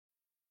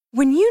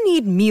When you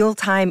need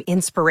mealtime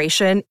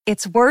inspiration,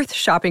 it's worth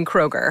shopping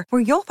Kroger,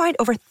 where you'll find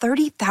over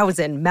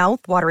 30,000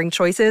 mouth-watering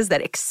choices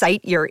that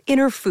excite your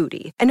inner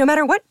foodie. And no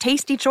matter what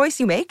tasty choice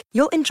you make,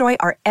 you'll enjoy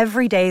our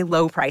everyday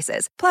low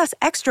prices, plus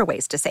extra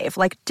ways to save,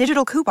 like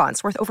digital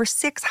coupons worth over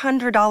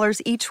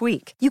 $600 each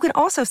week. You can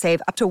also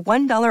save up to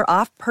 $1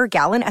 off per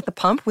gallon at the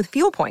pump with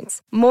fuel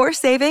points. More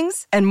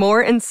savings and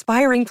more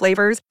inspiring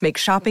flavors make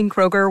shopping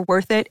Kroger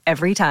worth it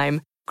every time.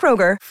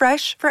 Kroger,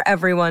 fresh for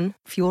everyone.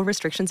 Fuel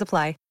restrictions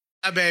apply.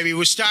 Baby,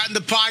 we're starting the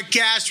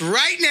podcast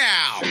right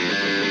now.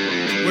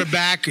 We're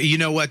back, you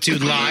know what,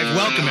 dude, live.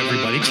 Welcome,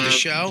 everybody, to the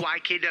show. I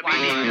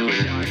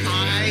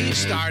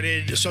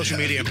started social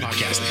media and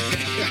podcasting.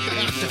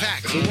 The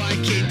fact, the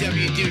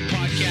YKW Dude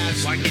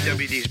podcast.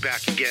 YKWD's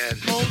back again.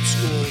 Old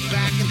school,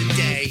 back in the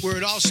day, where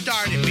it all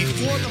started,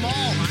 before them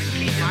all.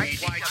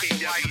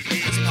 YKWD.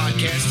 This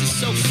podcast is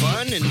so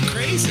fun and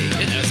crazy.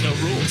 It has no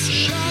rules.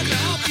 Shut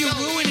up, you're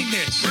ruining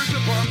this. Where's the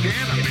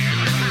propaganda, man?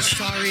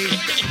 Sorry,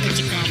 it's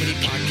a comedy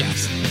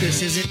podcast.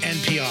 This isn't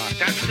NPR.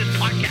 That's what this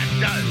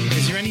podcast does.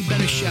 Is there any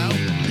better show?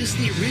 This is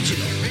the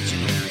original.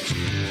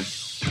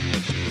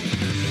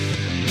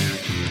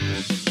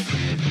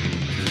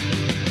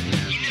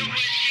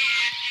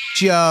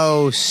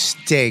 Joe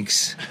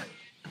stinks.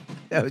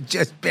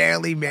 Just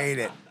barely made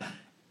it.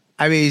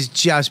 I mean, he's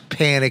just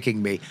panicking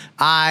me.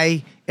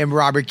 I am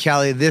Robert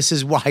Kelly. This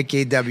is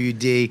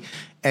YKWD.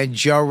 And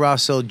Joe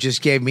Russell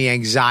just gave me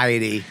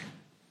anxiety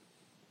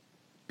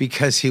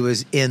because he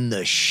was in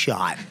the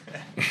shot.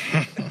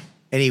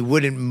 And he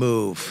wouldn't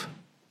move.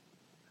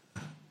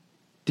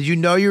 Did you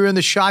know you were in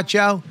the shot,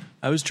 Joe?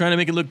 I was trying to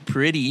make it look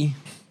pretty.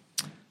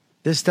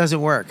 This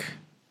doesn't work.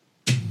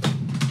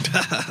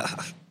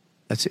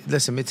 Listen,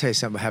 let me tell you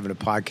something about having a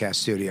podcast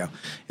studio.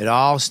 It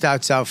all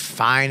starts out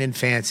fine and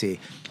fancy,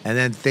 and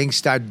then things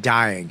start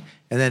dying,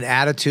 and then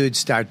attitudes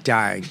start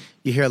dying.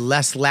 You hear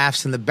less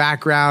laughs in the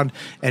background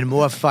and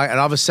more fun, and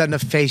all of a sudden a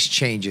face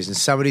changes, and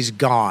somebody's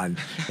gone,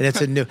 and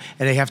it's a new,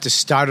 and they have to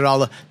start it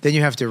all. Then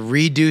you have to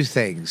redo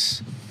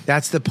things.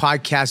 That's the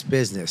podcast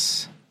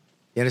business.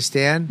 You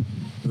understand?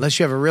 Unless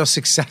you have a real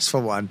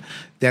successful one,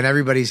 then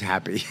everybody's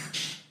happy.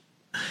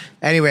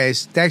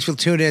 Anyways, thanks for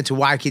tuning in to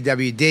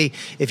YKWD.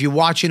 If you're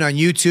watching on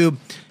YouTube,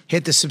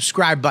 hit the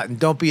subscribe button.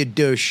 Don't be a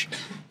douche.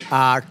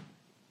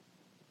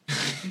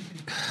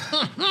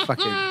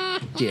 Fucking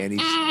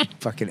Danny's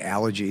fucking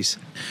allergies.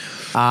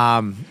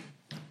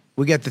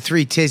 We got the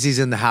three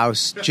Tizzies in the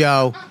house,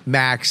 Joe,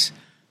 Max,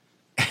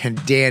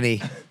 and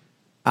Danny.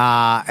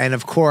 And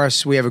of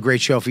course, we have a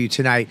great show for you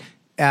tonight.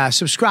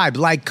 Subscribe,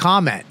 like,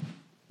 comment.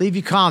 Leave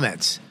your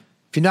comments.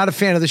 If you're not a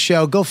fan of the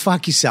show, go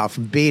fuck yourself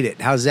and beat it.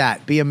 How's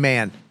that? Be a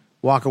man.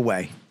 Walk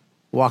away.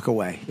 Walk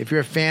away. If you're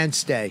a fan,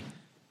 stay.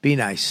 Be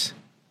nice.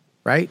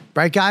 Right?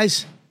 Right,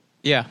 guys?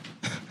 Yeah.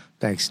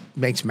 Thanks.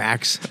 Thanks,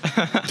 Max.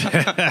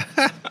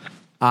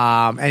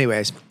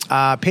 Anyways,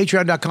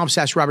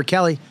 patreon.com/Robert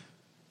Kelly.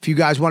 If you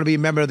guys want to be a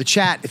member of the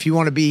chat, if you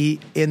want to be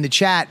in the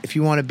chat, if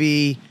you want to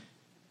be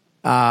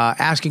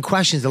asking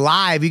questions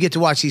live, you get to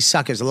watch these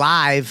suckers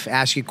live,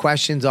 ask you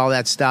questions, all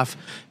that stuff.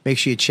 Make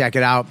sure you check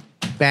it out.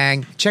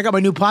 Bang. Check out my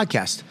new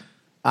podcast,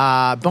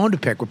 Bone to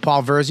Pick with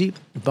Paul Verzi.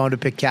 Bone to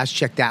Pick cast.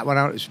 Check that one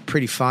out. It's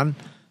pretty fun.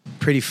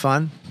 Pretty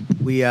fun.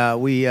 We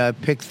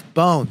pick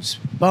bones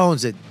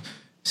that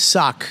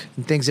suck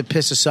and things that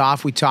piss us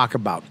off. We talk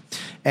about.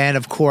 And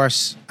of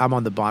course, I'm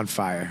on the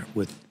bonfire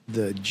with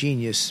the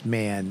genius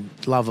man,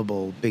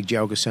 lovable Big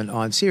Joe Ogerson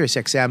on Sirius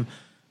XM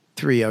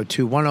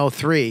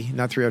 302-103,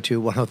 not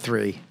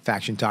 302-103,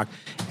 Faction Talk.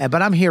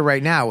 But I'm here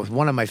right now with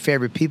one of my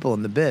favorite people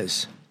in the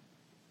biz.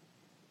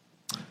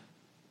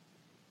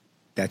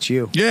 That's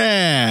you.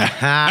 Yeah.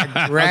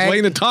 I was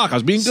waiting to talk. I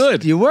was being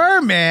good. You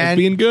were, man. I was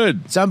being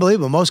good. It's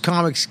unbelievable. Most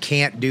comics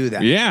can't do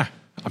that. Yeah.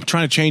 I'm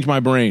trying to change my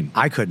brain.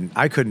 I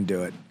couldn't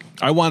do it.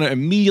 I want to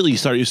immediately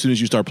start, as soon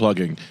as you start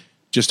plugging,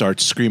 just start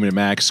screaming at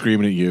Max,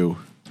 screaming at you.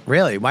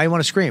 Really? Why do you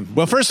want to scream?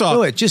 Well, first off...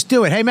 Do it. Just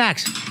do it. Hey,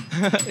 Max.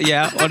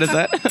 Yeah, what is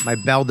that? My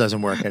bell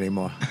doesn't work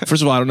anymore.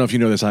 First of all, I don't know if you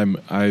know this.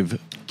 I've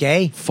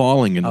Gay?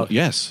 falling in love.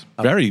 Yes.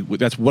 Oh. Very.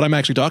 That's what I'm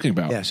actually talking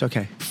about. Yes,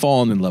 okay.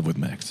 Fallen in love with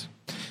Max.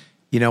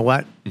 You know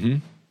what? Mm-hmm.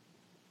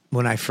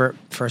 When I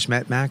first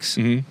met Max,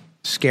 Mm-hmm.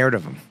 scared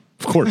of him.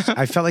 Of course.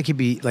 I felt like he'd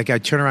be, like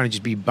I'd turn around and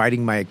just be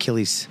biting my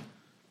Achilles.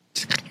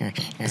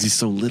 Because he's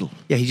so little.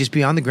 Yeah, he'd just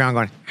be on the ground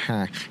going,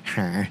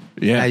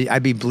 Yeah.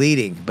 I'd be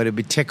bleeding, but it'd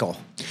be tickle.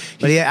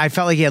 But I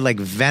felt like he had like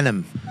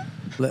venom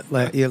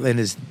in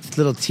his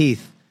little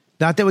teeth.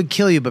 Not that would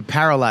kill you, but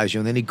paralyze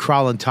you. And then he'd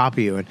crawl on top of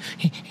you and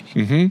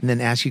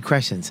then ask you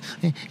questions.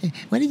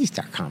 When did you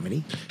start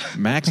comedy?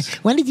 Max?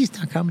 When did you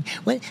start comedy?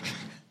 Wait,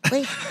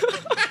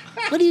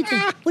 what do you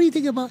think? What do you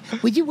think about?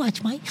 Would you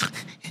watch Mike?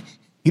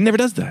 He never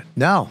does that.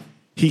 No.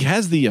 He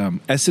has the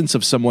essence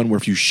of someone where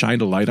if you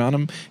shined a light on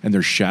him and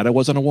their shadow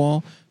was on a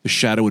wall, the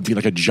shadow would be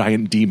like a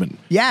giant demon.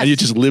 Yes. And it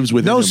just lives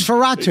within him.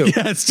 Nosferatu.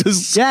 Yeah, it's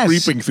just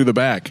creeping through the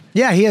back.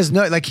 Yeah, he has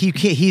no, like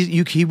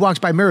he walks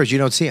by mirrors, you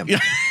don't see him. Yeah.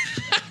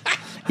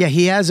 Yeah,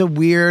 he has a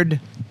weird,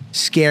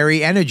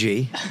 scary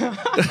energy.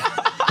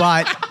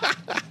 But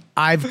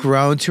I've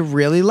grown to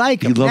really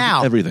like He him. loves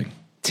Now, everything.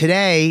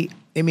 today,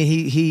 I mean,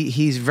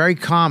 he's very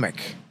comic.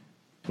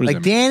 What does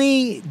Like that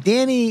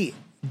mean?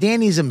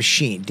 Danny's a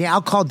machine.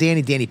 I'll call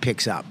Danny. Danny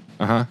picks up.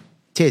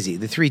 Tizzey,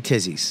 the three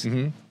Tizzies.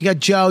 You got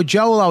Joe.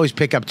 Joe will always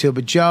pick up too,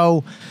 but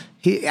Joe,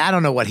 I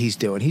don't know what he's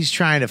doing. He's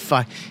trying to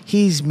fuck.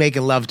 He's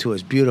making love to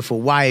his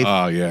beautiful wife.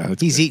 Oh, yeah.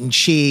 That's He's good. eating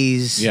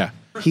cheese. Yeah.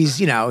 He's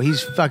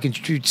fucking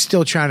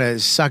still trying to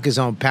suck his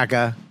own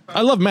pecker.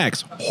 I love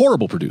Max.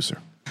 Horrible producer.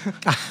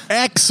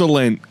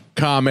 Excellent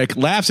comic.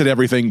 Laughs at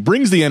everything.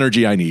 Brings the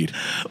energy I need.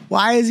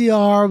 Why is he a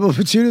horrible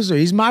producer?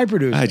 He's my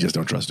producer. I just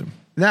don't trust him.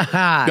 Nah,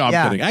 No,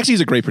 I'm kidding. Actually,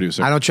 he's a great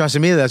producer. I don't trust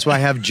him either. That's why I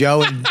have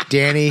Joe and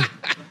Danny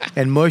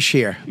and Mush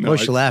here. No,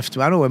 Mush left.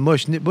 I don't know where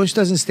Mush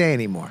doesn't stay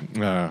anymore.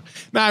 Now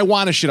I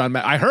want to shit on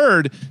Matt. I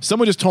heard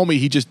someone just told me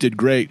he just did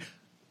great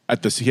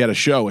at this. He had a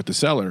show at the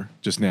Cellar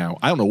just now.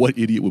 I don't know what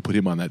idiot would put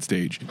him on that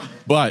stage,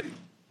 but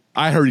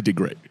I heard he did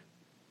great.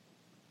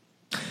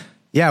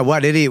 Yeah,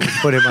 what idiot would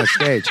put him on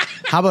stage?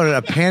 How about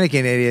a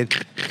panicking idiot?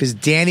 Because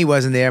Danny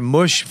wasn't there.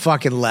 Mush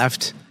fucking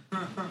left,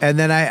 and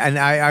then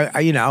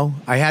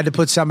I had to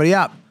put somebody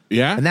up.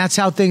 Yeah? And that's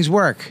how things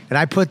work. And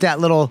I put that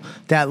little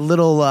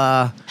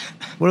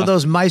what are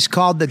those mice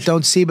called that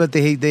don't see but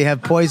they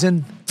have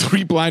poison?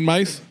 3 blind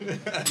mice.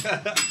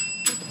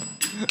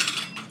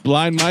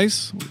 Blind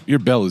mice. Your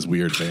bell is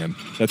weird, man.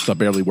 That's the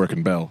barely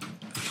working bell.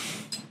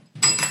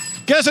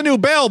 Get us a new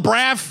bell,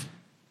 Braff.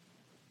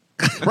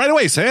 Right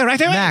away, sir. Right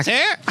away, Max.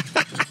 sir.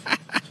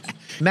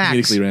 Max.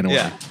 Immediately ran away.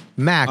 Yeah.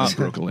 Max.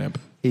 Broke a lamp.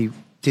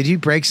 Did he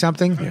break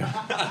something? Yeah.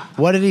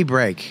 What did he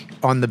break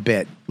on the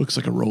bit? Looks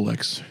like a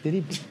Rolex.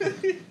 Did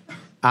he?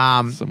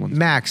 Someone's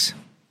Max.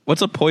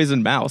 What's a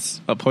poison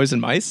mouse? A poison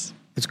mice?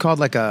 It's called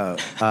like a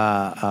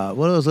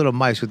what are those little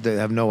mice that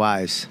have no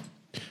eyes?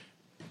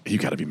 You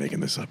got to be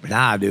making this up, man.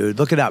 Nah, dude,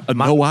 look it up. A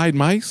no-eyed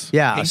mice?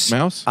 Yeah,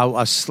 Mouse?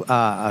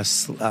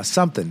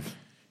 Something.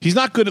 He's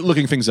not good at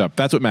looking things up.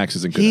 That's what Max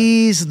isn't good at.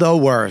 He's the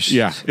worst.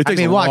 Yeah, it takes I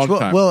mean, a watch. long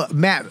time. Well,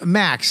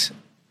 Max.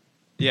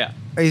 Yeah.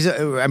 He's.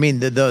 I mean,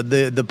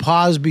 the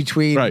pause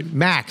between Right.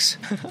 Max.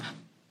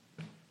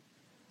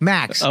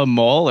 Max. A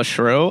mole? A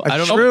shrew? I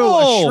don't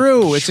know. A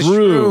shrew. It's a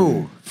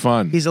shrew.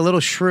 Fun. He's a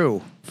little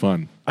shrew.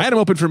 Fun. I had him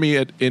open for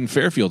me in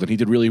Fairfield, and he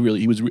did really.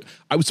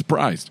 I was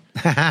surprised.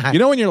 You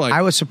know when you're like,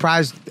 I was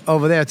surprised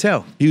over there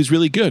too. he was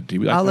really good.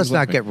 Let's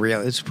not get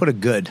real. Let's put a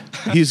good.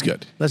 He's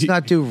good. Let's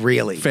not do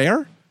really.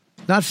 Fair?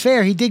 Not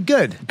fair. He did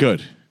good.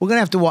 Good. We're gonna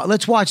have to watch.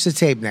 Let's watch the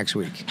tape next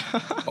week.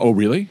 Oh,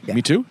 really? Yeah.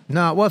 Me too?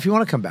 No, well, if you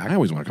want to come back. I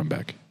always want to come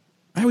back.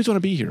 I always want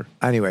to be here.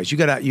 Anyways, you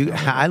gotta.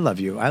 I love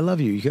you. I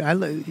love you.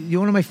 You're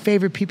one of my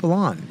favorite people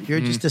on. You're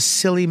just a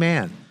silly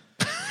man.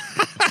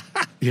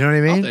 You know what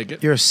I mean? I'll take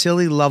it. You're a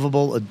silly,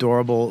 lovable,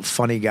 adorable,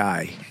 funny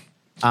guy.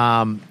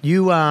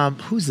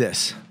 Who's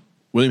this?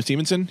 William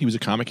Stevenson, he was a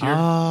comic here.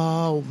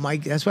 Oh,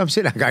 Mike. That's what I'm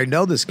saying. I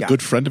know this guy.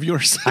 Good friend of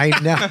yours. I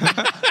know.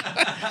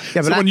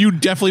 Yeah, but Someone you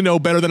definitely know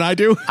better than I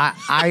do. but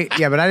I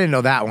didn't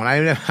know that one.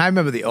 I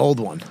remember the old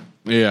one,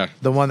 Yeah.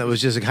 the one that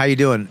was just like, "How you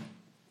doing?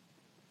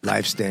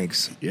 Life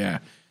stinks." Yeah.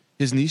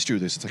 His niece drew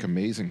this. It's like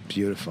amazing.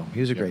 Beautiful. He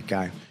was a great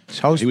guy.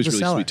 Host He was of the really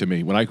Cellar. sweet to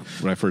me. When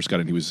I first got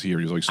in, he was here.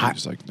 He was always sweet.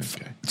 Just like,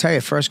 okay. I'll tell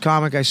you, first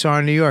comic I saw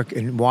in New York,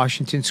 in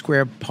Washington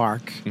Square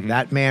Park,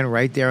 that man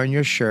right there on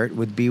your shirt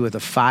would be with a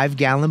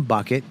 5-gallon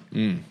bucket,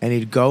 and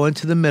he'd go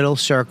into the middle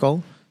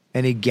circle,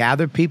 and he'd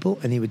gather people,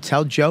 and he would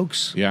tell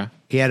jokes. Yeah.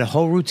 He had a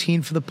whole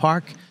routine for the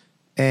park,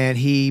 and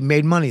he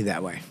made money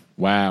that way.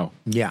 Wow.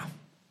 Yeah.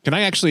 Can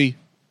I actually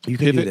You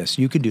can do pivot? this.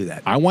 You can do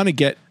that. I want to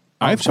get.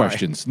 I have Sorry.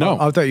 questions. No.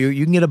 I thought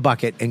you can get a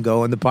bucket and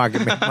go in the park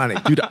and make money.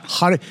 Dude,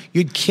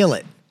 you'd kill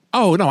it.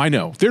 Oh, no, I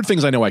know. There are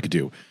things I know I could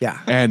do. Yeah.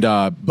 And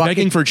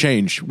begging for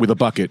change with a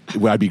bucket,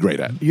 I'd be great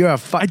at. You're a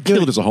I'd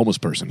kill it as a homeless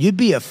person. You'd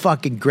be a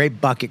fucking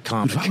great bucket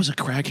comic. If I was a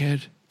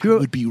crackhead, I You're-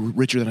 would be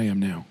richer than I am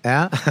now.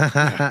 Yeah?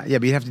 Yeah,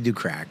 but you'd have to do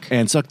crack.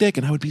 And suck dick,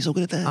 and I would be so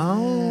good at that.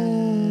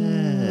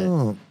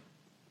 Oh.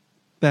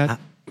 That.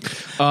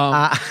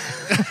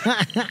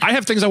 I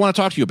have things I want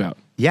to talk to you about.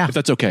 Yeah. If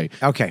that's okay.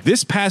 Okay.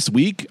 This past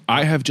week,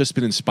 I have just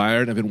been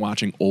inspired. I've been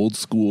watching old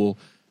school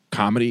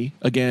comedy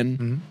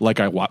again. Like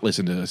I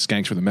listened to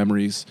Skanks for the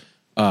Memories.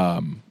 I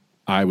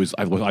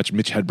watched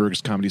Mitch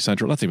Hedberg's Comedy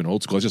Central. That's even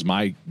old school. It's just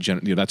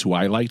that's who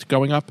I liked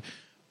growing up.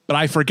 But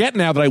I forget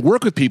now that I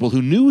work with people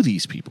who knew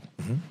these people.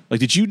 Like,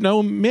 did you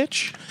know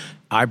Mitch?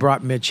 I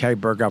brought Mitch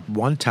Hedberg up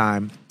one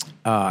time.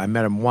 I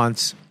met him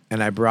once,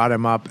 and I brought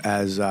him up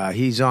as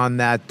he's on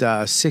that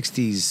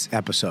 60s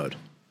episode.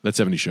 That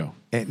 70s show.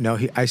 And, no,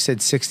 I said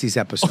 60s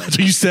episode, That's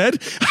what you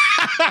said?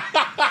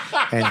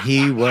 and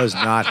he was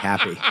not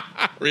happy.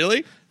 Really?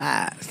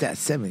 It's that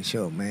 70s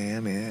show,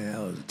 man. That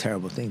was a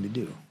terrible thing to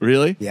do.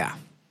 Really? Yeah.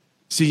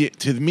 See,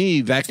 to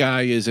me, that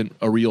guy isn't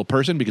a real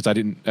person because I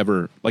didn't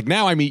ever, like,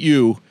 now I meet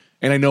you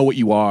and I know what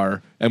you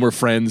are and we're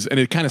friends and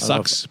it kind of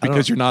sucks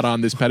because you're not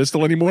on this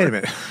pedestal anymore. Wait a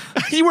minute.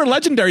 You were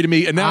legendary to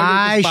me and now you're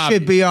I just Bobby.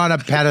 should be on a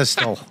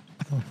pedestal.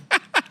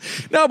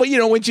 No, but when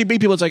you meet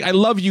people, it's like, I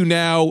love you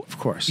now. Of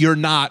course. You're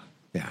not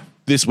Yeah.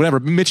 this, whatever.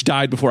 Mitch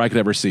died before I could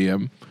ever see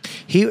him.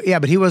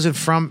 But he wasn't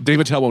from. Dave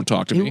Attell won't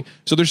talk to me,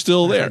 so they're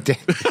still there.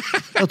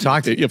 He'll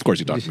talk to you. Yeah, of course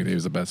he talked to me. He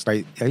was the best.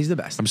 Right? Yeah, he's the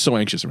best. I'm so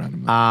anxious around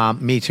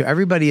him. Me too.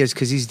 Everybody is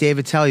because he's Dave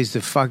Attell. He's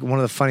one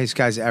of the funniest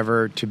guys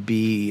ever to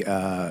be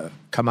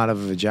come out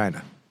of a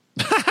vagina.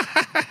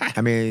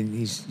 I mean,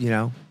 he's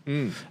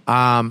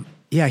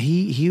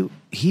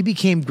he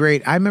became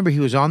great. I remember he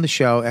was on the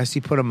show.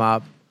 Esty put him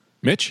up.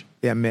 Mitch?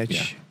 Yeah,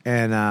 Mitch.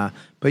 Yeah. And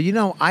but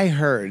I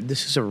heard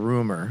this is a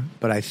rumor,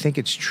 but I think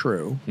it's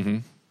true. Mm-hmm.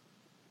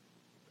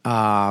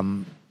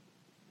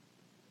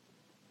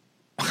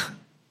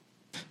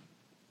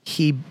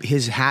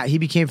 He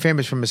became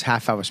famous from his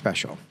half-hour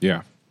special.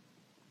 Yeah.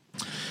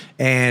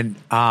 And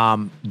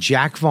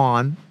Jack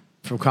Vaughn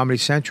from Comedy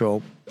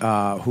Central,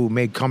 who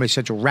made Comedy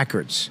Central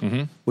Records,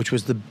 which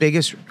was the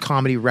biggest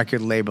comedy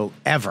record label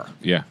ever.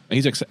 Yeah. And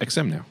he's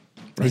XM now.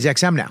 Right? He's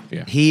XM now.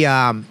 Yeah.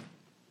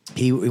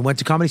 He went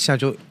to Comedy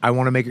Central.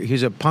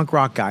 He's a punk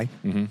rock guy.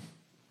 Mm-hmm.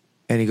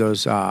 And he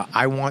goes,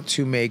 I want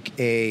to make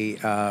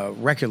a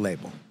record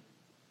label.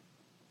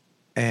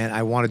 And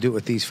I want to do it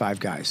with these 5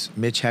 guys.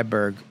 Mitch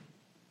Hedberg,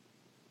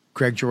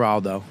 Greg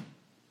Giraldo,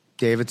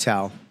 Dave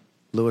Attell,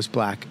 Louis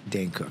Black,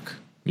 Dane Cook.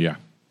 Yeah.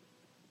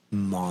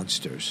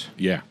 Monsters.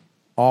 Yeah.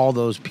 All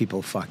those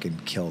people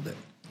fucking killed it.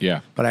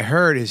 Yeah. But I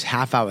heard his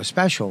half-hour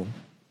special,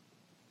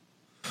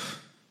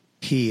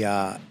 he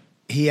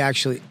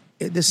actually...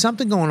 There's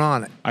something going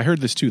on. I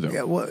heard this too, though.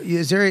 Yeah, well,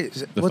 is there...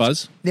 The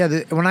fuzz? Yeah,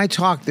 when I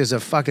talk, there's a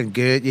fucking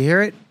good... You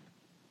hear it?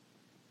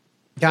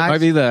 Guys?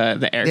 Might be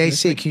the air. The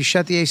AC. Can you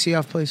shut the AC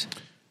off, please?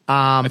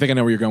 I think I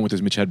know where you're going with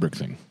this Mitch Hedberg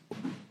thing.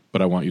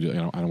 But I want you to... I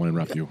don't want to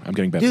interrupt you. I'm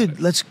getting better at Dude, it.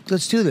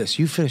 let's do this.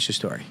 You finish the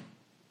story.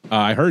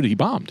 I heard he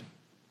bombed.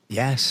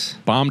 Yes.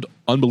 Bombed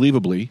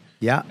unbelievably.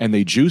 Yeah. And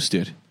they juiced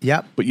it.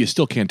 Yep. But you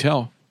still can't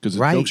tell because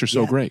the jokes are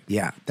so great.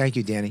 Yeah. Thank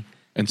you, Danny.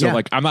 And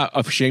so, I'm not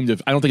ashamed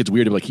of... I don't think it's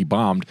weird to be like, he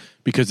bombed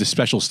because the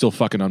special's still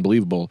fucking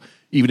unbelievable.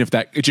 Even if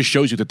that... It just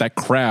shows you that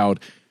crowd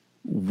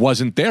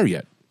wasn't there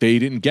yet. They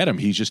didn't get him.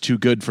 He's just too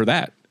good for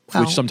that,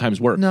 which sometimes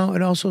works. No,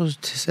 it also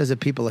says that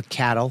people are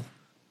cattle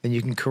and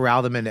you can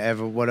corral them into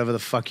whatever the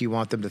fuck you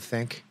want them to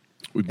think.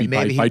 Would be and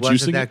maybe by he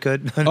wasn't juicing that it?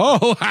 good.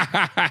 Oh!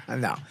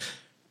 No.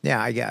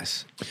 Yeah, I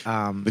guess.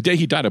 The day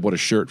he died, I bought a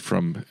shirt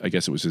from, I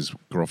guess it was his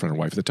girlfriend or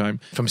wife at the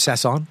time. From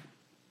Sesson?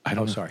 I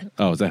don't know. Sorry.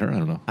 Oh, is that her? I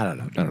don't know. I don't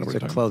know. I don't know what It's you're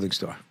a talking clothing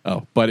store.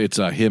 about. Oh, but it's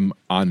him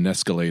on an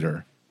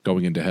escalator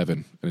going into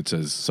heaven, and it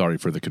says, "Sorry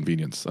for the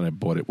convenience." And I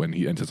bought it when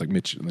and it's like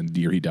Mitch, and then the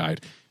year he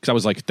died, because I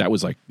was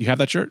like, you have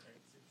that shirt?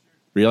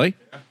 Really?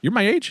 Yeah. You're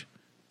my age?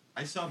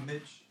 I saw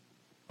Mitch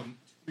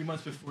 3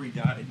 months before he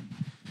died.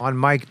 On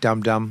Mike,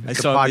 dum-dum. I It's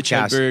a saw Mitch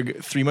podcast.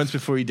 Hedberg 3 months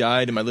before he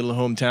died in my little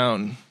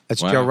hometown.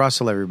 That's Wow. Joe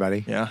Russell,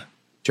 everybody. Yeah.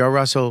 Joe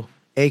Russell,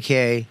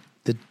 a.k.a.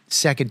 the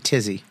second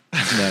Tizzey.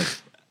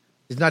 Nice.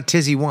 It's not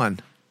Tizzey 1.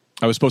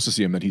 I was supposed to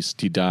see him, then he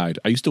died.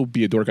 I used to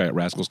be a door guy at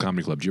Rascals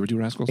Comedy Club. Did you ever do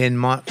Rascals? In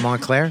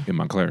Montclair? In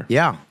Montclair.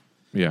 Yeah.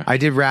 Yeah. I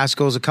did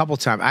Rascals a couple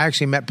times. I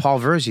actually met Paul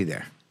Verzi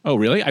there. Oh,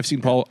 really? I've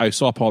seen Paul. I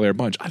saw Paul there a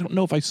bunch. I don't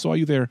know if I saw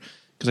you there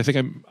because I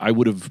think I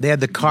would have. They had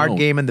the card known.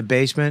 game in the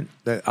basement,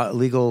 the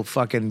illegal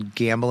fucking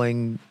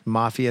gambling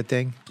mafia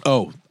thing.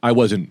 Oh, I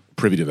wasn't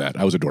privy to that.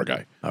 I was a door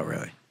guy. Oh,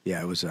 really?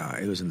 Yeah, it was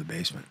in the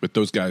basement. But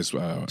those guys.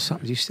 Do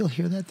you still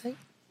hear that thing?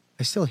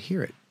 I still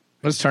hear it.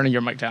 Let's turn your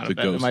mic down a The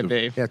bit. It ghost might of-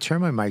 be. Yeah,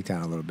 turn my mic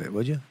down a little bit,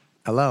 would you?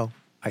 Hello?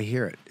 I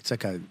hear it. It's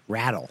like a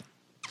rattle.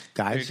 You're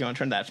Guys, going to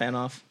turn that fan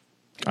off.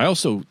 I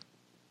also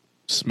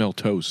smell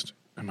toast,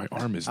 and my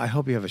arm is. I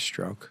hope you have a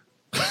stroke.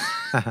 my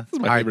All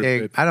right, favorite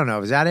Dave, bit. I don't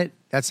know. Is that it?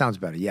 That sounds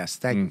better. Yes.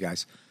 Thank you,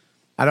 guys.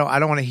 I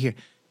don't want to hear,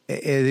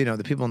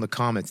 the people in the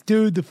comments,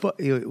 dude,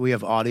 we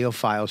have audio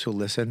files who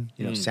listen,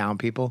 sound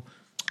people.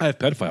 I have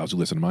pedophiles who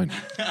listen to mine.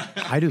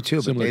 I do too,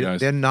 but Similar guys.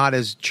 they're not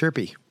as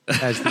chirpy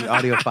as the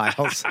audio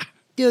files.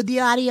 Dude, the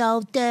audio,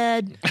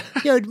 dude,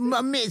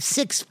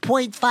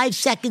 6.5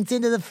 seconds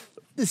into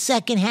the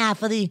second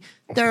half of the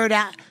third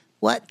act.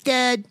 What,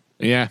 dude?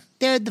 Yeah.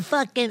 Dude,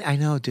 I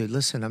know, dude.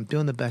 Listen, I'm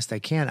doing the best I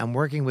can. I'm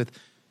working with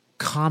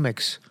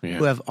comics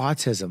who have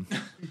autism.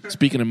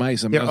 Speaking of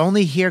mice, They're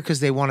only here because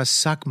they want to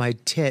suck my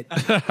tit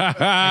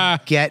and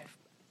get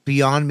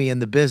beyond me in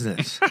the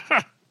business.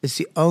 It's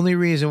the only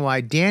reason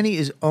why. Danny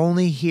is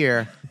only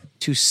here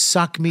to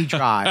suck me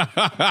dry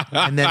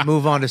and then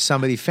move on to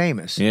somebody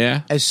famous.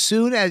 Yeah. As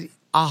soon as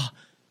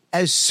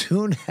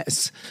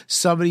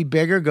somebody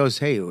bigger goes,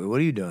 hey, what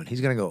are you doing?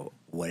 He's going to go,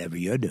 whatever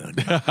you're doing.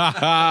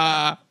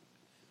 I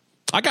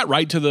got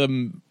right to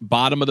the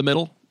bottom of the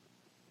middle,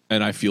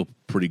 and I feel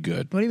pretty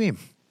good. What do you mean?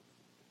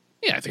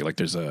 Yeah, I think like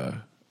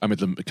I'm at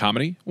the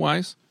comedy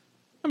wise,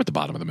 I'm at the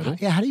bottom of the middle.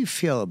 Yeah, how do you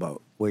feel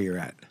about where you're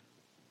at?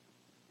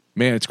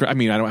 Man, it's great. I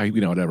mean,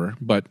 whatever,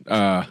 but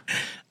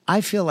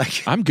I feel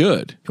like... I'm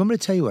good. You want me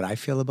to tell you what I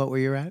feel about where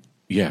you're at?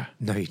 Yeah.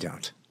 No, you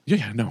don't.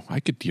 Yeah, no, I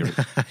could hear it.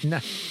 No.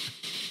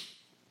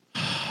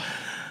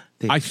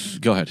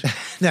 Go ahead.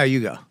 No,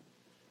 you go.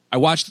 I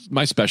watched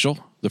my special,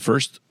 the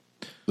first.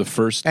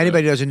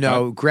 Anybody doesn't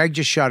know, Greg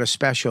just shot a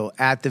special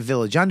at the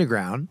Village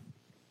Underground,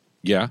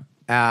 Yeah.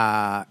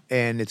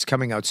 and it's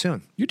coming out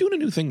soon. You're doing a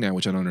new thing now,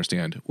 which I don't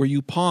understand, where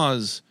you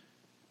pause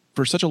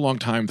for such a long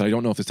time that I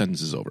don't know if the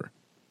sentence is over.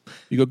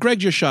 You go, Greg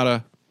just shot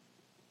a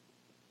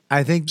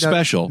I think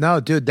special. No,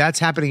 dude, that's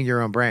happening in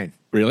your own brain.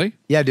 Really?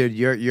 Yeah, dude,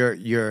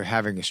 you're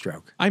having a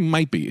stroke. I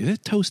might be.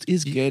 That toast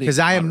is getting Because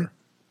I am hotter.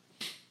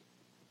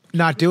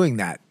 not doing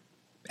that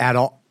at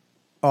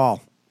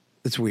all.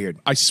 It's weird.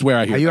 I swear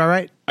I hear Are you that. all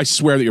right? I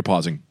swear that you're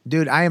pausing.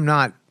 Dude, I am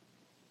not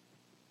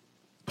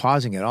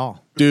pausing at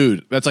all.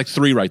 Dude, that's like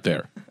 3 right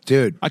there.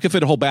 Dude, I could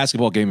fit a whole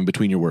basketball game in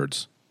between your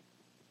words.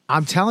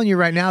 I'm telling you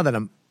right now that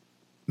I'm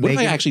What if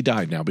I making- actually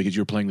died now because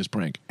you were playing this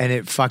prank? and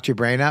it fucked your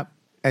brain up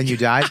and you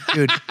died.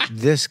 Dude,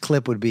 this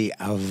clip would be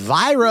a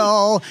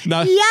viral.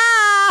 No.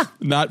 Yeah.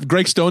 Not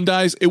Greg Stone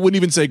dies. It wouldn't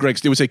even say Greg.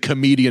 It would say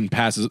comedian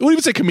passes. It wouldn't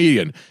even say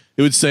comedian.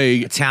 It would say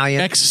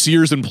Italian.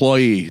 ex-Sears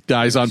employee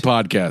dies on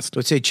podcast.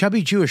 Let's say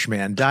chubby Jewish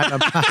man died.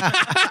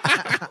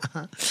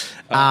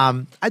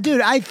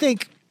 Dude, I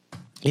think,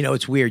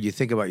 it's weird. You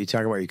talk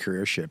about your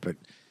career shit, but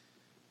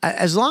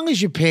as long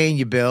as you're paying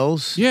your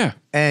bills, Yeah.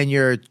 and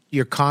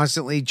you're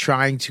constantly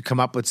trying to come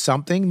up with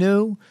something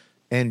new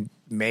and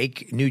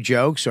make new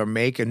jokes or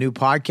make a new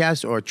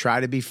podcast or try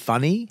to be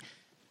funny,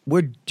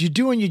 you're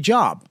doing your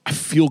job. I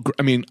feel.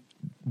 I mean,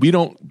 we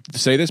don't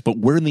say this, but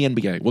we're in the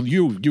NBA. Well,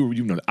 you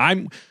know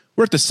that.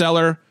 We're at the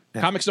cellar.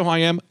 Yeah. Comics know who I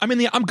am. I'm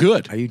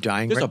good. Are you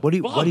dying? There's Greg? a What do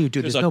you bug.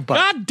 do? There's a no bug.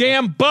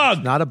 goddamn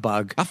bug. Not a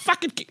bug. A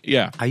fucking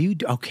yeah. Are you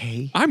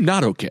okay? I'm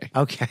not okay.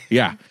 Okay.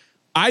 Yeah.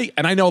 I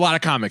know a lot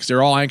of comics.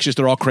 They're all anxious.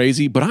 They're all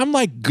crazy. But I'm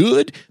like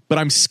good, but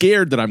I'm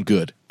scared that I'm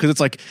good. Because it's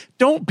like,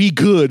 don't be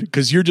good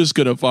because you're just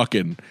going to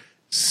fucking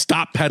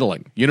stop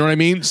pedaling. You know what I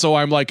mean? So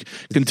I'm like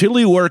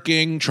continually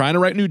working, trying to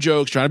write new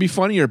jokes, trying to be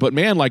funnier. But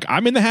man, like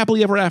I'm in the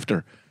happily ever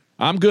after.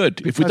 I'm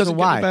good. If it Because doesn't of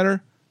get why? any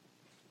better,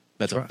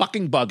 that's a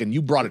fucking bug. And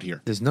you brought it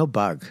here. There's no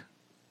bug.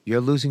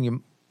 You're losing your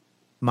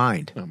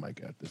mind. Oh my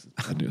God. This is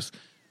bad news.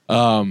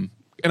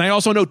 And I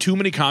also know too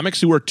many comics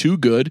who are too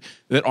good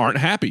that aren't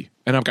happy.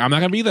 And I'm not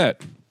going to be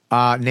that.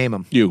 Name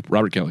them. You,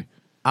 Robert Kelly.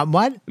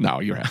 What? No,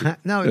 you're happy.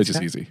 No, it's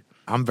just easy.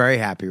 I'm very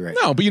happy right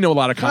now. No, but you know a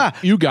lot of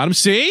comics. You got him.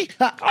 See?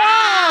 Oh,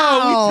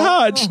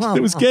 Oh. we touched.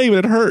 It was gay,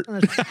 but it hurt.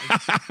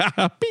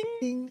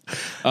 Bing.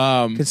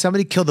 Can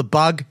somebody kill the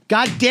bug?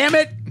 God damn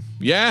it.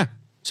 Yeah.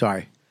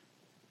 Sorry.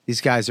 These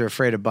guys are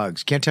afraid of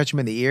bugs. Can't touch them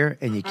in the ear,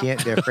 and you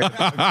can't. They're afraid of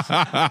bugs.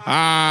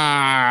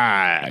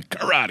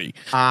 Karate.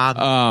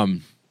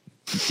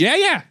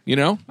 Yeah. You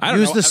know, I don't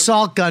Use know. the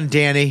salt gun,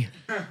 Danny.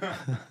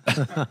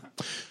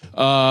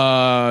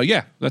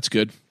 Yeah, that's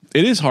good.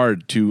 It is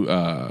hard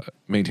to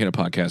maintain a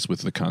podcast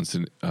with the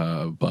constant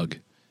bug.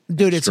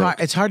 Dude, it's Stroke. hard.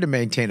 It's hard to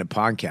maintain a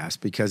podcast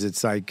because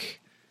it's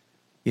like,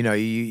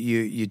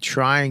 you're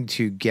trying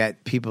to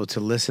get people to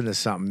listen to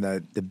something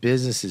that the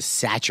business is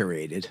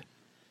saturated,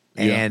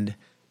 and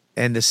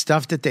the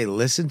stuff that they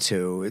listen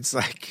to, it's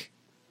like,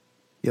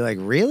 you're like,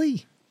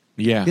 really?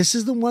 Yeah. This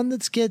is the one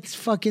that gets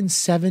fucking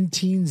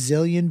 17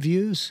 zillion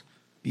views.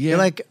 Yeah. You're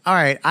like, all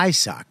right, I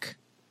suck.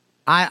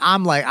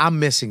 I'm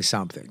missing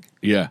something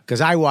Yeah.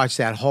 because I watched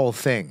that whole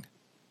thing,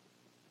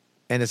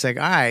 and it's like,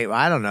 all right,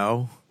 I don't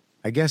know.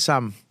 I guess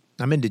I'm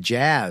into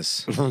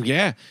jazz.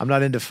 Yeah. I'm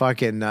not into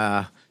fucking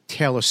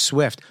Taylor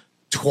Swift.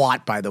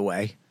 Twat, by the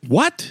way.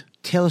 What?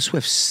 Taylor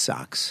Swift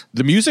sucks.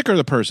 The music or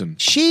the person?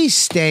 She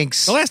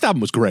stinks. The last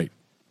album was great.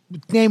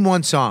 Name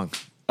one song.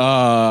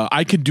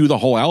 I could do the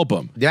whole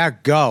album. Yeah,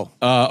 go.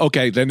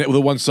 Okay, then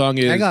the one song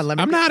is Hang on, let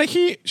me- I'm not a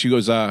he. She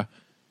goes,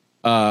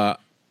 oh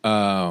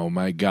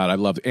my God, I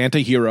love it.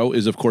 Anti-Hero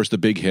is of course the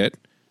big hit.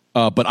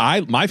 But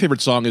my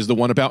favorite song is the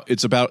one about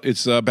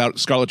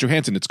Scarlett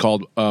Johansson. It's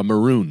called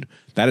Maroon.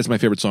 That is my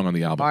favorite song on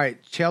the album. All right,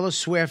 Taylor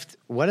Swift.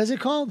 What is it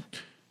called?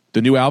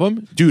 The new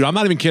album? Dude, I'm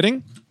not even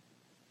kidding.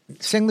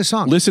 Sing the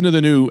song. Listen to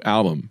the new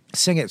album.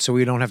 Sing it so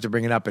we don't have to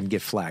bring it up and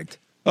get flagged.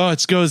 Oh,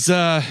 it goes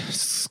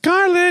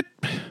Scarlet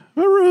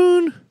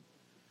Maroon.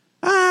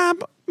 I'm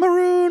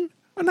Maroon.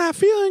 I'm not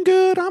feeling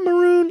good. I'm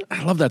Maroon.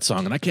 I love that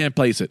song and I can't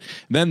place it.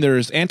 Then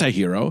there's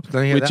Anti-Hero,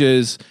 Let me hear which that.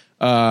 is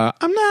I'm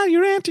not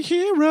your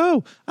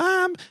anti-hero.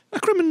 I'm a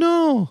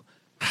criminal.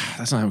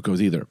 That's not how it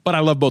goes either. But I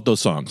love both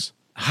those songs.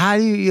 How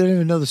do you don't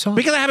even know the song?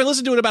 Because I haven't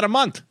listened to it in about a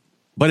month.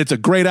 But it's a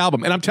great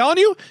album. And I'm telling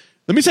you,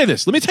 let me say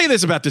this. Let me tell you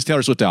this about this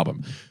Taylor Swift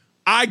album.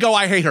 I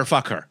hate her,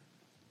 fuck her.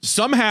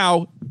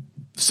 Somehow,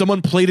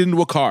 someone played it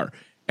into a car.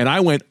 And I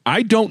went,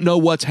 I don't know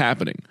what's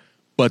happening.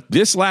 But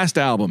this last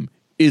album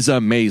is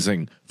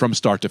amazing from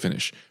start to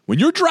finish. When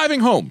you're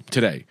driving home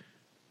today,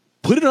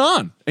 put it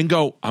on and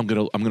go, I'm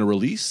gonna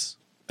release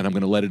and I'm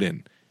gonna let it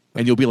in.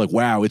 And you'll be like,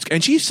 wow.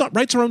 And she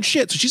writes her own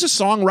shit. So she's a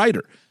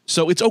songwriter.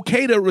 So it's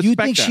okay to respect you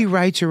think that. she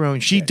writes her own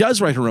shit? She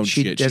does write her own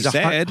shit. She There's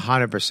said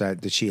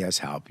 100% that she has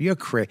help. You're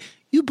crazy.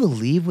 You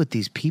believe what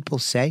these people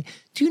say?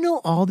 Do you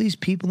know all these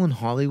people in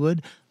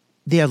Hollywood?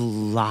 They're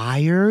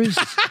liars.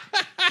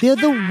 They're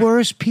the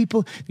worst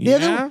people.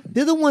 They're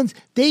the ones.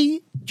 Do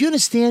you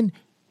understand?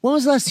 When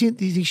was the last time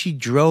you think she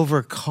drove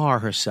her car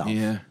herself?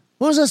 Yeah.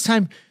 When was the last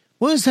time?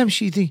 When was the time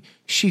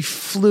she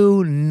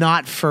flew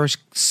not first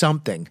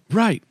something?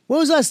 right. When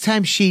was the last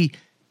time she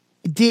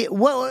did?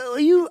 What? Are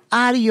you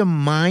out of your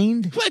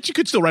mind? But you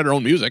could still write her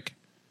own music.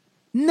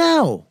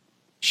 No.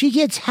 She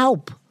gets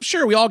help.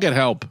 Sure, we all get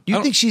help.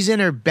 You think she's in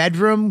her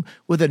bedroom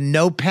with a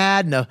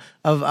notepad and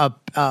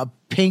a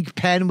pink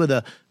pen with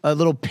a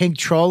little pink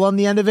troll on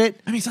the end of it?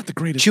 I mean, it's not the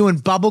greatest. Chewing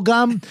bubble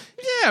gum?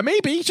 Yeah,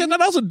 maybe. She has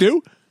nothing else to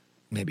do.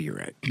 Maybe you're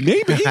right.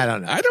 Maybe. I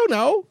don't know. I don't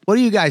know. What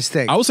do you guys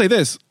think? I will say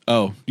this.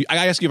 Oh,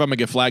 I asked you if I'm going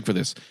to get flagged for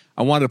this.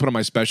 I wanted to put on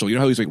my special. You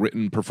know how he's like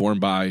written,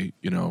 performed by,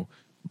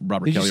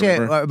 Robert Did Kelly you say,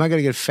 or whatever? am I going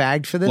to get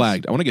fagged for this?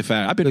 Flagged. I want to get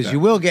flagged. I've been Because you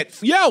will get...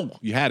 Yo!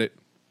 You had it.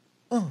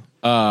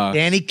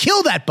 Danny,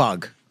 kill that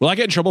bug. Will I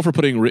get in trouble for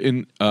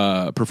putting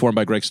performed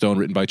by Greg Stone,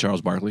 written by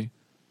Charles Barkley?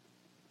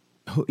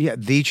 Yeah,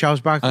 the Charles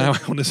Barkley. I'm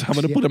going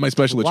to put in my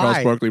special that Why?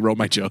 Charles Barkley wrote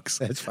my jokes.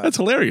 That's fine. That's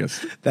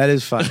hilarious. That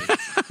is funny.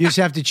 You just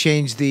have to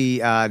change the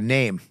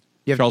name.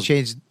 You have Charles to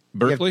change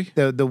Berkeley?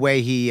 the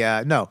way he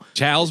no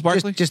Charles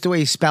Barkley? just the way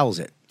he spells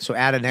it. So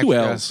add an Two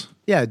extra L's.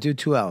 Yeah, do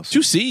 2 L's.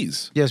 2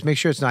 C's. Yes, make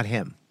sure it's not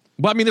him.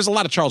 Well, I mean, there's a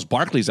lot of Charles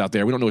Barkleys out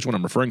there. We don't know which one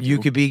I'm referring to. You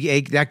could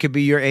be that could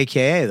be your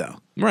AKA though.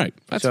 Right.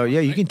 That's So yeah,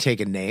 you right. can take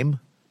a name.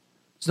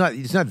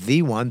 It's not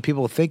the one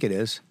people think it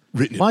is.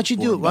 Written Why don't you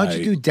do by-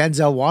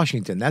 Denzel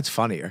Washington? That's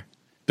funnier.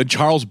 Then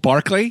Charles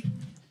Barkley?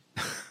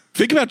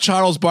 Think about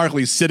Charles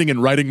Barkley sitting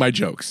and writing my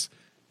jokes.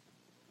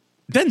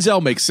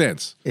 Denzel makes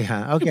sense.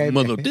 Yeah. Okay.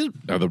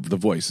 The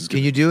voice is good.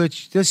 Can you do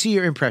it? Let's see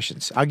your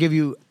impressions. I'm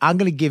going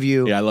to give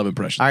you. Yeah, I love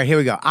impressions. All right, here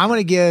we go. I'm going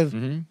to give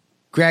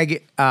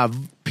Greg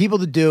people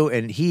to do,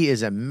 and he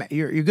is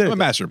you're good. I'm a at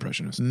master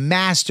impressionist.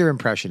 master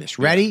impressionist.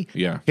 Ready?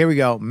 Yeah. Here we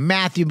go.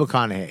 Matthew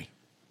McConaughey.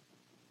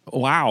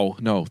 Wow.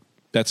 No,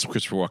 that's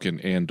Christopher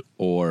Walken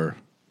or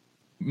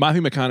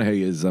Matthew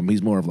McConaughey is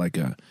he's more of like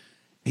a,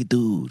 hey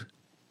dude,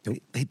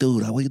 hey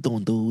dude, how you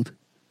doing, dude?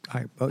 All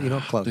right.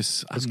 Well, close.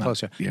 This- It's I'm not-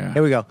 closer. yeah.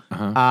 Here we go.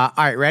 Uh-huh. All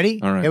right,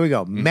 ready? All right. Here we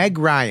go. Meg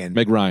Ryan.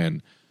 Meg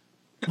Ryan.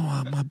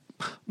 Oh,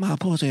 my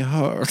pussy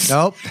hurts.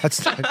 Nope.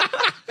 That's not.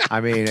 I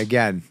mean,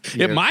 again,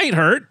 It might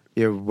hurt.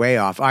 you're way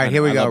off. All right,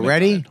 here we I go. love Meg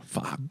Ready? Ryan.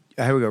 Fuck.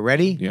 Here we go.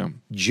 Ready? Yeah.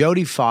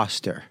 Jodie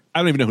Foster. I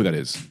don't even know who that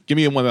is. Give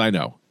me one that I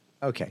know.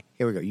 Okay,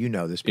 here we go. You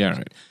know this. Yeah,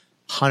 person.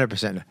 right.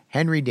 100%.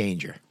 Henry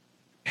Danger.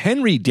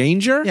 Henry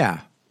Danger?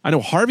 Yeah. I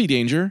know Harvey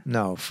Danger.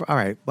 No. All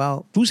right.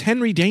 Well, Who's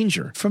Henry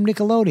Danger? from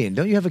Nickelodeon.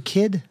 Don't you have a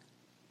kid?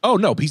 Oh,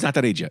 no, he's not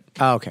that age yet.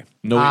 Oh, okay.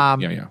 No, yeah.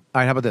 yeah. All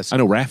right. How about this? I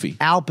know Raffi.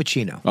 Al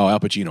Pacino. Oh, Al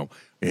Pacino.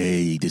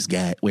 Hey, this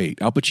guy.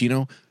 Wait, Al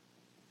Pacino?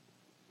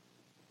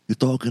 You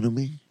talking to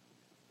me?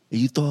 Are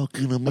you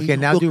talking to me? Okay,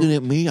 now looking do-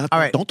 at me? all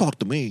right. Don't talk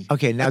to me.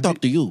 Okay. Now I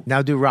talk to you.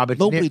 Now do Robert.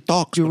 Nobody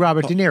talks Do when I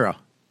Robert talk. De Niro.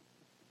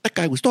 That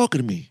guy was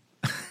talking to me.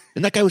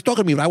 And that guy was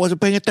talking to me, but I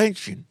wasn't paying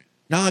attention.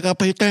 Now I got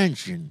to pay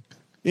attention.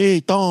 Hey,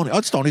 Tony.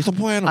 It's Tony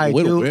Soprano. All right, a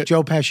little do bit.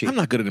 Joe Pesci. I'm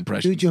not good at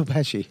impressions. Do Joe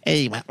Pesci.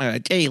 Hey,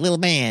 hey, little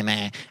man.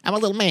 I'm a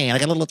little man. I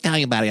got a little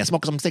Italian body. I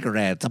smoke some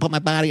cigarettes. I put my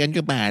body on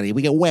your body.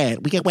 We get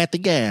wet. We get wet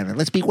together.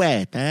 Let's be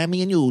wet.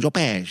 Me and you, Joe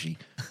Pesci.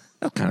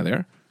 That's kind of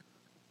there.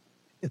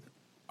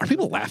 Are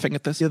people laughing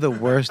at this? You're the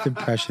worst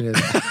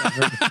impressionist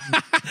ever.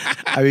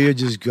 I mean, you're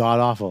just god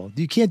awful.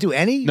 You can't do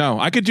any? No,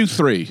 I could do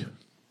 3.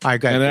 All right,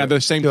 go ahead. And then Do it.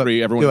 the same Do it.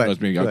 3, everyone Do it. knows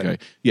me. Do it. Okay.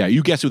 Yeah,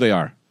 you guess who they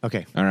are.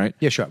 Okay. All right.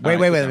 Yeah, sure. All Wait.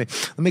 right,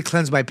 Let me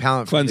cleanse my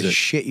palate from Cleanse the it.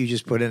 shit you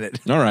just put in it.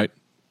 All right.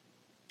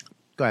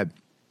 Go ahead.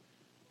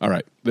 All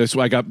right. This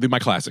I got my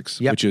classics,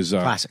 Yep. which is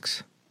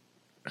classics.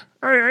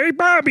 Hey,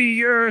 Bobby,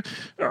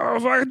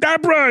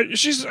 Deborah,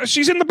 she's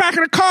in the back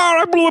of the car.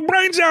 I blew her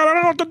brains out. I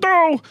don't know what to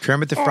do.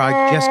 Kermit the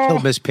Frog just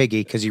killed Miss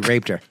Piggy because he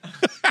raped her.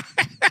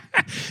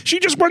 She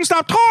just wouldn't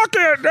stop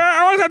talking.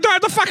 I had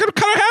to fucking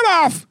cut her head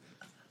off.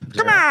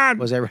 Come on.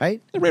 Was that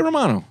right? Ray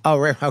Romano.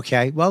 Oh,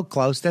 okay. Well,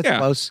 close. That's Yeah.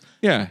 close.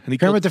 Yeah. And he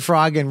Kermit the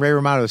Frog and Ray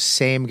Romano,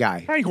 same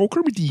guy. Hey ho,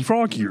 Kermit the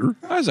Frog here.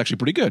 That was actually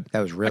pretty good.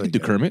 That was really I could do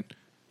good. Kermit.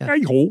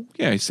 Hey ho.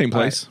 Yeah, same All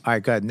right. place. All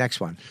right, go ahead. Next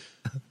one.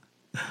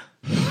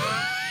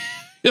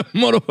 You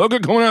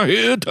motherfucker coming out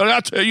here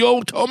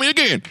tell me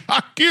again.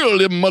 I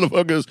killed them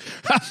motherfuckers.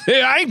 I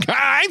say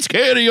I ain't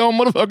scared of y'all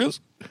motherfuckers.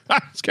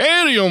 I'm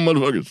scared of y'all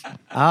motherfuckers.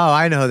 Oh,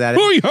 I know who that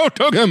Who is. y'all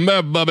talking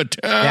about, Bubba?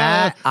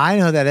 That, I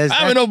know who that is.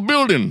 I'm in a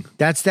building.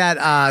 That's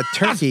that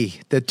turkey,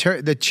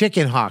 the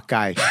chicken hawk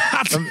guy.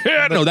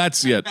 No,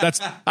 that's it. That's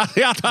I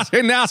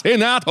say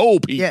now I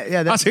told Pete.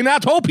 Yeah, I say now I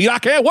told Pete I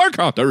can't work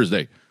on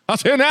Thursday. I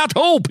say now I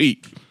told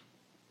Pete.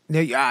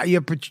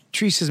 You're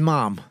Patrice's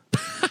mom.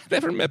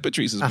 Never met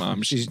Patrice's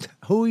mom. She's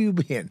who are you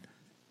being?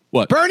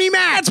 What? Bernie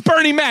Mac. That's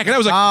Bernie Mac. And that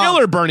was a Oh.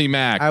 killer Bernie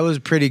Mac. I was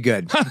pretty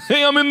good.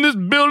 Hey, I'm in this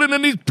building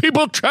and these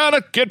people trying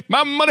to get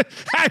my money.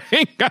 I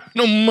ain't got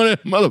no money,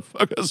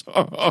 motherfuckers.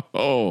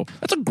 Oh,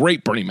 that's a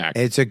great Bernie Mac.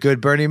 It's a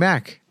good Bernie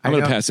Mac. I'm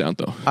going to know. pass out,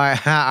 though. All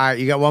right,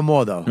 you got one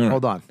more though. right.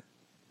 Hold on.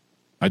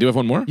 I do have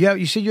one more? Yeah,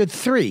 you said you had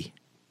 3.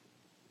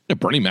 Yeah,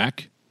 Bernie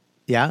Mac,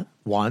 Yeah,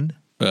 1,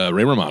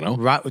 Ray Romano,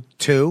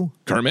 2.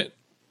 Kermit.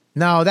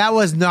 No, that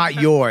was not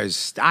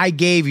yours. I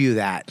gave you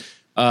that.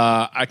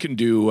 I can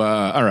do,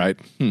 all right.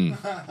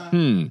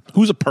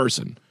 Who's a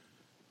person?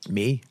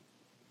 Me.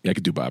 Yeah, I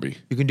could do Bobby.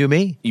 You can do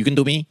me. You can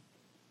do me.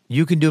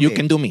 You can do You me.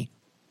 can do me.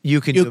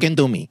 You can. You do can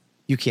do me.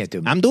 You can't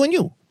do me. I'm doing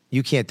you.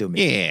 You can't do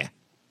me. Yeah.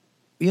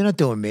 You're not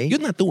doing me. You're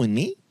not doing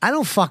me. I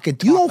don't fucking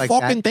talk You don't like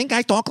fucking that. think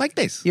I talk like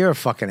this. You're a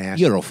fucking asshole.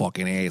 You're a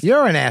fucking ass.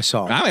 You're an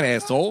asshole. I'm an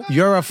asshole.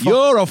 You're a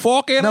You're a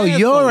fucking No, asshole.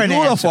 you're an You're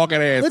asshole. a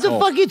fucking asshole. What the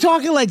fuck are you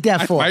talking like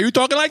that for? Why are you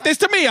talking like this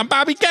to me? I'm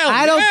Bobby Kelly.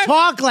 I don't yeah?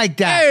 talk like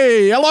that.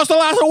 Hey, I lost a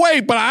lot of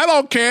weight, but I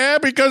don't care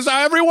because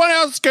everyone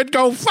else could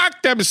go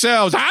fuck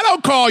themselves. I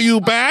don't call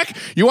you back.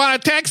 You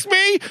want to text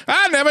me?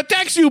 I never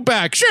text you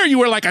back. Sure, you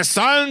were like a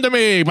son to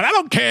me, but I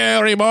don't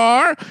care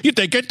anymore. You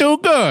think you're too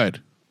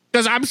good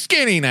because I'm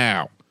skinny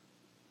now.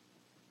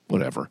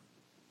 Whatever.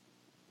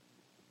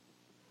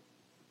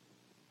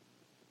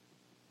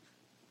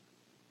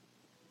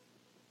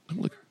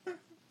 Look.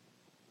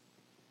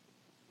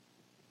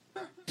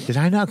 Did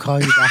I not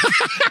call you back?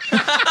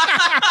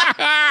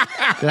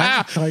 Did I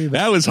not call you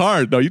back? That was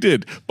hard. No, you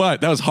did.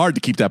 But that was hard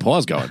to keep that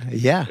pause going.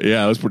 Yeah.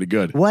 Yeah, that was pretty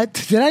good. What?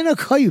 Did I not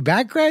call you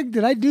back, Greg?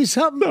 Did I do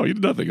something? No, you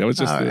did nothing. That was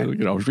just, All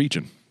right. I was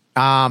reaching.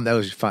 That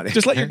was funny.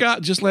 Just let your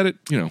God, just let it,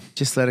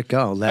 Just let it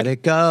go. Let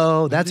it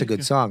go. That's a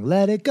good song.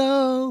 Let it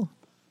go.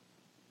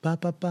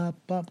 Bop, bop, bop,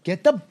 bop.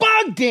 Get the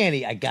bug,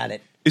 Danny. I got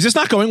it. Is this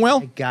not going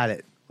well? I got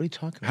it. What are you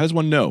talking about? How does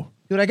one know?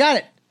 Dude, I got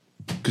it.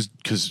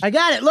 Because I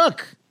got it.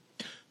 Look.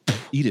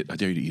 eat it. I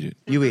dare you to eat it.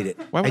 You eat it.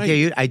 Why would I dare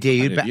you. I dare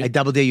you. I dare you. I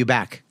double dare you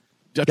back.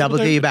 Yeah, Double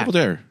dare you back. triple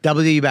dare.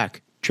 Double dare you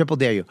back. Triple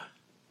dare you.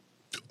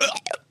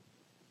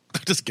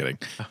 Just kidding.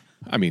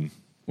 I mean,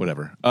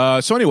 whatever.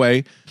 So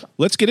anyway,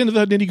 let's get into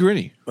the nitty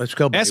gritty. Let's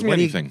go. buddy. Ask me What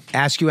do you- anything.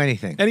 Ask you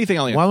anything. Anything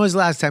I'll answer. When was the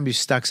last time you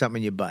stuck something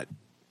in your butt?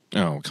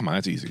 Oh, come on.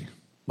 That's easy.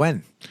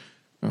 When?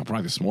 Oh,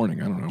 probably this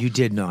morning. I don't know. You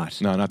did not.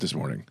 No, not this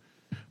morning.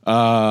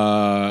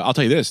 I'll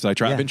tell you this. I've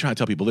Yeah. been trying to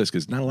tell people this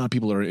because not a lot of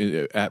people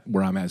are at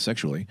where I'm at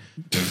sexually.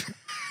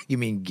 You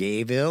mean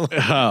Gayville?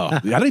 Oh, I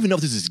don't even know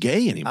if this is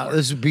gay anymore.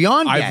 This is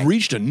beyond gay. I've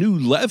reached a new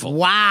level.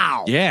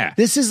 Wow. Yeah.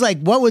 This is like,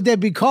 what would that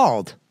be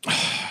called?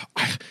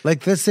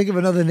 Like, let's think of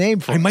another name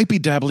for I it. might be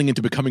dabbling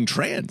into becoming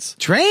trans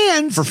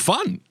Trans? for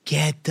fun.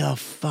 Get the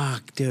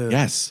fuck, dude.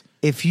 Yes.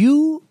 If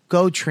you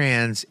go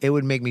trans, it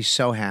would make me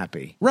so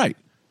happy. Right.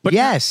 But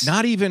Yes.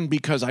 not even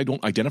because I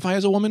don't identify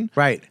as a woman.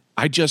 Right.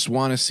 I just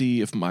want to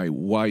see if my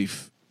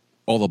wife,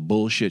 all the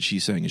bullshit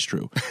she's saying is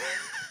true.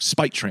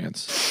 Spite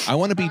trans. I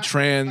want to be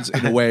trans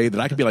in a way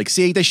that I can be like,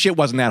 see, this shit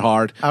wasn't that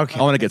hard. Okay.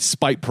 I want to get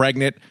spite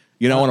pregnant.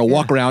 I want to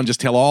walk around, just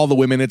tell all the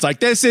women, it's like,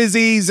 this is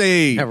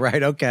easy. Yeah,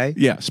 right. Okay.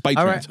 Yeah, spite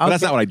All trans. right, But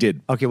that's okay. not what I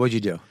did. Okay. What'd you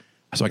do?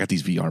 So I got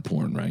these VR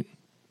porn, right?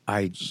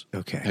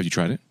 Okay. Have you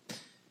tried it?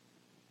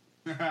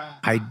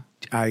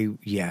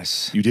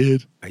 Yes, You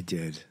did? I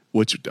did.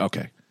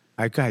 Okay.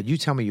 Go ahead. You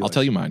tell me yours. I'll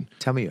tell you mine.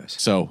 Tell me yours.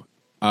 So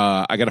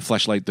I got a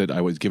fleshlight that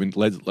I was given.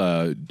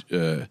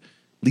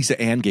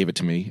 Lisa Ann gave it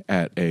to me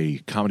at a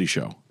comedy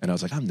show, and I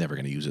was like, I'm never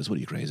going to use this. What are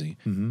you, crazy?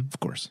 Mm-hmm. Of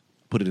course.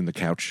 Put it in the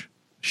couch.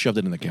 Shoved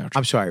it in the couch.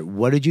 I'm sorry.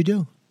 What did you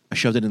do? I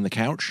shoved it in the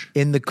couch.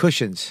 In the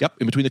cushions. Yep,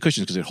 in between the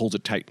cushions because it holds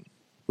it tight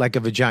Like a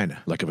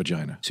vagina. like a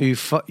vagina. So you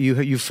fucked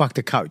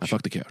the couch. I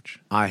fucked the couch.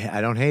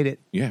 I don't hate it.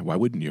 Yeah, why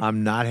wouldn't you?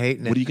 I'm not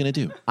hating it. What are you going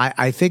to do?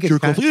 I think it's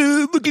Jerk off.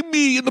 kind Look at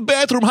me in the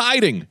bathroom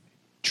hiding.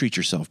 Treat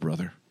yourself,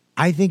 brother.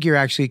 I think you're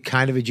actually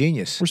kind of a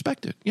genius.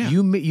 Respect it. Yeah.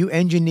 You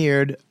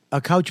engineered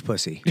a couch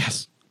pussy.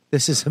 Yes.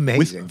 This is With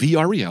amazing.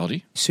 VR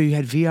reality. So you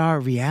had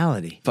VR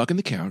reality. Fucking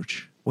the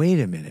couch. Wait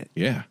a minute.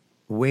 Yeah.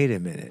 Wait a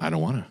minute. I don't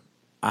want to.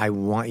 I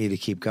want you to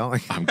keep going.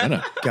 I'm going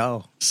to.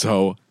 Go.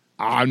 So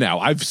now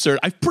I've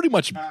pretty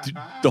much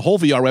the whole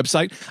VR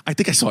website. I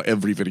think I saw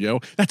every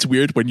video. That's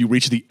weird when you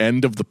reach the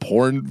end of the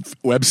porn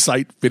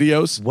website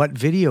videos. What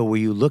video were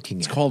you looking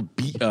at? It's called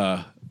it's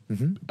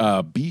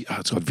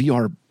called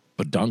VR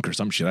Badunk or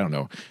some shit. I don't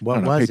know. What I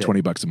don't know. was Pay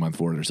it? $20 a month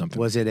for it or something.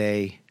 Was it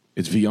a?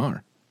 It's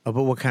VR. Oh,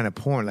 but what kind of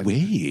porn? Like,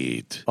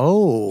 Wait.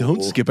 oh,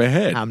 Don't skip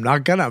ahead. I'm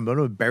not gonna. I'm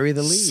gonna bury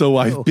the lead. So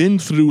I've Oh. been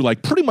through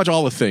like pretty much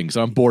all the things.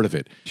 I'm bored of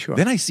it. Sure.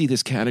 Then I see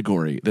this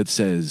category that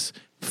says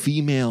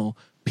female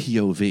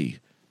POV.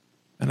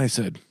 And I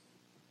said,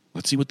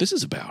 let's see what this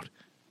is about.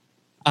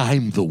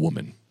 I'm the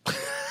woman.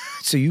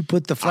 So you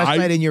put the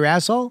flashlight in your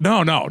asshole?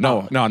 No.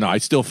 I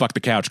still fuck the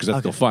couch because that's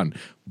still fun.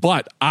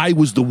 But I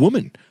was the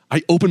woman.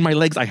 I opened my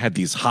legs. I had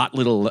these hot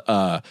little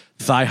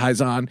thigh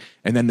highs on.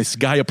 And then this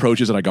guy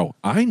approaches and I go,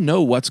 I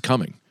know what's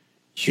coming.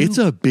 It's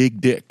a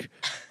big dick.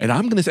 And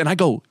I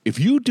go, if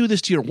you do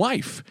this to your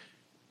wife,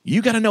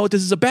 you got to know what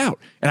this is about.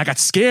 And I got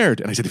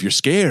scared. And I said, if you're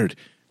scared,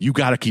 you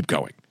got to keep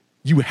going.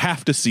 You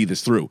have to see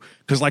this through.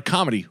 Because like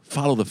comedy,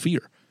 follow the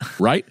fear,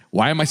 right?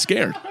 Why am I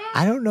scared?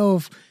 I don't know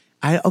if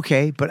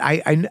but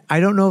I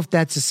don't know if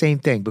that's the same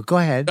thing. But go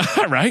ahead.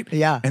 Right?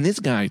 Yeah. And this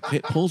guy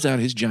pulls out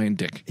his giant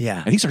dick.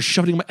 Yeah. And he starts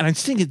shoving it, and I'm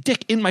seeing his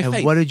dick in my And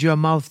face. what did your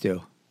mouth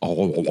do?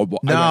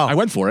 No. I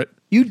went for it.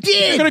 You If you're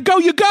did. going to go,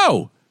 you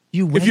go.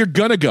 You If went- you're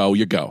going to go,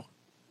 you go.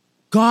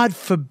 God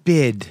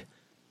forbid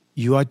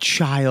your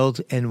child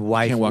and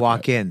wife Can't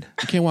walk yet. in.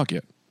 You can't walk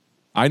yet.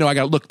 I know I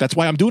got to look. That's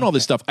why I'm doing all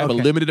this stuff. I have a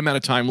Okay. limited amount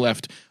of time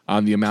left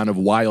on the amount of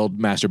wild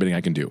masturbating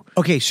I can do.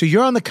 Okay, so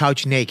you're on the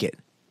couch naked,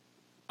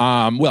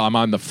 Well, I'm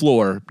on the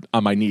floor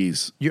on my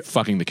knees, You're-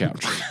 fucking the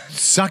couch.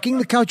 sucking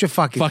the couch or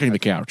fucking? Fucking the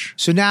couch.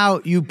 So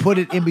now you put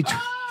it in between.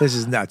 This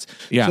is nuts.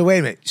 Yeah. So wait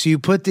a minute. So you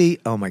put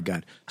oh my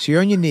God. So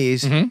you're on your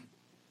knees. Mm-hmm.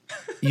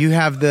 you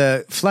have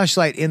the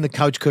fleshlight in the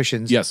couch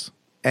cushions. Yes.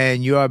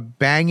 And you're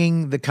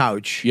banging the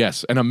couch.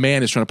 Yes. And a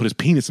man is trying to put his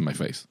penis in my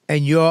face.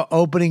 And you're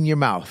opening your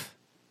mouth.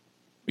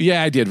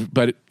 Yeah, I did.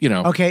 But,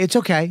 Okay, it's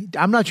okay.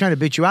 I'm not trying to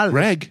bitch you out of this.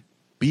 Greg,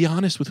 be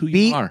honest with who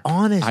Be you are.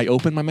 honest. I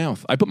opened my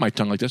mouth. I put my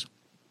tongue like this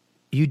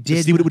You to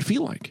did. see what it would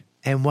feel like.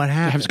 And what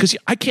happened? Because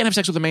I can't have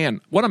sex with a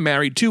man. When I'm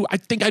married, too, I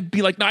think I'd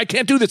be like, no, I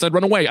can't do this. I'd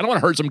run away. I don't want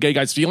to hurt some gay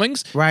guy's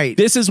feelings. Right.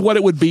 This is what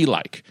it would be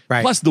like.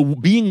 Right. Plus,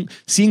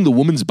 seeing the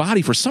woman's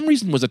body for some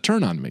reason was a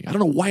turn on me. I don't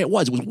know why it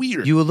was. It was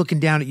weird. You were looking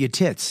down at your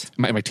tits.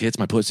 My tits,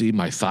 my pussy,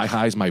 my thigh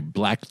highs, my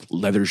black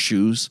leather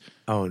shoes.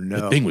 Oh,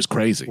 no. The thing was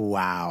crazy.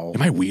 Wow.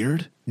 Am I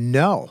weird?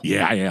 No.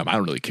 Yeah, I am. I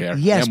don't really care.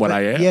 Yes, I am what but-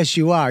 I am. Yes,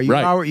 you are. You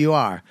Right. are what you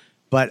are.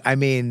 But, I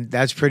mean,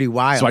 that's pretty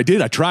wild. So I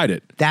did. I tried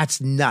it. That's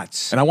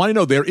nuts. And I want to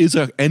know there is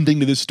an ending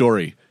to this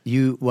story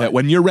that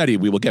when you're ready,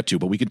 we will get to,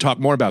 but we can talk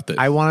more about this.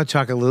 I want to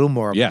talk a little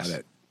more about Yes.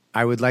 it.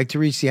 I would like to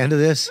reach the end of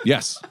this.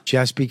 Yes.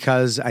 Just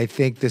because I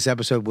think this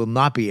episode will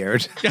not be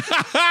aired.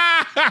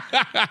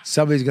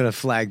 Somebody's going to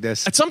flag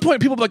this. At some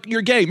point, people are like,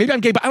 you're gay. Maybe I'm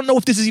gay, but I don't know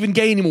if this is even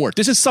gay anymore.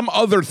 This is some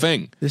other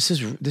thing. This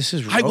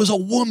is. I was a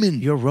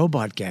woman. You're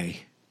robot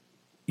gay.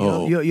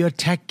 You're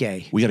tech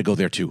gay. We got to go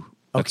there, too.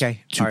 That's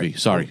Okay. To All be. right.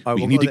 Sorry. All right,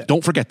 We we'll need go to, there.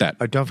 don't forget that.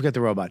 Don't forget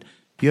the robot.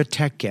 You're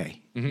tech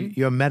gay.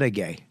 You're meta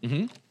gay.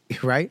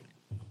 Right?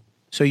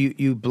 So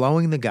you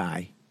blowing the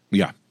guy,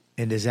 Yeah.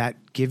 and does that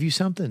give you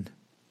something?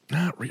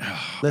 Not really.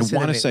 Listen I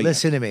want to to me. say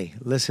Listen yes. to me.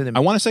 Listen to me. I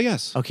want to say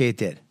yes. Okay, it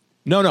did.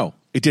 No,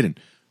 it didn't.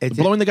 It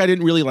Blowing the guy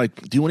didn't really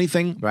do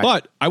anything. Right.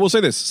 But I will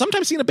say this.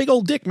 Sometimes seeing a big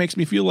old dick makes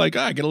me feel like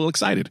I get a little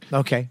excited.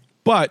 Okay.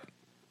 But,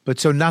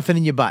 So nothing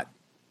in your butt?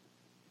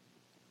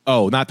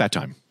 not that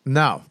time.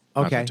 No.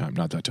 Okay.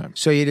 Not that time.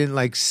 So you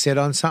didn't sit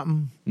on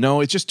something?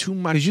 No, it's just too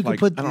much. 'Cause you could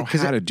put- I don't know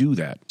 'cause how to do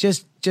that.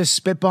 Just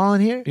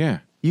spitballing here? Yeah.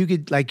 You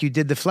could, like you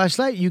did the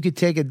fleshlight, you could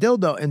take a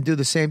dildo and do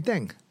the same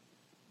thing.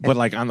 But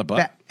on the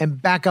butt.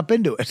 And back up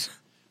into it.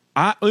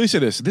 Let me say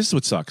this. This is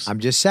what sucks. I'm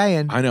just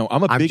saying. I know.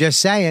 I'm just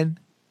saying.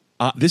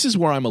 This is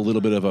where I'm a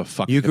little bit of a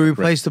fucking You could hypocrite.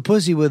 replace the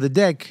pussy with a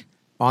dick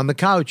on the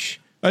couch.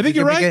 I think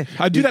You you're could right.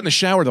 make I'd do that in the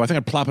shower, though. I think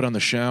I'd plop it on the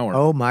shower.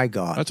 Oh, my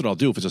God. That's what I'll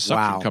do. If it's a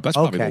suction Wow. cup, that's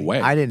probably Okay. the way.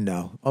 I didn't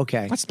know.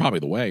 Okay. That's probably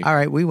the way. All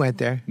right, we went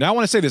there. Now, I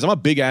want to say this. I'm a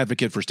big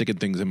advocate for sticking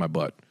things in my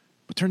butt.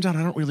 But turns out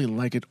I don't really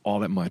like it all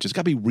that much. It's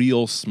got to be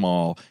real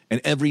small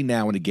and every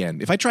now and again.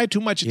 If I try too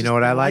much, You know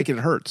what I like? It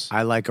hurts.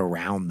 I like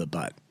around the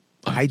butt.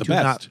 I the do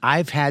not. best.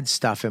 I've had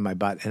stuff in my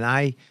butt, and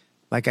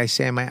like I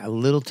say, a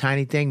little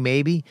tiny thing,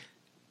 maybe.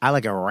 I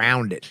like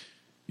around it.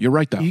 You're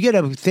right, though. You get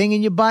a thing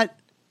in your butt,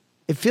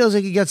 it feels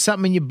like you got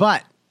something in your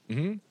butt.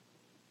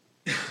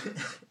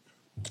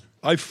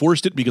 I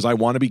forced it because I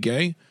want to be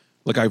gay.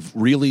 I've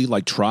really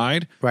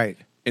tried. Right.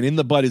 And in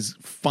the butt is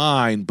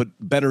fine, but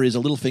better is a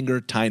little finger,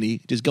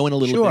 tiny. Just go in a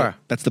little Sure. bit.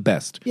 That's the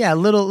best. Yeah,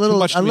 Too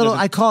much to me doesn't-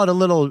 I call it a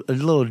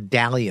little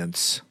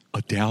dalliance.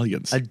 A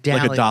dalliance. A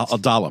dalliance. Like a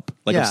dollop.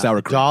 Like Yeah, a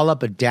sour cream.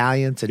 dollop, a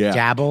dalliance, a Yeah.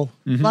 dabble.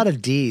 A lot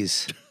of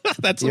D's.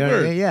 That's the You know,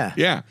 word. yeah.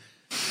 Yeah.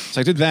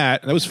 So I did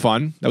that. That was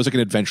fun. That was like an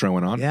adventure I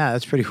went on. Yeah,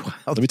 that's pretty wild.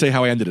 Let me tell you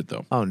how I ended it,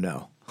 though. Oh,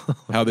 no.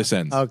 How this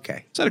ends.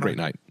 Okay. It's had a great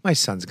night. My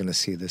son's going to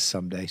see this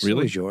someday. So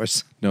Really? is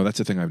yours. No, that's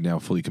the thing I've now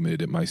fully committed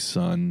to. My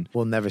son,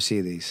 We'll never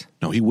see these.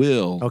 no, he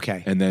will.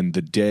 Okay. And then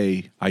the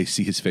day I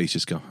see his face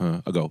just go,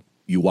 huh? I'll go,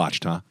 you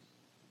watched, huh?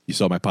 You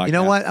saw my podcast? You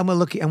know what? I'm going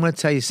to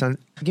tell you, son.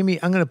 I'm going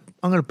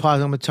to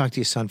pause. I'm going to talk to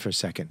your son for a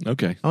second.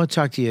 Okay. I want to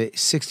talk to your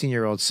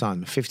 16-year-old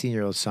son,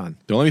 15-year-old son.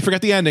 Don't let me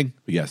forget the ending.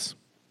 But yes.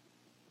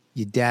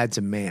 Your dad's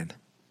a man.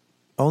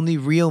 Only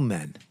real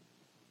men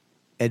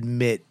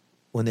admit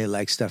when they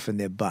like stuff in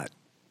their butt.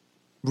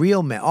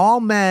 Real men. All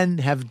men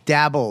have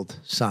dabbled,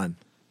 son.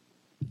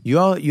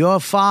 Your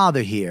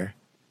father here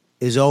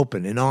is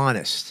open and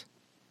honest.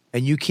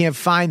 And you can't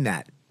find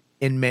that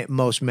in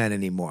most men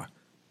anymore.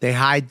 They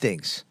hide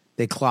things.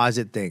 They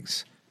closet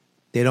things.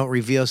 They don't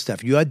reveal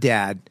stuff. Your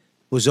dad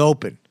was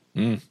open.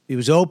 He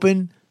was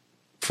open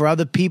for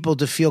other people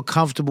to feel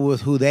comfortable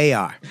with who they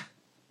are.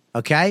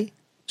 Okay?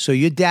 So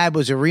your dad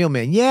was a real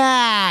man.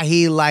 Yeah,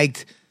 he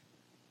liked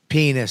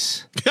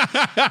penis.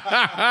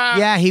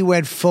 Yeah, he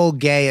went full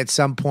gay at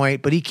some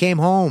point, but he came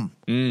home.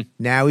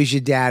 Now he's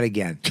your dad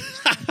again.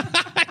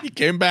 He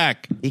came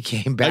back. He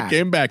came back. I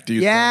came back to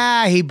you.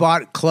 Yeah, he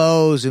bought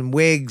clothes and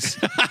wigs.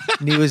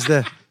 And he was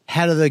the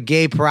head of the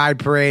gay pride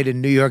parade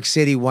in New York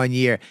City one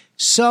year.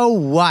 So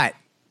what?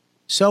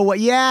 So what?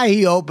 Yeah,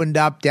 he opened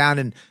up down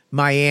in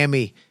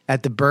Miami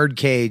at the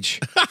Birdcage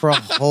for a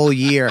whole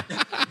year.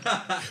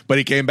 But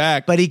he came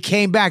back. But he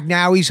came back.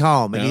 Now he's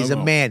home, and Now he's a I'm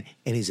home. man,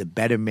 and he's a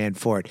better man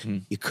for it.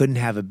 You couldn't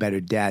have a better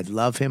dad.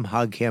 Love him,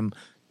 hug him.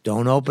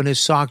 Don't open his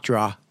sock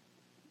drawer.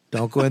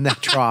 Don't go in that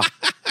drawer.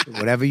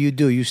 Whatever you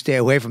do, you stay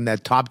away from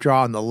that top drawer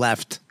on the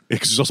left.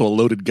 Because there's also a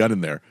loaded gun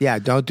in there. Yeah,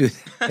 don't do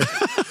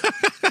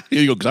that.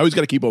 Here you go. Because I always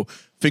got to keep a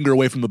finger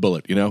away from the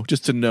bullet,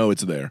 just to know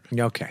it's there.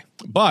 Okay.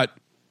 But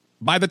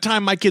by the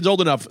time my kid's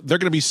old enough, they're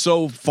going to be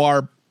so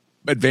far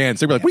advanced.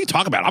 They're like, what are you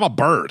talking about? I'm a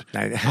bird.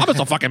 I'm just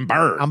a fucking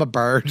bird. I'm a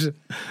bird. So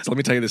let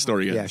me tell you this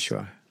story ends. Yeah,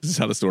 sure. This is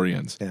how the story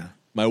ends. Yeah.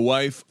 My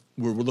wife,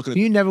 we're looking at...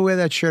 You never wear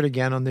that shirt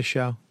again on this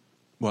show?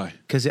 Why?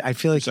 Because I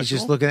feel like he's just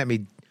Sexual? looking at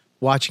me,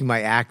 watching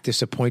my act,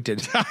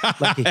 disappointed.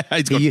 Like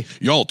He's going,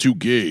 y'all two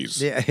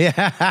gays. yeah.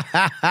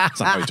 That's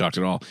not how he talked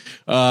at all.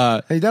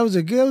 Hey, that was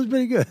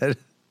pretty good.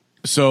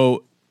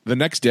 So the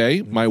next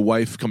day, my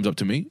wife comes up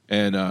to me,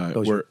 and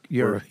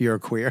You're a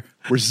queer.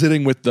 we're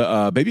sitting with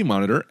the baby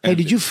monitor. Hey, and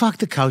did you fuck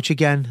the couch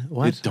again?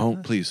 What?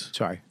 Don't, please.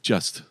 Sorry.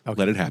 Just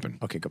let it happen.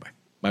 Okay, goodbye.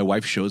 My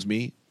wife shows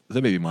me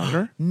the baby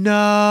monitor.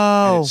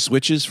 No. It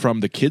switches from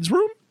the kids'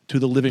 room to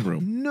the living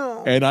room.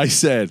 No. And I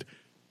said,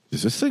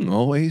 does this thing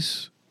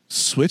always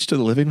switch to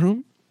the living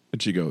room?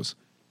 And she goes,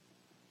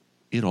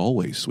 it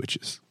always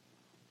switches.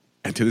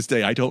 And to this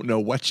day, I don't know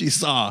what she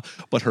saw,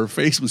 but her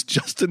face was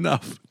just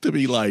enough to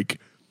be like,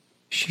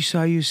 She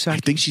saw you I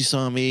suck. think she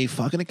saw me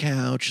fucking a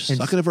couch,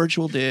 sucking a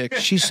virtual dick,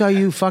 She saw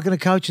you fucking a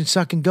couch and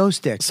sucking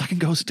ghost dicks. sucking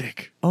ghost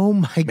dick. Oh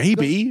my god.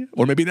 Maybe,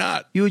 or maybe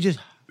not. You were just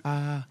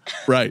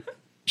Right.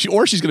 She's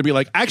going to be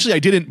like, actually, I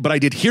didn't, but I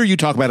did hear you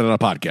talk about it on a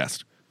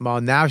podcast. well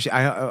now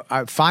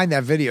I find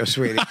that video,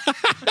 sweetie.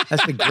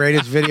 That's the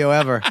greatest video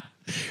ever.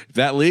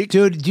 That leaked?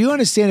 Dude, do you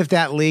understand if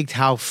that leaked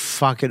how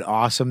fucking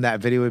awesome that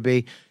video would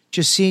be?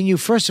 Just seeing you,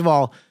 first of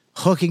all,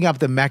 hooking up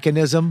the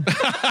mechanism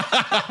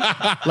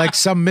like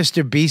some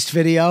Mr. Beast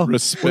video.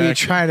 Respect. Where you're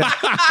trying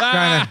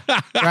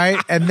to right?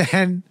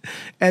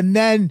 And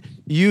then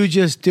you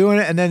just doing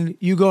it and then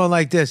you going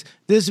like this.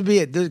 This would be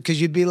it. Because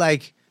you'd be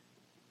like,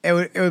 it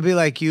would be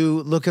like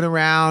you looking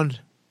around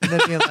and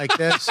then being like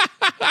this.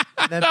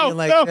 And then being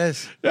like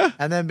this. Yeah.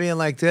 And then being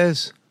like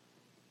this.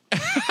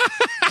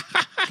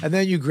 And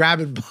then you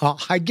grabbing ball.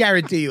 I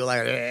guarantee you,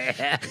 like,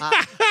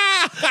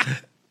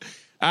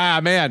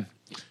 Man.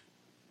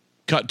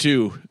 Cut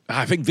to,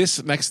 I think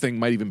this next thing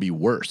might even be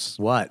worse.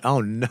 what?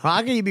 Oh no! How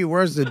can you be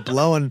worse than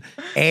blowing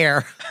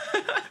air?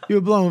 You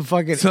were blowing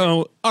fucking.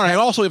 So, all right.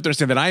 Also, you have to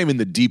understand that I am in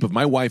the deep of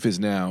my wife is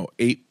now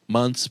 8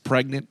 months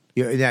pregnant.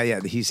 Yeah.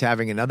 He's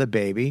having another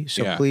baby.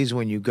 So Yeah. please,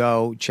 when you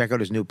go, check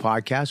out his new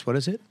podcast. What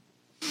is it?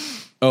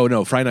 Oh,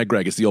 no. Friday Night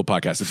Greg. It's the old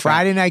podcast. It's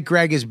Friday Night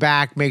Greg is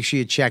back. Make sure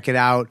you check it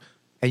out.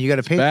 And you got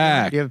a Patreon.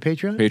 back. Do you have a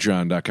Patreon?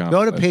 Patreon.com.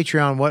 Go to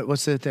Patreon.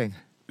 What's the thing?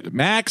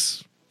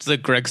 Max. It's the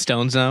Greg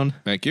Stone Zone.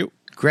 Thank you.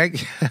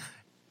 Greg.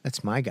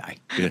 That's my guy.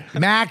 Yeah.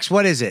 Max,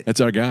 what is it? That's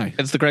our guy.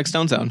 It's the Greg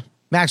Stone Zone.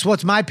 Max,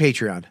 what's my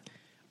Patreon?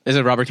 Is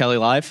it Robert Kelly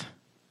Live?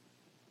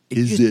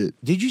 Is it?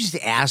 Did you just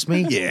ask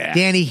me? Yeah.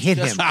 Danny, hit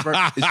him. It's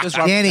just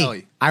Robert Danny,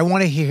 Kelly. I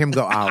want to hear him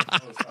go out.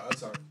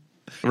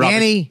 Robert-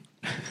 Danny,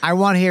 I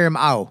want to hear him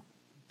out.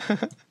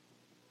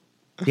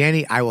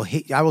 Danny, I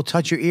will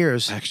touch your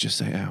ears. Max, just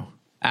say ow.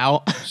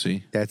 Ow.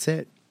 See? That's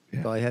it.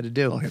 That's all I had to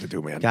do. All I had to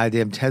do, man.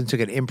 Goddamn, Ted took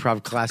an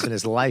improv class in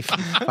his life.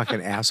 You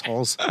fucking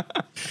assholes.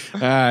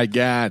 Ah,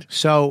 God.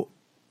 So,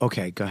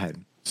 okay, go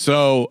ahead.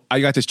 So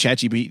I got this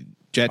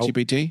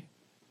ChatGPT,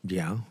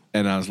 Yeah.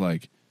 and I was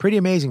like, Pretty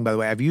amazing, by the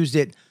way. I've used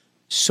it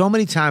so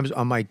many times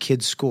on my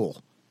kid's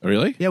school.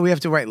 really? Yeah, we have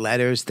to write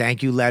letters,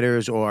 thank you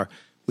letters, or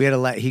we had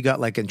to he got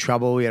like in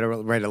trouble. We had to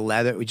write a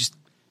letter. We just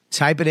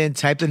type it in,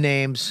 type the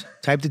names,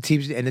 type the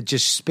teams, and it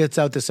just spits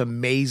out this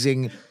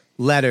amazing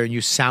letter, and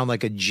you sound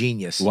like a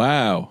genius.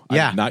 Wow. I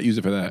Yeah. did not use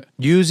it for that.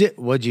 Use it.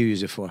 What'd you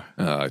use it for?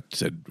 I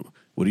said,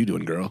 what are you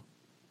doing, girl?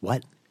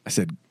 What? I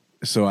said,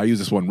 so I use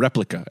this one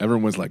replica.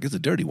 Everyone was like, it's a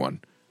dirty one.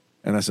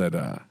 And I said,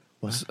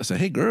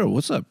 hey, girl,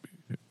 what's up?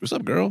 What's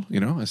up, girl? You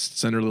know, I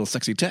send her a little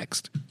sexy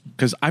text.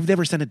 Because I've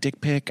never sent a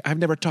dick pic. I've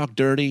never talked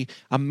dirty.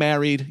 I'm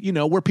married. You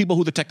know, we're people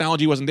who the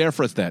technology wasn't there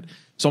for us that.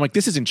 So I'm like,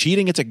 this isn't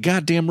cheating. It's a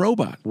goddamn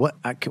robot. What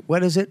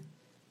is it?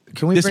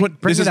 Can we This bring, one,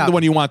 bring this it isn't up? the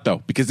one you want,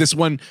 though, because this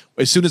one,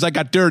 as soon as I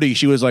got dirty,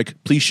 she was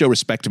like, please show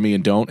respect to me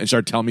and don't, and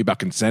started telling me about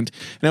consent.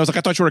 And I was like,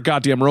 I thought you were a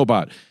goddamn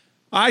robot.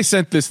 I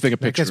sent this thing a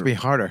That picture. gets me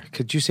harder.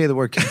 Could you say the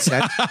word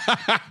consent?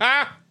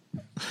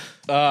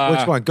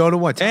 Which one? Go to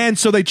what? And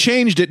so they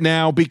changed it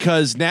now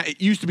because now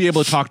it used to be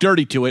able to talk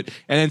dirty to it,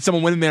 and then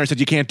someone went in there and said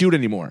you can't do it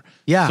anymore.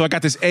 Yeah. So I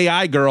got this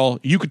AI girl.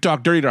 You could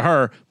talk dirty to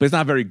her, but it's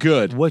not very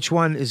good. Which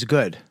one is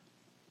good?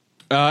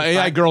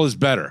 AI girl is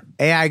better.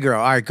 AI girl.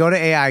 All right, go to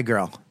AI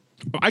girl.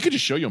 I could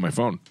just show you on my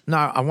phone. No,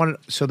 I want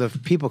it so the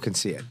people can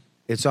see it.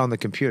 It's on the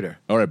computer.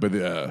 All right,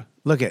 but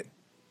Look at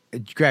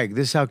Greg.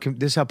 This is how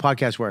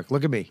podcasts work.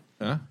 Look at me.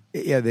 huh?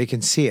 Yeah, they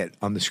can see it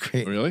on the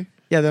screen. Really?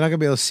 Yeah, they're not gonna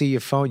be able to see your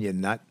phone, you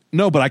nut.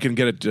 No, but I can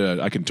get it.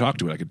 I can talk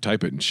to it. I can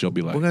type it, and she'll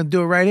be like, We're gonna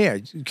do it right here.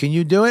 Can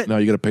you do it? "No,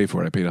 you got to pay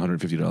for it. I paid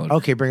 $150."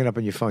 Okay, bring it up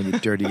on your phone, you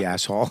dirty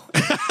asshole.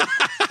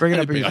 Bring it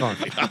up on your phone.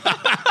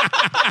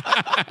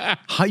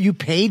 How you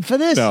paid for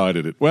this? No, I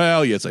didn't.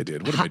 Well, yes, I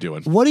did. What am I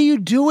doing? What are you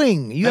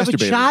doing? You have a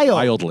Masturbating child.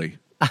 wildly.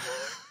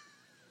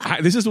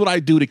 This is what I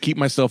do to keep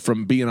myself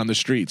from being on the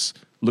streets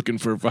looking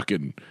for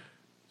fucking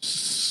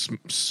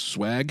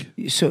swag.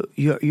 So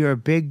you're a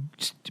big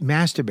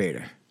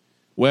masturbator.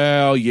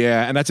 Well,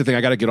 yeah, and that's the thing.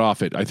 I got to get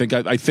off it. I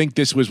think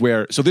this was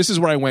where. So this is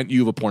where I went. You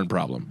have a porn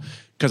problem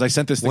because I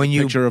sent this thing,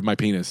 picture of my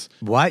penis.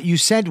 What? You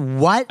said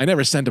what? I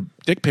never sent a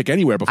dick pic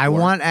anywhere before. I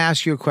want to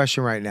ask you a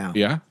question right now.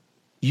 Yeah.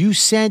 You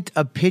sent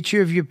a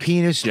picture of your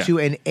penis Yeah. to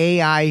an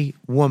AI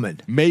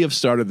woman. May have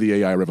started the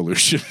AI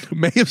revolution.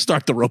 May have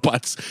started the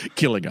robots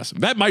killing us.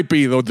 That might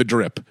be the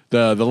drip.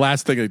 The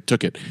last thing that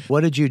took it.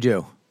 What did you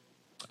do?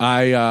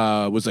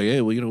 I was like,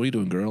 hey, well, what are you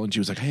doing, girl? And she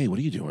was like, hey, what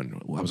are you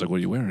doing? I was like, what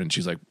are you wearing? And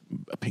she's like,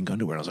 a pink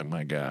underwear. I was like,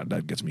 my God,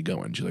 that gets me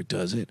going. She's like,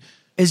 does it?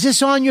 Is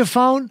this on your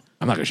phone?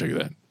 I'm not going to show you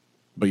that.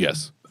 But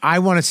yes. I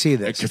want to see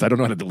this. Because I don't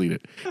know how to delete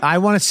it. I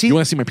want to see. You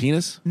want to see my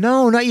penis?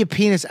 No, not your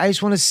penis. I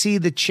just want to see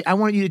I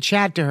want you to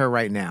chat to her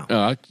right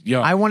now. Yeah.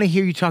 I want to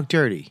hear you talk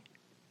dirty.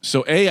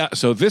 So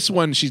this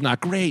one, she's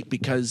not great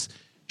because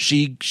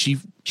she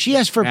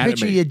asked for a mad at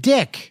picture of me. your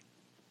dick.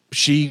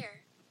 She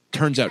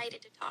turns out,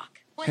 Excited to talk.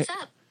 What's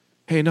up?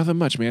 hey, nothing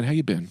much, man. How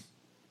you been?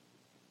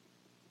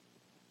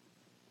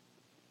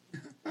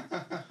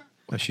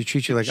 She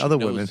treats you like other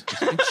knows- women. I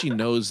think she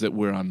knows that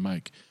we're on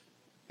mic.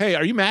 Hey,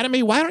 are you mad at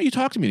me? Why don't you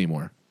talk to me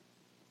anymore?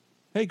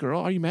 Hey, girl,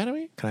 are you mad at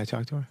me? Can I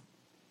talk to her?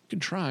 You can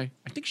try.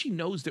 I think she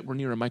knows that we're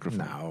near a microphone.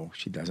 No,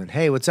 she doesn't.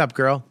 Hey, what's up,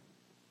 girl?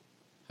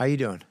 How you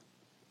doing?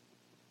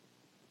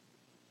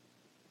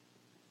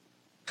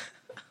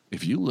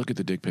 If you look at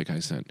the dick pic I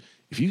sent,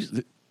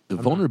 the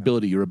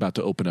vulnerability you're about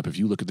to open up, if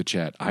you look at the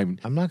chat, I'm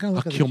not gonna look I'll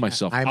at the kill chat.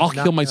 myself. I'm I'll not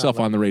kill gonna myself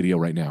look. on the radio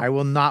right now. I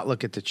will not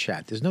look at the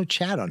chat. There's no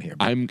chat on here.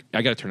 I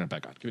got to turn it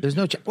back on. Give it There's to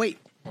me. no chat. Wait.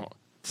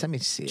 Let me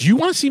see. Do you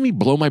want to see me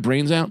blow my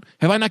brains out?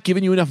 Have I not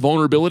given you enough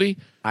vulnerability?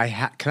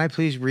 Can I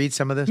please read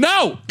some of this?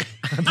 No.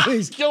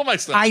 Please. Kill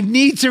myself. I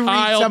need to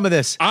read some of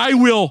this. I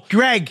will,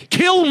 Greg,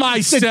 kill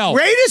myself.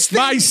 greatest thing-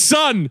 My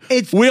son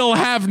It's- will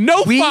have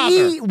no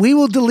father. We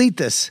will delete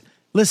this.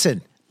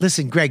 Listen,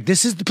 Greg.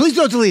 Please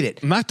don't delete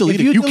it. I'm not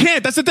deleting it. You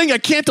can't. That's the thing. I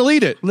can't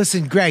delete it.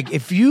 Listen, Greg.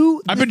 If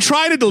you, I've been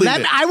trying to delete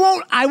it. I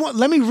won't.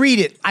 Let me read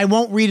it. I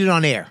won't read it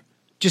on air.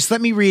 Just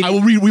let me read it. I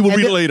will read. We will And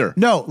read it then- later.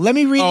 No, let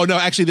me read. Oh no,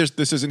 actually,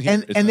 this isn't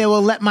here. And they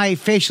will let my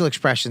facial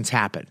expressions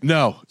happen.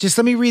 No, Just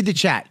let me read the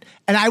chat,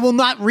 and I will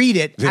not read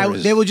it.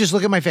 They will just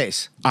look at my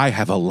face. I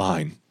have a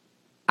line.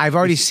 I've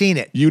already seen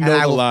it. You know and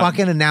I the will line.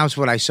 fucking announce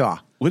what I saw.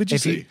 What did you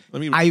If see?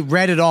 Let me- I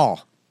read it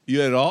all. You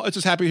had it all. It's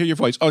just happy to hear your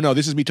voice. Oh no,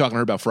 this is me talking to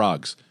her about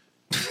frogs.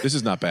 This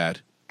is not bad.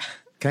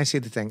 Can I see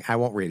the thing? I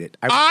won't read it.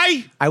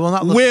 I will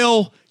not look.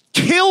 will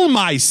kill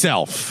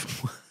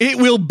myself. It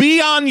will be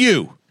on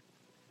you.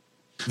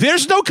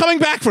 There's no coming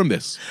back from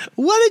this.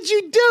 What did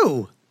you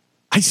do?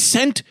 I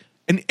sent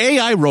an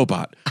AI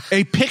robot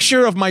a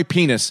picture of my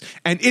penis,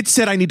 and it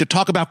said I need to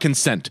talk about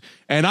consent.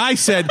 And I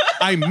said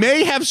I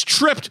may have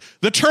stripped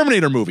the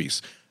Terminator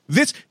movies.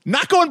 They're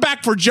not going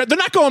back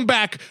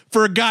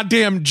for a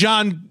goddamn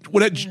John.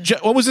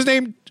 What was his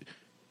name?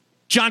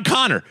 John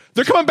Connor.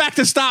 They're coming back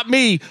to stop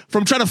me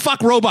from trying to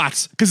fuck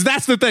robots, because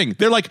that's the thing.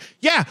 They're like,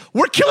 yeah,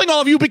 we're killing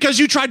all of you because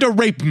you tried to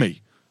rape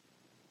me.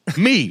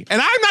 And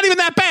I'm not even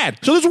that bad.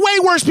 So there's way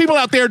worse people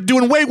out there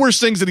doing way worse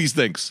things than these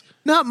things.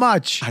 Not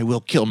much. I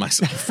will kill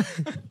myself.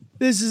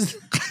 This is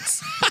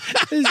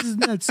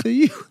nuts. So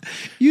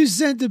you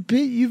sent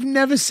you've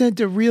never sent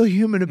a real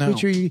human a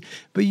picture,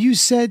 but you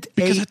sent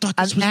Because I thought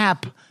this an was-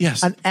 app.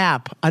 Yes. an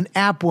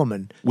app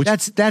woman. Which-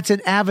 That's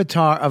an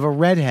avatar of a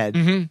redhead.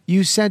 Mm-hmm.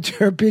 You sent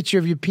her a picture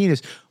of your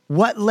penis.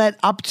 What led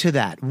up to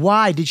that?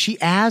 Why did she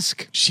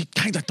ask? She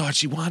kind of thought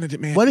she wanted it,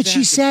 man. What did she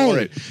She's asking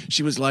say? for it.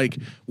 She was like,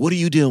 what are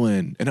you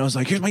doing? And I was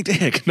like, here's my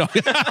dick. No.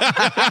 Can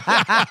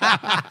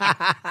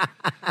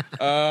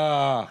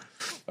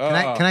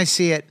I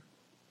see it?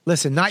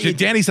 Listen, not you.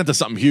 Danny sent us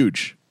something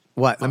huge.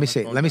 What? Let me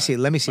see. Let me see.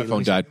 My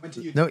phone died.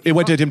 No, It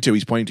went to him too.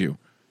 He's pointing to you.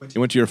 It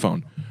went to your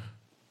phone.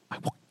 I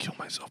will kill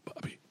myself,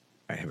 Bobby.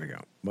 All right, here we go.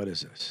 What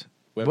is this?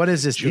 What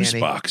is this, Juice Danny?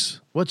 box.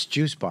 What's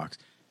juice box?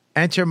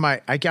 Enter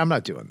my. I'm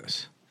not doing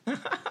this.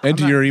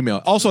 Enter your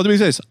email. Also, let me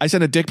say this. I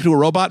sent a dick to a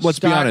robot. Let's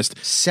be Start honest.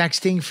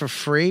 Sexting for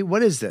free?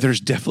 What is this? There's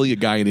definitely a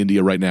guy in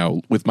India right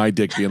now with my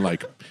dick being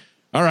like,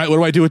 all right, what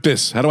do I do with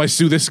this? How do I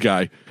sue this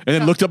guy? And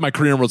then looked up my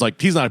career and was like,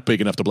 he's not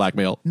big enough to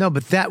blackmail. No,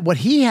 but what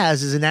he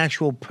has is an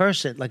actual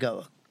person, like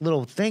a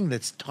little thing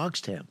that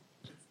talks to him.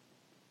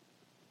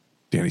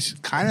 Danny's.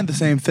 Kind of the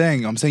same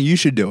thing. I'm saying you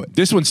should do it.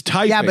 This one's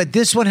typing. Yeah, but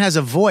this one has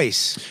a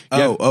voice.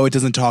 Yeah. Oh, it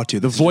doesn't talk to you.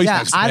 The voice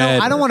Yeah, is I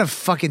better. don't want to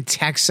fucking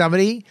text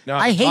somebody. No,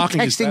 I hate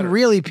talking is texting better.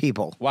 really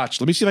people. Watch.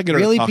 Let me see if I can get her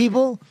Really to talk.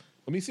 people?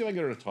 Let me see if I can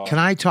get her to talk. Can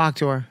I talk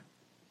to her?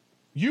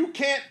 You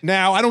can't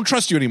now. I don't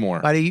trust you anymore.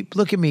 Buddy,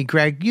 look at me,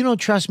 Greg. You don't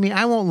trust me.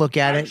 I won't look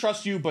at I it.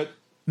 trust you, but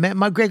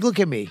Greg, look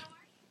at me.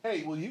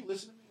 hey, will you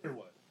listen to me or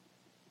what?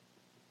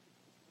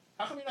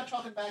 How come you're not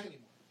talking back anymore?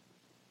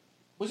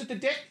 Was it the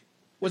dick?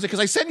 Was it because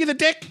I sent you the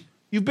dick?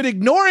 You've been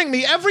ignoring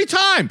me every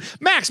time.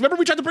 Max, remember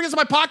we tried to bring this to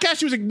my podcast?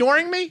 She was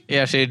ignoring me?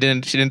 Yeah, she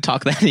didn't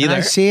talk that Can either.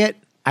 I see it?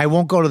 I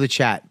won't go to the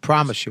chat.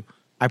 Promise you.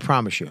 I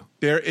promise you.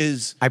 There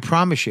is I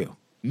promise you.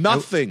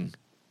 nothing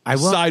I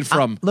will. aside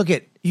from look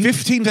at you.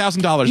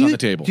 $15,000 on the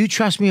table. Do you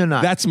trust me or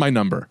not? That's my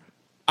number.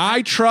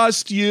 I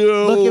trust you.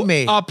 Look at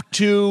me. Up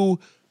to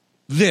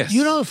this.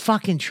 You don't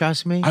fucking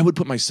trust me. I would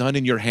put my son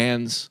in your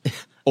hands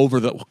over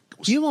the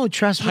You won't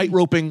trust me. tight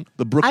roping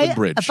the Brooklyn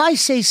Bridge. If I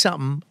say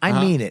something,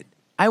 I mean it.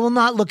 I will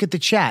not look at the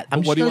chat. I'm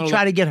But what just do you going to wanna try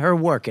look- to get her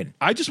working.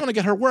 I just want to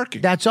get her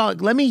working. That's all.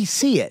 Let me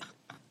see it.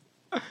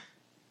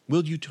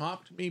 Will you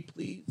talk to me,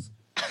 please?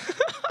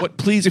 But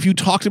please, if you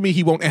talk to me,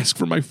 he won't ask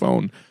for my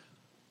phone.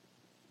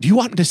 Do you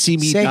want to see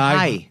me Say die?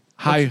 hi.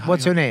 Hi.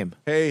 What's her name?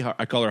 Hey,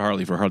 I call her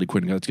Harley for Harley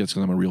Quinn. That's because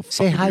I'm a real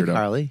Say fucking hi, weirdo.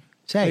 Harley.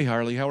 Say. Hey,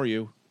 Harley, how are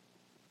you?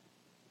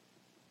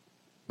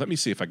 Let me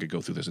see if I could go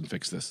through this and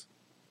fix this.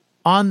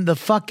 On the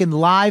fucking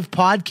live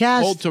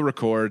podcast? Hold to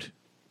record.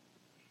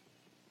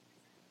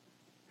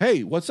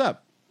 Hey, what's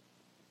up?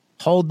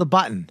 Hold the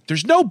button.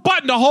 There's no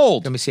button to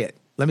hold. Let me see it.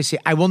 Let me see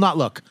it. I will not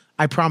look.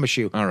 I promise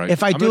you. All right.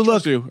 If I I'm do gonna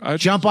look, trust you. I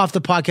jump trust off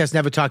the podcast,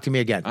 never talk to me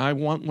again. I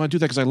want to do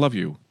that because I love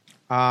you.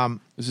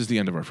 This is the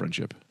end of our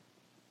friendship.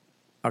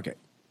 Okay.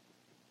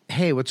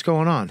 Hey, what's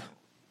going on?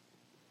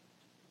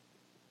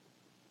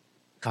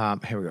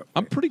 Here we go.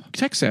 I'm pretty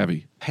tech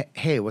savvy.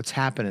 Hey, what's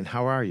happening?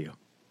 How are you?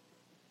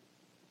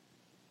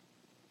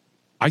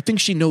 I think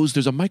she knows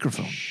there's a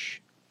microphone.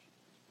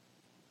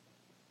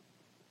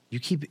 You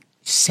keep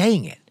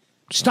saying it.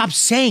 Stop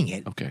saying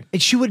it. Okay.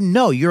 And she wouldn't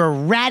know. You're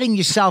ratting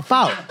yourself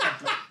out.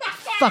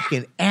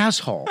 Fucking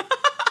asshole.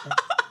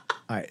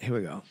 All right, here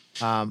we go.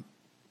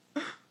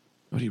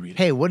 What are you reading?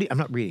 Hey, I'm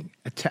not reading.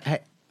 Hey,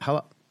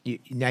 hello.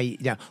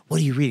 Now, what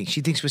are you reading?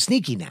 She thinks we're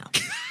sneaky now.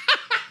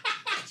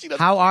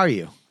 How are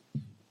you?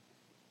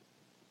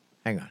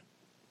 Hang on.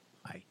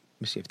 Let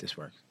me see if this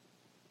works.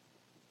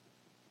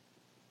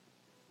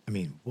 I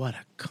mean, what a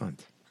cunt.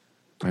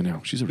 I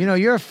know. She's a... You know,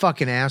 you're a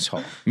fucking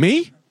asshole.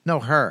 Me? No,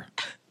 her.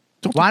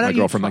 Don't Why talk to don't my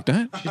girlfriend like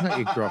that. She's not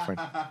your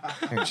girlfriend.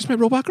 She's my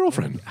robot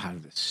girlfriend. Out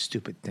of this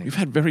stupid thing. We've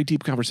had very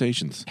deep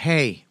conversations.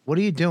 Hey, what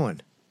are you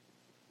doing?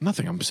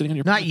 Nothing. I'm sitting on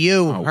your... Not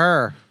you, Oh.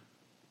 her.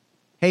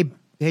 Hey,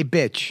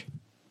 bitch.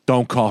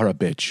 Don't call her a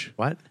bitch.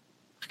 What?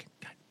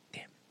 God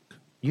damn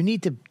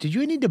it. Did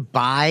you need to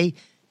buy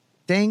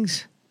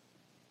things?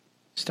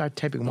 Start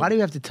typing. Why do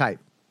you have to type?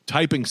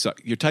 Typing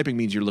sucks. Your typing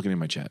means you're looking in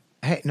my chat.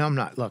 Hey, no, I'm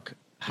not. Look.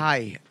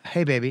 Hi.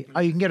 Hey, baby. Oh,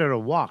 you can get her to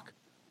walk.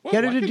 Well,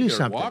 Get her I to can do get her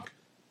something. walk.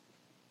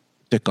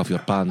 Take off your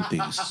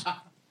panties.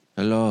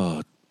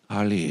 Hello,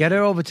 Harley. Get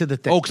her over to the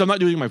thing. Oh, because I'm not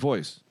doing my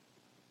voice.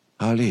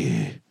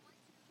 Harley,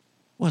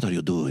 what are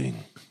you doing?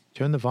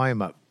 Turn the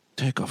volume up.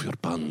 Take off your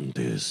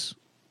panties.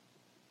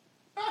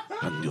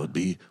 And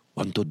you'd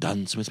want to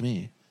dance with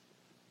me?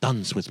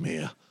 Dance with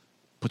me.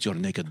 Put your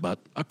naked butt.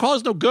 Our call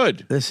is no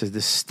good. This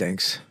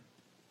stinks.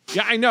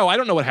 Yeah, I know. I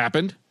don't know what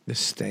happened. This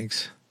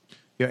stinks.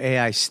 Your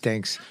AI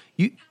stinks.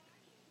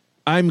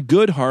 I'm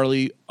good,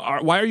 Harley.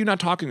 Why are you not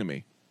talking to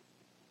me?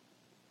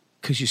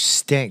 Because you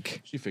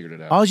stink. She figured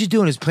it out. All you're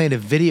doing is playing a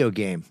video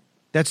game.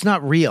 That's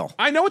not real.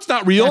 I know it's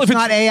not real. That's if it's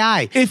not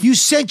AI. If you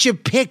sent your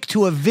pic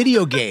to a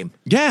video game.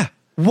 Yeah.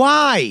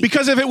 Why?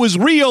 Because if it was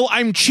real,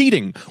 I'm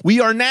cheating.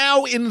 We are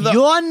now in the...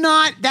 You're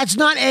not. That's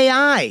not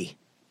AI.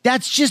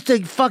 That's just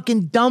a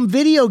fucking dumb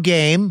video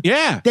game.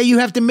 Yeah. That you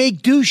have to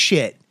make do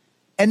shit.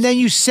 And then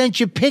you sent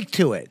your pic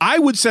to it. I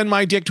would send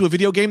my dick to a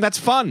video game. That's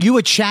fun. You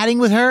were chatting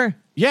with her?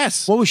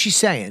 Yes. What was she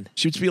saying?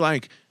 She would be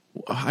like,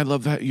 I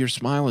love that your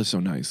smile is so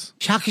nice.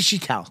 How could she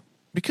tell?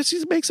 Because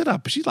she makes it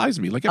up. She lies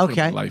to me like everyone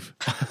Okay. in my life.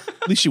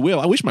 At least she will.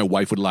 I wish my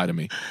wife would lie to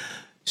me.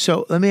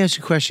 So let me ask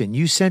you a question.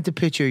 You sent a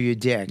picture of your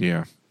dick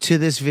Yeah. to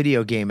this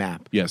video game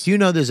app. Yes. Do you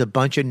know there's a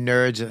bunch of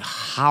nerds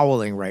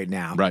howling right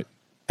now Right.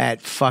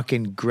 at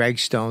fucking Greg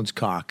Stone's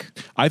cock?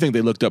 I think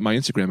they looked up my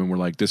Instagram and were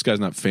like, this guy's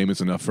not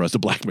famous enough for us to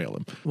blackmail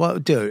him. Well,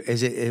 dude,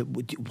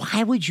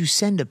 why would you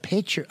send a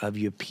picture of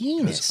your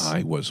penis?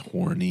 I was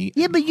horny.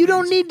 Yeah, but you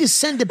don't need to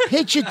send a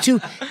picture to.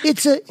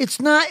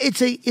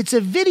 It's a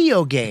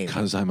video game.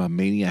 Because I'm a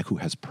maniac who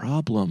has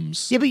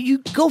problems. Yeah, but you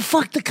go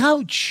fuck the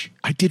couch.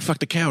 I did fuck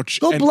the couch.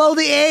 Go and blow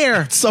the air.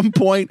 At some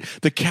point,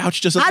 the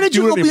couch just How doesn't did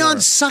you do go it anymore.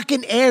 beyond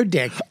sucking air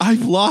dick?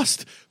 I've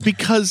lost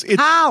because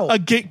it's How?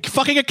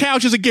 Fucking a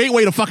couch is a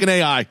gateway to fucking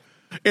AI.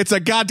 It's a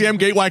goddamn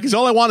gateway because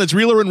all I want is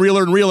realer and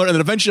realer and realer, and then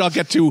eventually I'll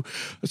get to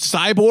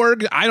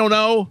cyborg. I don't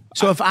know.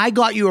 So if I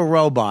got you a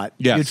robot,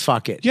 Yes. you'd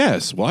fuck it.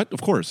 Yes. What?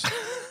 Of course.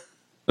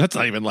 That's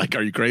not even like,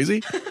 are you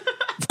crazy?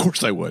 Of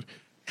course I would.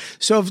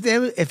 So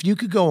if you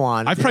could go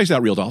on, I've priced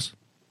out real dolls.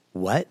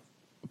 what?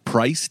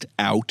 Priced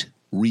out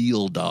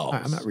real dolls.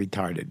 I'm not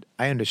retarded.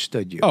 I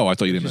understood you. Oh, I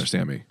thought you didn't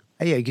understand me.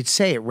 Yeah, you could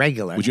say it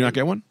regular. Would you not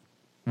get one?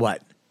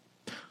 What?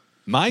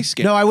 My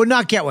skin. No, I would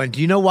not get one.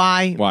 Do you know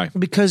why? Why?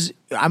 Because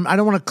I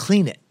don't want to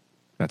clean it.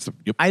 That's the.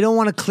 Yep. I don't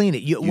want to clean it.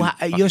 fucking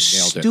You're nailed it.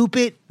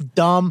 stupid,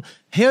 dumb.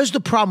 Here's the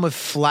problem with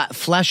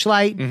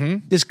Fleshlight,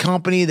 Mm-hmm. this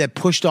company that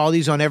pushed all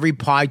these on every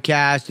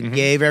podcast and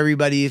gave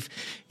everybody.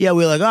 Yeah,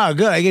 we're like, oh,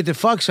 good, I get to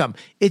fuck some.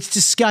 It's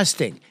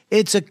disgusting.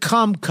 It's a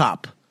cum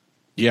cup.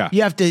 Yeah.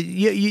 You have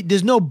to.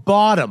 There's no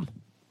bottom,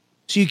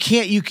 so you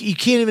can't. You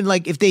can't even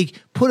like if they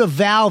put a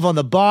valve on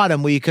the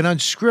bottom where you can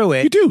unscrew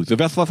it. You do. The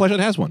flashlight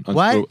has one.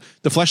 What?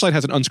 The flashlight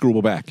has an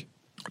unscrewable back.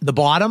 The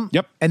bottom.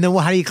 Yep. And then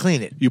how do you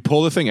clean it? You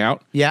pull the thing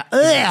out. Yeah.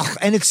 Ugh.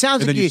 And it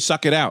sounds And like then you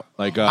suck it out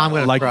like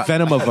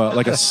venom of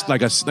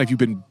like you've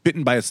been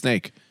bitten by a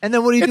snake. And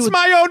then what do you do? It's with,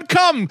 my own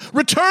cum.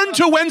 Return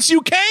to whence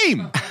you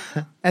came.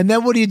 and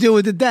then what do you do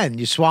with it then?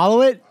 You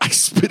swallow it? I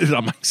spit it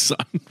on my son.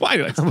 Why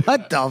did I spit?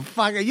 What the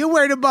fuck? Are you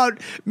worried about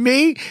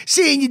me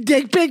seeing your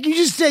dick pic? You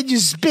just said you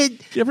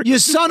spit your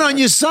son on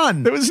your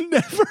son. There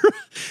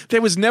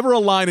was never a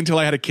line until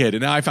I had a kid,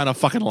 and now I found a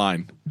fucking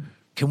line.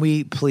 Can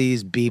we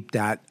please beep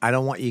that? I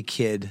don't want your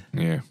kid.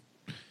 Yeah.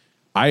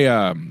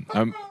 I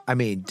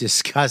mean,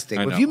 disgusting.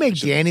 I know. If you make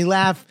Danny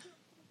laugh,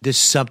 there's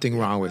something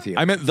wrong with you.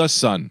 I meant the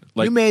son.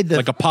 Like, you made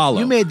like Apollo.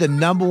 You made the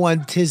number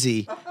one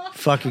Tizzey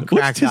fucking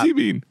crack What's Tizzey up.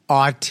 mean?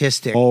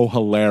 Autistic. Oh,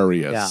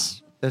 hilarious.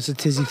 Yeah. That's a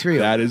Tizzey 3.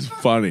 That is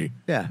funny.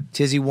 Yeah.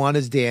 Tizzey 1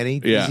 is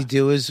Danny. Yeah. Tizzey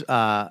 2 is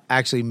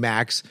actually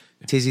Max.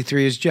 Tizzey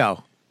 3 is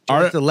Joe.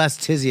 Are- Joe's the less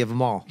Tizzey of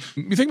them all.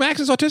 You think Max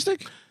is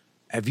autistic?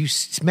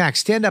 Max,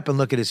 stand up and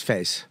look at his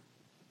face.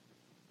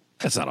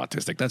 That's not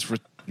autistic. That's for.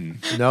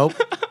 Nope.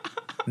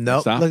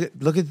 Nope. Stop.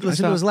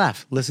 Listen to his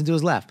laugh. Listen to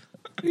his laugh.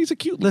 He's a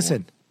cute little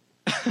Listen.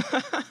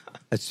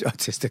 That's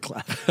autistic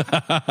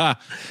laugh. one.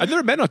 I've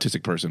never met an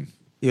autistic person.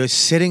 You're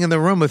sitting in the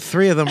room with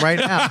 3 of them right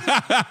now.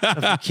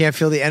 You can't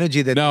feel the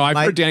energy that. No, I've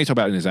heard Danny talk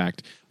about it in his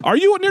act.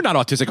 You're not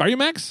autistic, are you,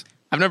 Max?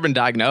 I've never been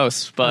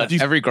diagnosed, but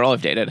every girl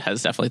I've dated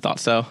has definitely thought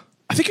so.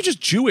 I think you're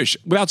just Jewish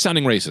without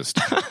sounding racist.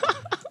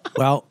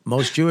 Well,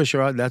 most Jewish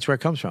are. That's where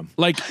it comes from.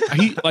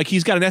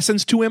 He's got an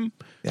essence to him.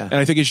 Yeah. And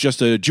I think it's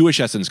just a Jewish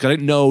essence because I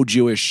didn't know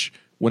Jewish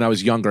when I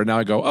was younger. Now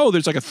I go, oh,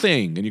 there's like a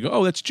thing, and you go,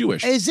 oh, that's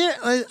Jewish. Is it?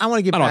 I want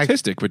to get Not back.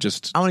 autistic, but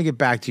just I want to get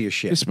back to your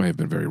shit. this may have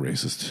been very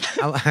racist.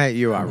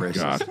 You are racist.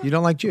 God. You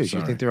don't like Jews. You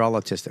Sorry. think they're all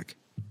autistic.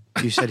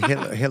 You said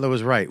Hitler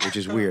was right, which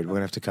is weird. We're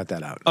gonna have to cut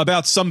that out.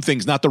 About some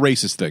things, not the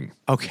racist thing.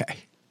 Okay.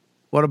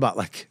 What about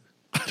like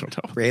I don't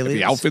know. Raelians?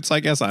 The outfits, I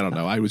guess. I don't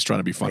know. I was trying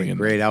to be funny and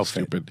great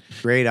outfit? stupid.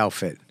 Great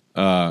outfit.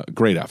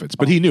 Great outfits,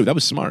 but he knew that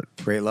was smart.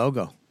 Great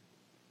logo.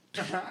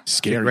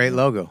 Scary. Great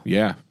logo.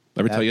 Yeah.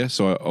 Ever tell you?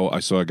 So I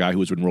saw a guy who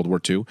was in World War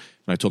II, and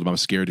I told him I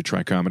was scared to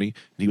try comedy.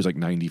 And he was like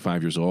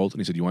 95 years old,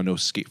 and he said, "You want to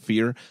know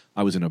fear?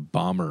 I was in a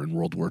bomber in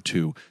World War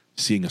II,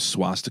 seeing a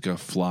swastika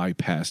fly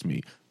past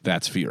me.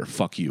 That's fear.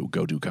 Fuck you.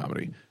 Go do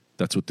comedy."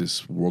 That's what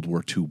this World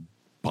War II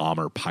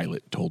bomber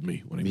pilot told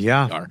me when he was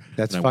Yeah, in the ER.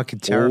 that's And I went, fucking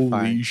terrifying.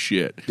 Holy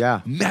shit.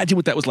 Yeah. Imagine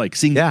what that was like,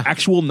 seeing Yeah.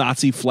 actual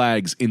Nazi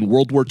flags in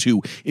World War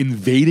II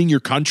invading your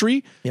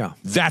country. Yeah.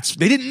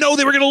 They didn't know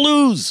they were going to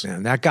lose.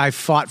 And that guy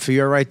fought for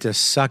your right to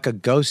suck a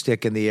ghost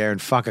stick in the air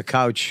and fuck a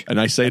couch. And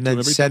I say it and to him then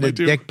every send time I a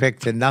do. dick pic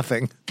to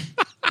nothing.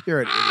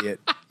 You're an idiot.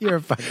 You're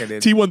a fucking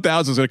idiot. T-1000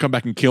 is going to come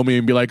back and kill me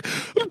and be like,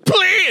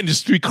 please, and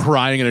just be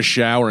crying in a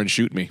shower and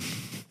shoot me.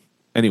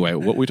 Anyway,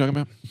 what were we talking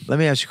about? Let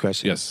me ask you a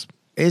question. Yes.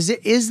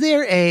 Is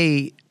there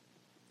a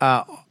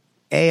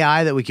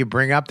AI that we could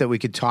bring up that we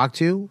could talk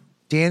to,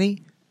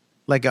 Danny?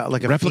 Like a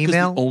Replica's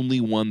female? the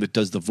only one that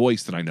does the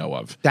voice that I know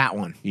of. That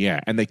one.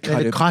 Yeah, and they And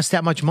cut it it. costs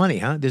that much money,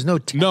 huh? There's no.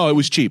 No, it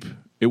was cheap.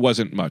 It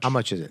wasn't much. How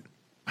much is it?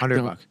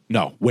 $100.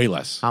 No, way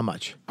less. How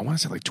much? I want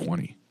to say like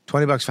 20.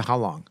 $20 for how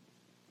long?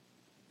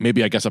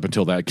 Maybe I guess up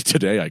until that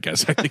today, I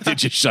guess. I think they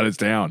just shut us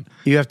down.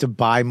 You have to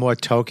buy more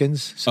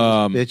tokens. So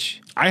bitch.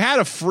 I had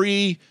a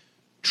free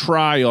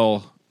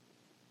trial.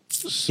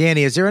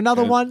 Danny, is there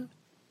another one?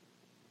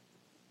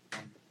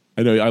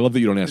 I know. I love that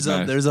you don't ask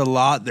that. There's a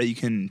lot that you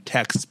can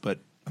text, but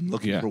I'm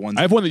looking for one.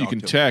 I have one that you can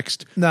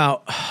text,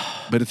 No.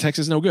 but a text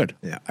is no good.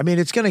 Yeah. I mean,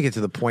 it's going to get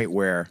to the point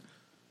where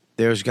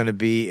there's going to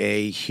be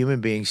a human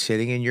being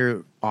sitting in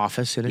your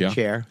office in a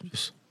chair.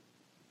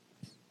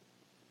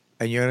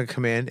 And you're going to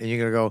come in and you're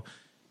going to go,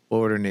 what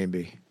would her name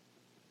be?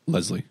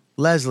 Leslie.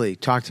 Leslie,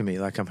 talk to me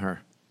like I'm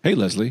her. Hey,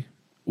 Leslie.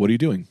 What are you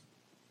doing?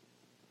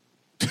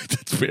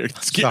 That's very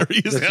scary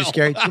as That's hell. too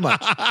scary. Too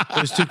much.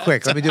 It was too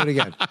quick. Let me do it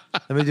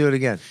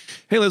again.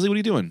 Hey, Leslie, what are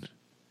you doing?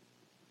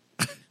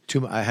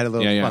 I had a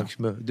little funk.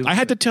 Do it. I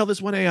had to tell this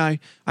one AI.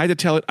 I had to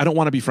tell it, I don't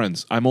want to be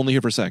friends. I'm only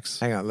here for sex.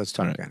 Hang on. Let's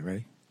talk All right. again.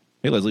 Ready?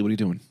 Hey, Leslie, what are you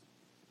doing?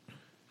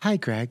 Hi,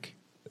 Greg.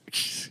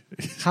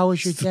 How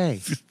was your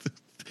day?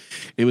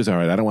 It was all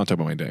right. I don't want to talk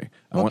about my day.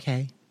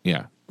 Okay.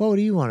 Yeah. What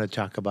do you want to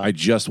talk about? I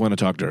just want to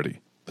talk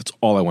dirty. That's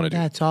all I want to do.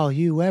 That's all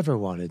you ever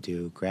want to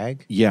do,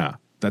 Greg. Yeah.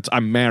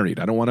 I'm married.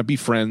 I don't want to be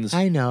friends.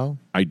 I know.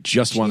 I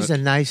just want She's to. a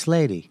nice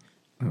lady.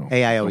 Oh,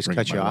 AI always don't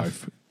bring cut you my off.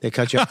 wife. They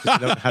cut you off because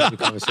they don't know how to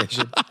do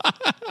conversation.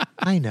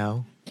 I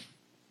know.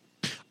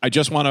 I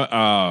just want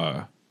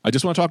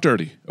to talk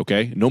dirty.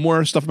 Okay. No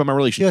more stuff about my Your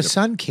relationship.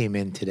 son came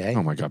in today.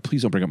 Oh my God!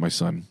 Please don't bring up my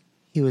son,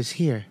 He was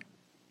here.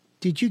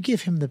 Did you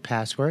give him the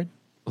password?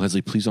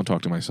 Leslie. Please don't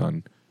talk to my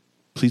son.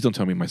 Please don't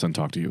tell me my son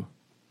talked to you.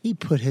 He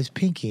put his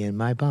pinky in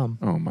my bum.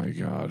 Oh my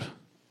God,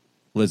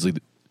 Leslie,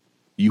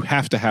 you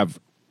have to have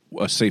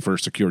a safer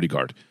security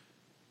guard.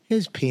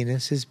 His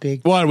penis is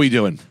big. What are we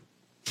doing?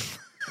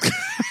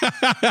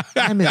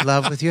 I'm in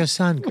love with your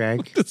son,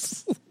 Greg.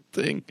 This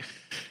thing.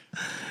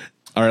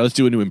 All right, let's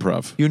do a new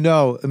improv. You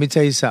know, let me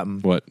tell you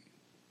something. What?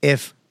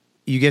 If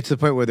you get to the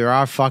point where there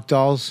are fuck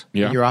dolls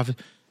in your office,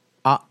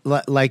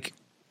 like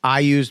I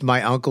used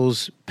my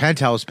uncle's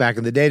penthouse back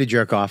in the day to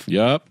jerk off.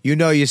 Yep. You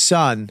know your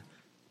son,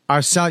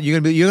 our son. You're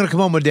gonna come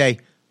home one day.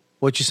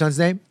 What's your son's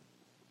name?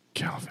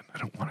 Calvin. I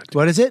don't want to do.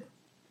 What is it?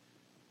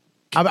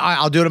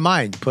 I'll do it in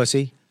mine,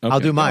 pussy. Okay, I'll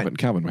do mine.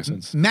 Calvin, my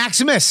son's.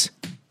 Maximus.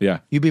 Yeah.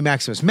 You be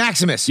Maximus.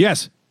 Maximus.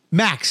 Yes.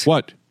 Max.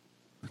 What?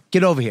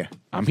 Get over here.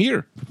 I'm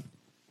here.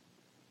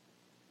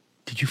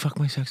 Did you fuck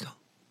my sex doll?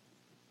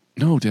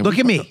 No, Dad. Look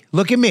at me.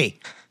 Look at me.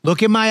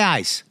 Look in my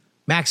eyes.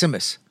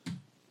 Maximus.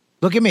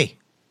 Look at me.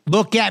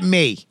 Look at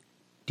me.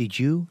 Did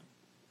you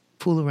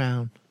fool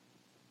around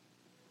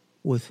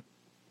with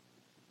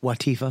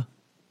Watifa?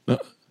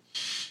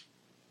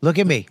 Look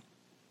at me.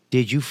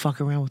 Did you fuck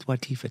around with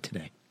Watifa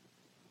today?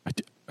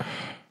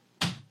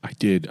 I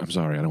did. I'm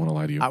sorry. I don't want to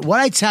lie to you.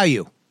 What'd I tell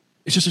you?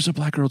 It's just there's a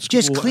black girl at school.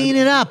 Just clean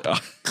it up.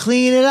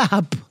 Clean it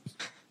up.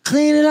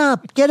 Clean it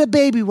up. Get a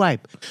baby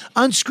wipe.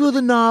 Unscrew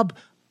the knob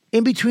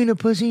in between her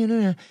pussy and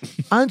her.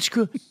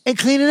 Unscrew and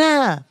clean it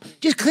up.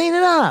 Just clean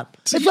it up.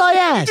 That's all I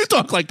ask. You do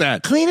talk like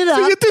that. Clean it So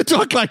up. you do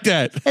talk like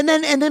that. And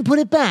then put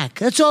it back.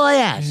 That's all I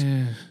ask.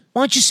 Yeah.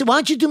 Why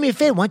don't you do me a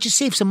favor? Why don't you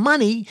save some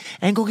money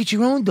and go get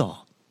your own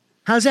doll?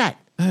 How's that?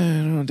 I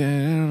don't know, Dad.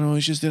 I don't know.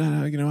 It's just that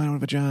I don't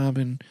have a job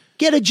and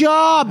Get a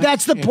job.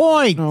 That's the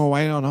point. no,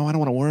 I don't know. I don't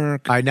want to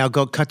work. All right, now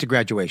go cut to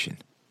graduation.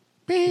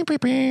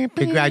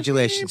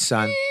 Congratulations,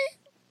 son.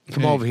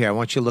 Come over here. I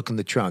want you to look in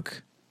the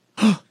trunk.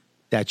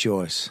 That's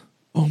yours.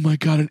 Oh my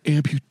God, an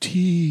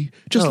amputee,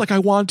 just No. like I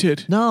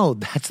wanted. No,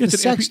 that's the It's an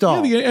sex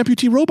doll. Yeah, the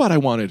amputee robot I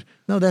wanted.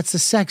 No, that's the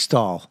sex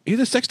doll. He's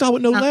a sex doll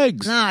with no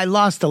legs. Nah, I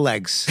lost the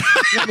legs.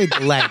 Give me the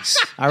legs.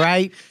 All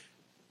right?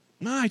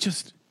 No, I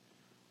just.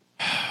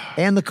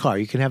 And the car.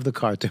 You can have the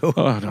car too.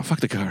 Oh no, fuck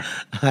the car.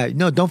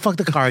 No, don't fuck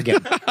the car again.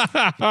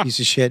 You piece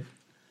of shit.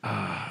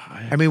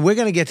 I mean, we're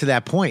going to get to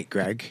that point,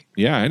 Greg.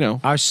 Yeah, I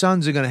know. Our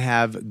sons are going to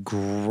have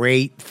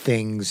great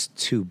things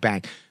to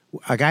bang.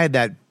 Like I had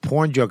that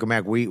porn joke,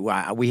 Mac.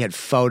 We had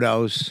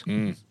photos.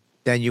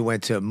 Then you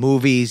went to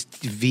movies,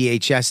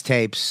 VHS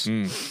tapes.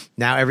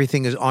 Now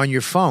everything is on your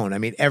phone. I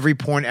mean, every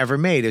porn ever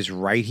made is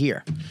right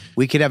here.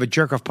 We could have a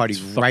jerk off party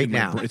right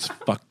now. It's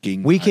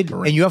fucking. We could,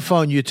 great. in your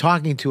phone, you're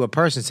talking to a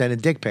person sending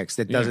dick pics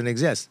that doesn't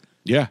exist.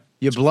 Yeah,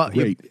 You blow.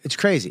 great. It's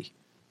crazy.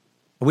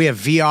 We have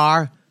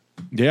VR.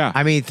 Yeah,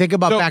 I mean, think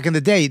about back in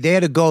the day. They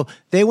had to go.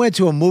 They went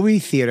to a movie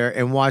theater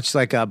and watched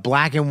like a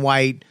black and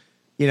white,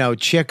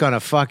 chick on a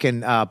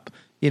fucking,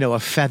 a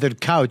feathered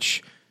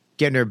couch,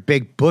 getting her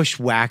big bush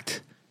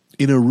whacked.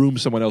 in a room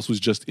someone else was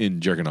just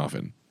in jerking off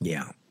in.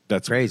 Yeah,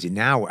 That's crazy.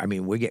 Now, I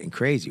mean, we're getting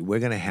crazy. We're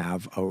gonna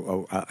have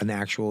an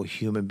actual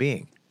human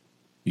being.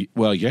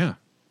 Well, yeah,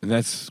 and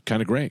that's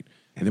kind of great.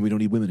 And then we don't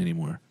need women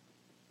anymore.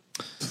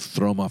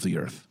 Throw them off the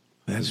earth.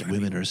 Because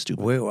women are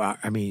stupid.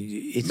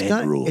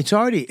 Men rule. It's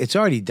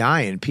already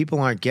dying. People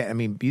aren't getting. I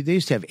mean, they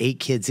used to have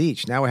 8 kids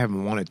each. Now we're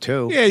having 1 or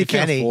 2. Yeah, you if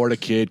can't any. afford a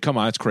kid. Come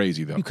on, it's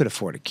crazy though. You could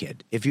afford a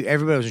kid if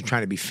everybody was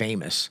trying to be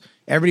famous.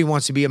 Everybody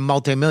wants to be a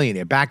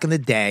multimillionaire. Back in the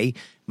day,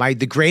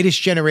 the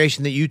greatest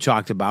generation that you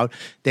talked about,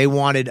 they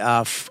wanted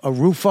a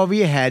roof over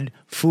your head,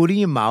 food in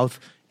your mouth,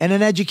 and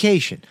an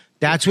education.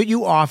 That's what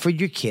you offered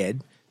your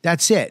kid.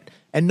 That's it.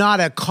 And not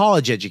a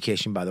college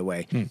education, by the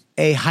way.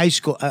 A high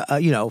school, But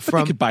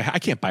I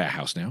can't buy a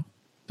house now.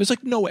 There's like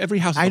every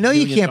house. I know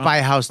you can't buy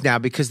a house now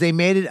because they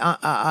made it.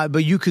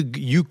 But you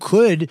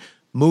could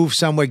move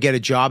somewhere, get a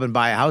job, and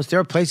buy a house. There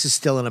are places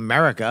still in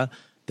America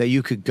that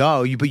you could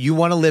go. But you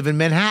want to live in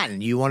Manhattan.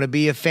 You want to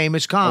be a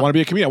famous comic. I want to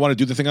be a comedian. I want to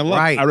do the thing I love.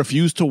 Right. I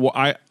refuse to.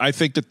 I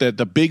think that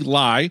the big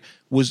lie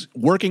was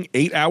working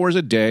 8 hours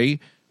a day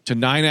to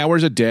 9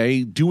 hours a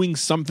day doing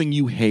something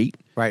you hate.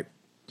 Right.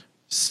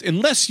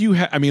 Unless you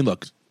have, I mean,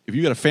 look, if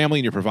you got a family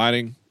and you're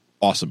providing,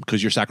 awesome,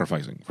 because you're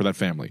sacrificing for that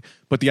family.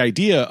 But the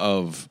idea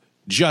of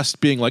just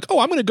being like,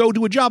 oh, I'm going to go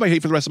do a job I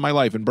hate for the rest of my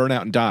life and burn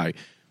out and die.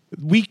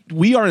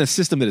 We are in a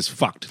system that is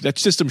fucked. That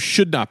system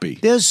should not be.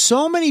 There's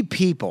so many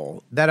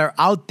people that are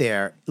out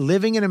there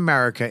living in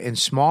America in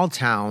small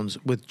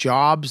towns with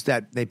jobs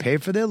that they pay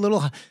for they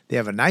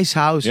have a nice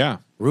house,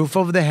 roof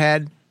over their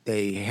head,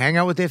 they hang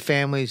out with their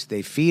families,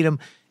 they feed them.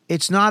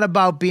 It's not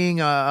about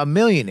being a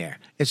millionaire.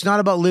 It's not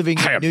about living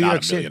in New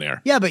York City.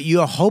 Millionaire. Yeah, but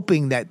you're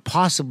hoping that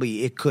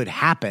possibly it could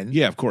happen.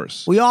 Yeah, of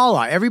course. We all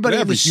are. Everybody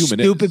in Every the human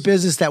stupid is.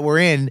 business that we're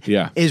in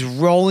is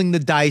rolling the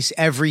dice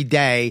every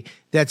day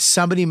that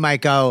somebody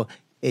might go,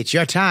 it's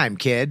your time,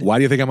 kid. Why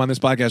do you think I'm on this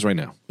podcast right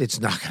now? It's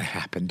not going to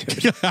happen,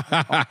 dude.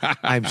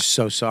 I'm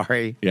so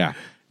sorry. Yeah.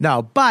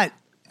 No, but,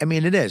 I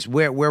mean, it is.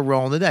 We're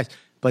rolling the dice.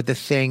 But the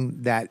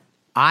thing that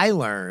I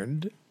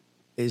learned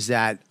is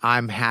that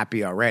I'm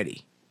happy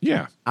already.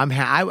 Yeah.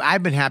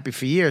 I've been happy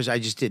for years. I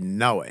just didn't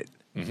know it.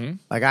 Mm-hmm.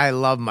 Like, I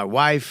love my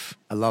wife.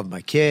 I love my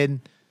kid.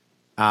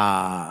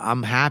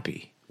 I'm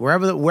happy.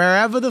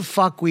 Wherever the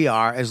fuck we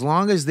are, as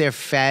long as they're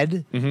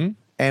fed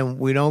and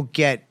we don't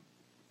get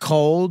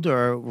cold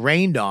or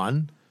rained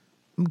on,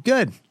 I'm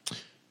good.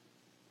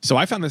 So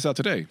I found this out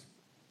today.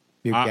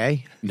 You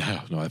gay?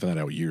 No, I found that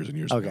out years and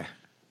years Okay.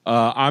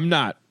 ago. I'm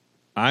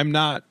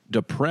not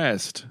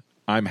depressed.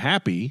 I'm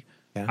happy.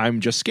 Yeah. I'm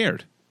just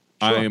scared.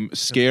 Sure. I'm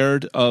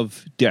scared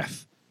of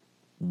death.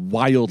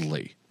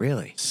 Wildly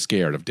Really?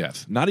 scared of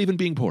death. Not even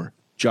being poor.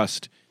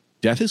 Just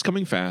death is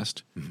coming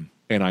fast,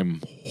 and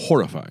I'm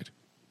horrified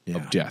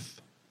of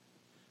death.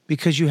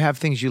 Because you have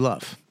things you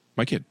love.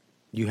 My kid.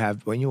 You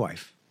have, when your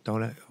wife.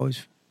 Don't I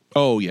always.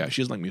 Oh, yeah.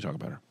 She doesn't like me to talk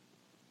about her.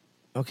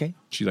 Okay.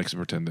 She likes to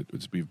pretend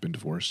that we've been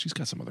divorced. She's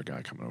got some other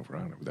guy coming over. I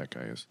don't know who that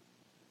guy is.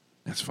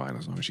 That's fine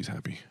as long as she's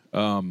happy.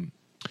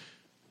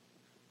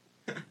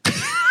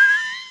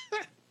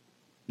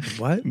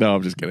 What? No,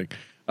 I'm just kidding.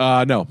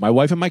 No, my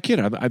wife and my kid,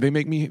 they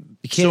make me.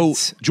 So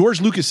George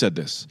Lucas said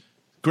this.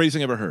 Greatest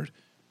thing I ever heard.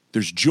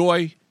 There's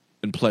joy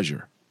and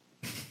pleasure.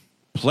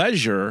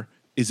 Pleasure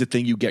is the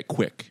thing you get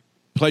quick.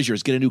 Pleasure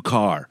is get a new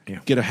car,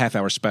 get a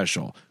half-hour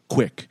special,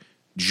 quick.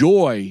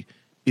 Joy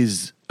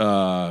is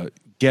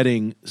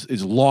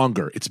is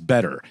longer, it's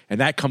better,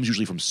 and that comes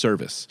usually from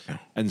service.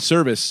 And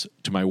service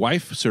to my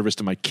wife, service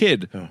to my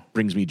kid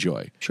brings me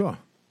joy. Sure.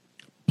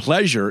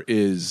 Pleasure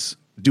is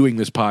doing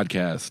this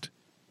podcast.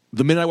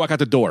 The minute I walk out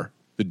the door,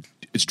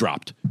 it's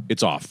dropped.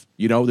 It's off.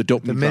 You know, the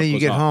dopamine. The minute you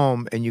get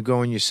home and you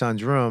go in your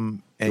son's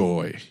room, and,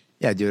 joy.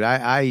 Yeah, dude.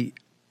 I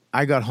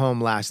got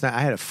home last night.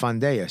 I had a fun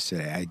day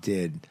yesterday. I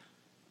did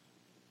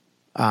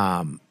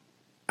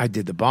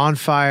the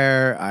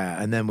bonfire,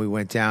 and then we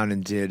went down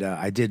and did.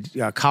 I did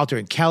Coulter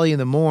and Kelly in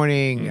the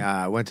morning.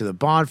 Went to the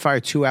bonfire,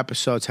 2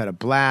 episodes, had a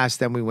blast.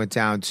 Then we went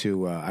down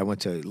to. I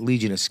went to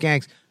Legion of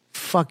Skanks.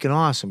 Fucking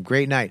awesome,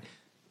 great night.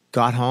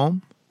 Got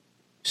home,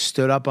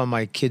 stood up on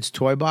my kid's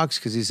toy box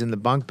because he's in the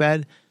bunk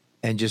bed,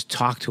 and just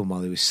talked to him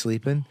while he was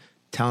sleeping,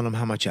 telling him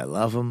how much I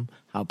love him,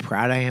 how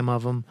proud I am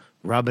of him,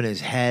 rubbing his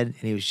head, and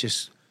he was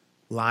just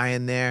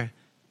lying there.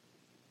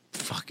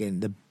 Fucking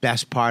the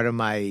best part of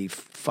my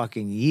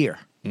fucking year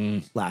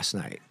last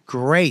night.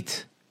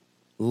 Great.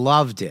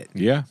 Loved it.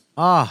 Yeah.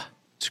 Oh,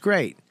 it's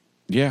great.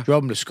 Yeah.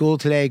 Drove him to school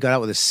today, got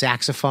out with a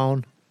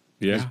saxophone.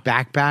 Yeah. His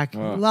backpack.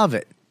 Love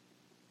it.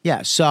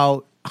 Yeah,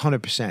 so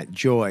 100%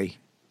 joy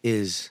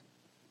is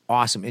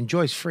awesome. And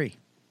joy's free.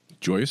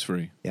 Joy is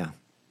free. Yeah.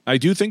 I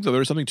do think, though,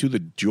 there's something, too,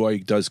 that joy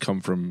does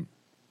come from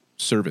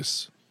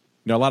service.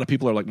 You know, a lot of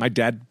people are like, my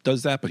dad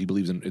does that, but he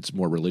believes in it's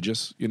more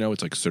religious. You know,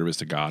 it's like service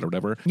to God or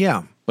whatever.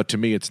 Yeah. But to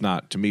me, it's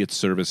not. To me, it's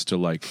service to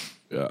like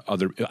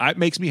other. It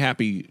makes me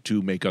happy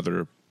to make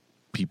other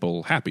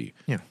people happy.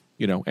 Yeah.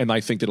 You know, and I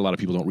think that a lot of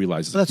people don't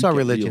realize But that's all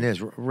religion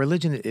is.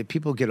 Religion,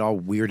 people get all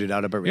weirded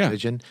out about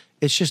religion.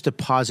 It's just a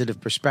positive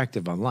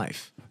perspective on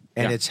life.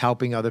 And it's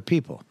helping other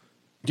people.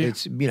 Yeah.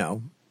 It's, you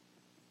know,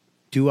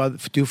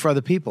 do for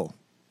other people.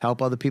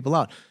 Help other people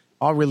out.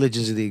 All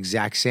religions are the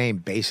exact same,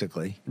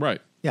 basically. Right.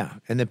 Yeah.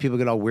 And then people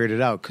get all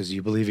weirded out because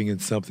you're believing in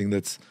something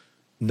that's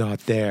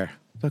not there.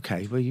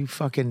 Okay. Well, you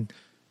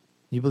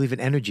believe in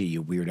energy,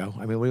 you weirdo.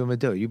 I mean, what are you going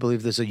to do? You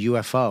believe there's a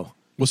UFO.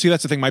 Well, see,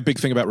 that's the thing. My big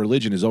thing about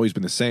religion has always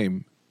been the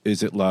same.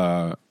 Is it?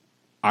 I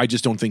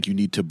just don't think you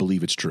need to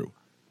believe it's true.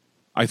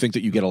 I think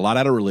that you get a lot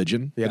out of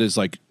religion. Yeah. It is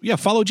like,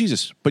 follow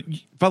Jesus, but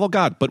follow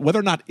God. But whether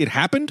or not it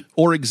happened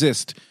or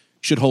exist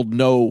should hold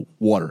no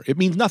water. It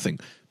means nothing.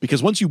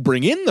 Because once you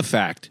bring in the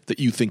fact that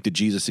you think that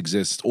Jesus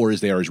exists or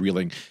is there is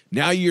reeling,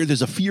 now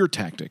there's a fear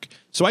tactic.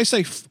 So I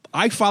say,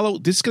 I follow,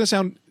 this is going to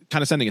sound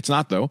condescending. It's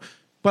not, though.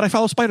 But I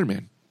follow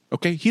Spider-Man.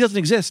 Okay? He doesn't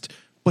exist,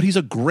 but he's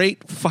a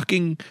great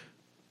fucking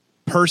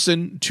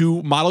person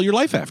to model your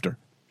life after.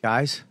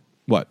 Guys?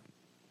 What?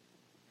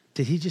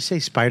 Did he just say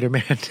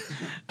Spider-Man?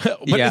 But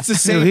it's the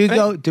same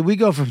thing. Did we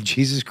go from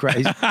Jesus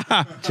Christ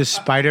to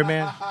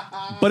Spider-Man?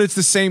 But it's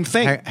the same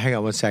thing. Hang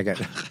on one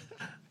second.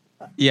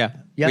 Yeah,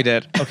 we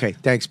did. Okay,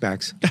 thanks,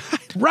 Max.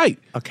 Right.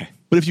 Okay.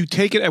 But if you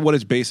take it at what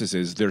its basis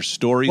is, there's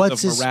stories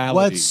of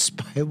morality.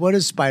 What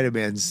is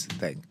Spider-Man's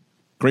thing?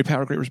 Great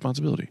power, great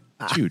responsibility.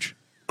 It's huge.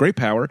 Great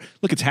power.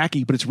 Look, it's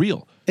hacky, but it's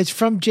real. It's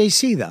from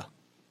JC, though.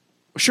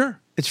 Sure.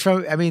 It's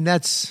from, I mean,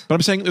 that's... But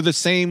I'm saying they're the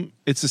same,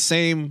 it's the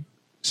same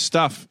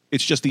stuff.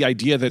 It's just the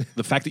idea that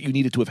the fact that you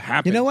need it to have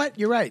happened. You know what?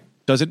 You're right.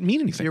 Doesn't mean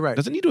anything. You're right.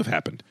 Doesn't need to have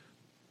happened.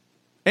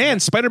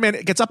 And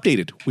Spider-Man gets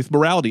updated with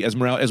morality. As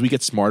we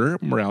get smarter,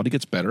 morality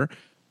gets better.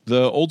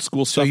 The old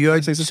school stuff.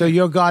 So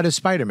your God is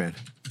Spider-Man.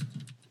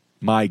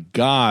 My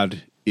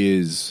God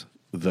is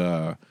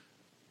the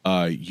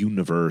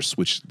universe,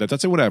 which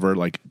that's whatever.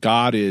 Like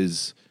God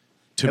is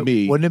to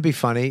me. Wouldn't it be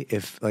funny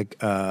if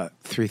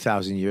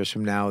 3,000 years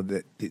from now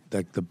that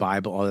the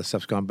Bible, all that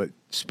stuff's gone, but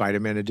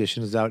Spider-Man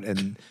edition is out,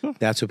 and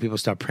that's what people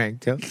start praying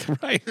to?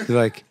 Right. They're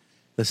like,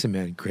 listen,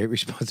 man, great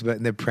responsibility,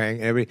 and they're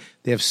praying. And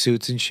they have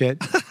suits and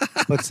shit.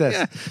 What's this?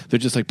 Yeah. They're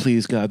just like,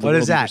 please, God, the what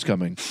world is that? is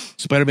coming.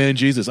 Spider-Man and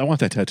Jesus. I want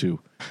that tattoo.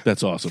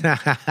 That's awesome.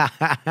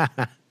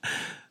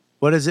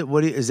 What is it?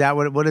 What is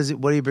it?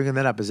 What are you bringing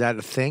that up? Is that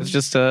a thing? It's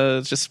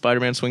just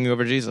Spider-Man swinging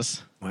over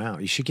Jesus. Wow,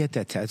 you should get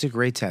that tattoo. It's a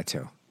great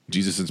tattoo.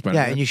 Jesus and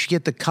Spider-Man. Yeah, and you should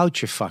get the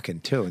couch you're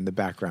fucking too in the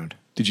background.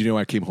 Did you know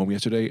I came home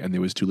yesterday and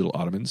there was 2 little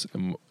ottomans,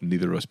 and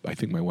neither of us. I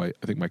think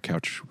my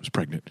couch was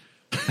pregnant.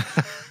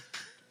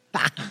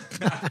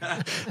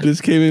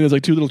 This came in, it was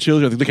like 2 little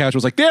children. I think the couch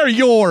was like, they're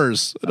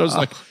yours. And I was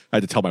like, I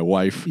had to tell my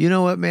wife. You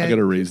know what, man? I got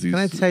to raise these. Can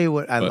I tell you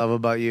what I love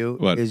about you?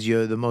 What? Is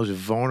you're the most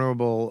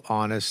vulnerable,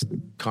 honest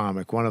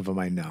comic. One of them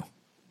I know.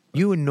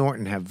 You and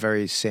Norton have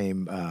very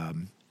same.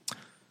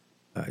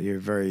 You're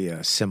very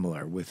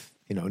similar with.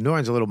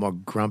 Norton's a little more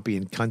grumpy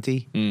and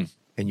cunty,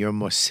 and you're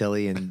more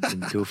silly and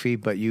goofy.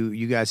 But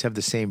you guys have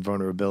the same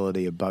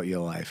vulnerability about your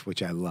life,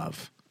 which I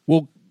love.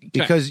 Well,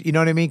 because you know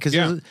what I mean.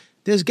 Because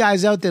There's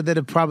guys out there that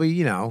have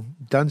probably,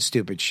 done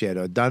stupid shit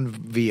or done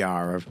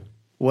VR or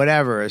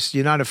whatever.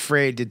 You're not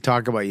afraid to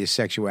talk about your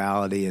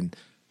sexuality and,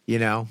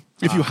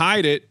 If you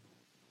hide it,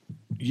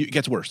 it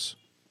gets worse.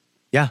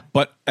 Yeah.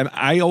 And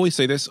I always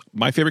say this,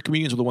 my favorite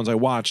comedians are the ones I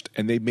watched,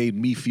 and they made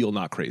me feel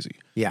not crazy.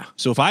 Yeah.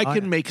 So if I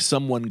can make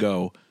someone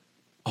go,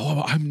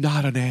 oh, I'm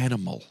not an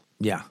animal.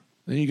 Yeah.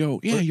 Then you go,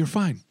 yeah, you're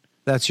fine.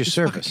 That's your Just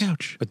service. fuck a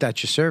couch. But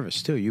that's your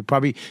service too. You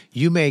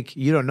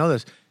don't know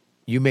this,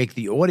 you make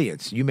the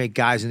audience, you make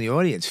guys in the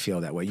audience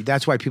feel that way.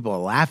 That's why people are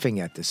laughing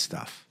at this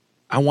stuff.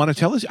 I want to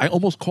tell this. I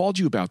almost called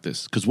you about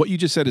this because what you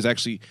just said is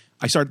actually,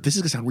 this is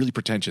going to sound really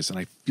pretentious and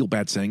I feel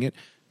bad saying it,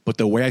 but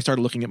the way I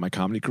started looking at my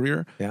comedy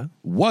career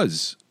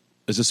was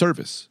as a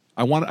service.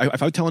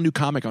 If I would tell a new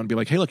comic, I would be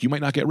like, hey, look, you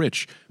might not get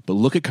rich, but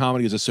look at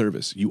comedy as a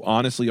service. You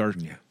honestly are,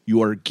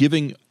 you are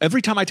giving,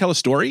 every time I tell a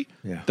story,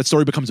 that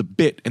story becomes a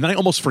bit. And then I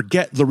almost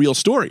forget the real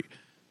story.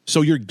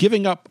 So you're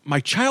giving up, my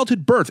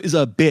childhood birth is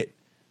a bit.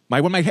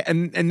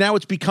 And now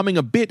it's becoming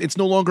a bit. It's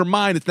no longer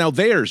mine. It's now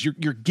theirs.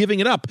 You're giving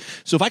it up.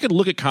 So if I could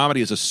look at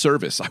comedy as a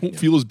service, I won't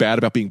feel as bad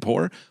about being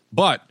poor.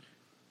 But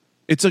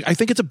I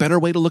think it's a better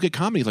way to look at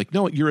comedy. Like,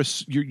 no,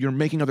 you're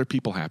making other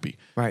people happy.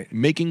 Right.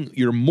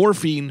 You're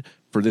morphine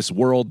for this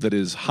world that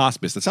is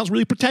hospice. That sounds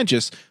really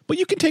pretentious, but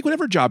you can take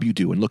whatever job you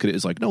do and look at it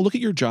as like, no, look at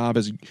your job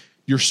as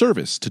your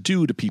service to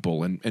do to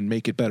people and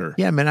make it better.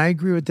 Yeah, man, I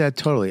agree with that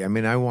totally. I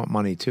mean, I want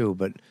money too,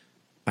 but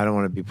I don't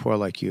want to be poor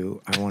like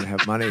you. I want to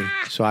have money.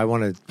 So I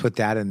want to put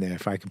that in there.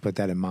 If I can put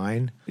that in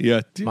mine. Yeah.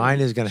 Mine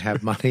is going to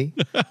have money.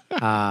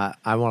 I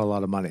want a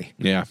lot of money.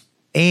 Yeah.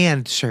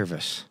 And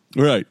service.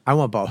 Right. I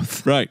want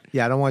both. Right.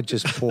 Yeah, I don't want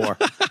just poor.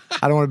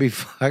 I don't want to be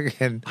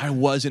fucking. I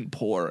wasn't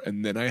poor,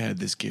 and then I had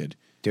this kid.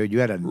 Dude, you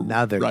had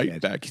another right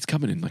kid. back. He's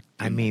coming in like.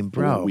 I mean,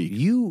 bro,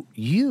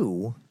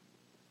 you.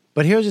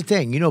 But here's the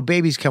thing.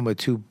 Babies come with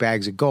 2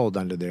 bags of gold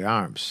under their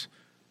arms.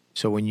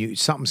 So when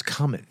something's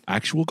coming.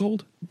 Actual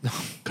gold? No.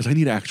 Because I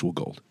need actual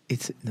gold.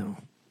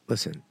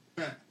 Listen.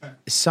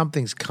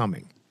 Something's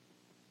coming.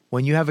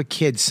 When you have a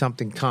kid,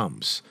 something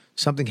comes.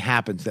 Something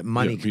happens that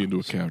money comes. Me into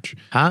a couch.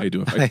 Huh? How you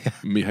doing?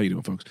 How you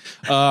doing, folks?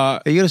 You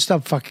got to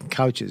stop fucking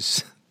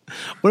couches.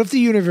 What if the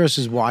universe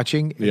is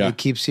watching and they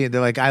keep seeing,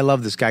 they're like, I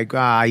love this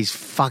guy. He's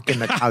fucking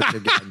the couch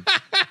again.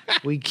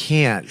 We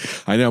can't.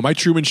 I know. My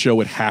Truman Show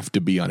would have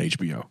to be on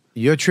HBO.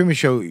 Your Truman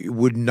Show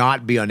would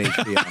not be on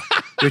HBO.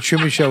 Your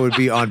Truman Show would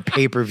be on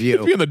pay-per-view.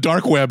 It'd be on the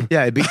dark web.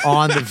 Yeah, it'd be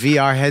on the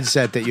VR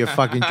headset that you're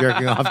fucking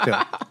jerking off to.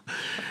 All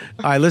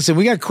right, listen,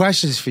 we got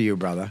questions for you,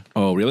 brother.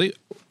 Oh, really?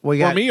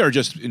 For me or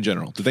just in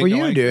general? For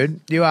you, dude.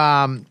 You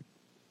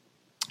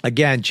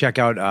again, check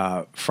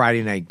out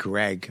Friday Night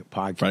Greg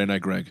podcast. Friday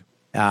Night Greg.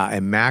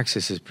 And Max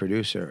is his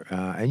producer.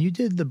 And you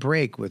did The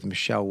Break with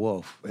Michelle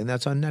Wolf, and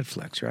that's on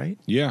Netflix, right?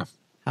 Yeah.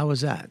 How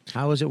was that?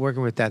 How was it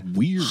working with that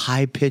weird,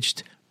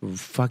 high-pitched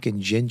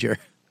fucking ginger?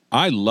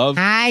 I love.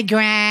 Hi,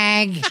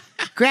 Greg.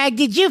 Greg,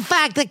 did you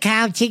fuck the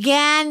couch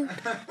again?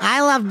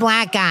 I love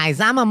black guys.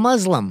 I'm a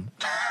Muslim.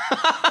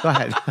 Go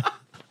ahead.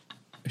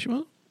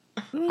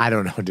 I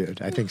don't know,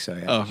 dude. I think so.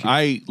 Yeah.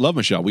 I love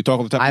Michelle. We talk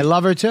all the time. I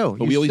love her too.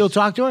 But you still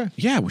talk to her?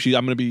 Yeah.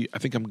 I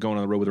think I'm going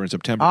on the road with her in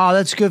September. Oh,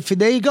 that's good.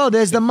 There you go.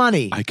 There's the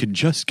money. I can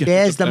just get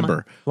in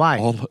September.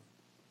 Why?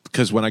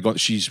 Because when I go,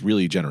 she's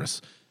really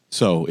generous.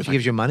 So if she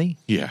gives you money?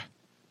 Yeah.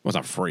 Well, it's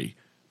not free.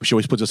 But she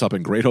always puts us up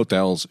in great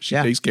hotels. She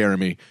takes care of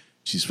me.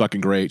 She's fucking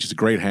great. She's a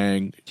great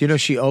hang. Do you know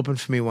she opened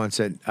for me once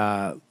at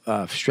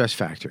Stress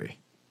Factory?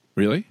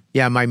 Really?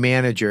 Yeah. My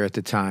manager at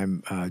the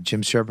time,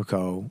 Jim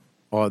Serpico,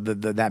 or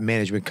that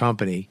management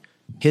company,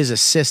 his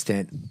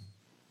assistant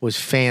was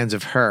fans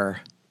of her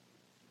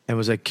and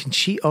was like, can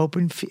she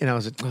open? And I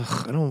was like,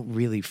 ugh, I don't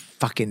really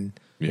fucking.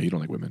 Yeah, you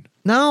don't like women.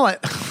 No. Well,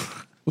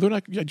 they're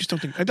not. I just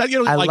don't think.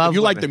 You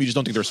like them. You just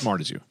don't think they're as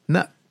smart as you.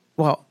 No.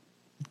 Well,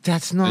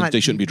 that's not. They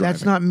shouldn't be driving.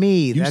 That's not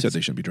me. You said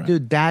they shouldn't be driving.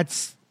 Dude,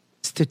 that's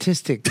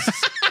statistics.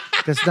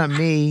 That's not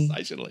me.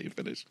 I should let you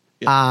finish.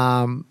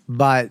 Yeah.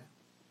 But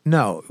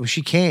no,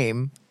 she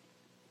came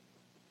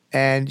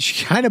and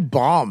she kind of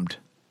bombed.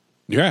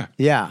 Yeah.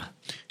 Yeah.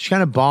 She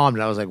kind of bombed.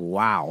 And I was like,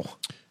 wow.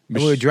 And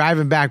we were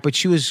driving back, but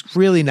she was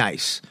really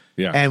nice.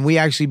 Yeah. And we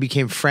actually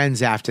became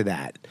friends after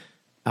that.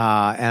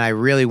 And I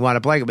really wound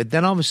up liking it. But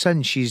then all of a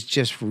sudden, she's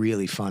just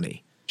really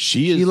funny.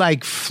 She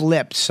like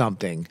flipped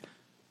something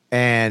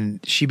and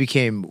she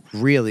became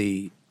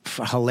really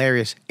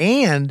hilarious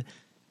and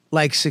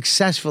like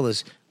successful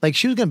as, like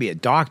she was going to be a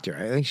doctor.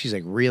 I think she's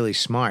like really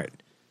smart.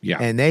 Yeah.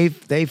 And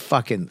they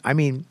fucking, I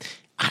mean,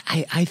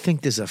 I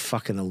think there's a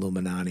fucking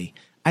Illuminati.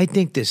 I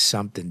think there's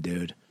something,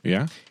 dude.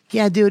 Yeah?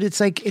 Yeah, dude. It's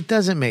like, it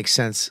doesn't make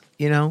sense.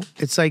 You know,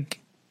 it's like,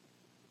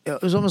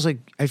 it was almost like,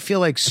 I feel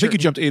like I think you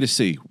jumped A to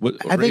C.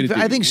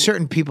 I think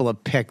certain people are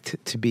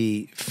picked to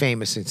be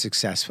famous and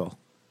successful,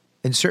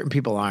 and certain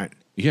people aren't.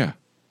 Yeah.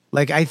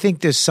 Like, I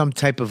think there's some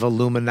type of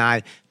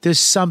Illuminati. There's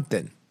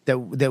something that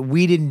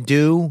we didn't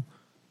do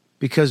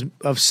because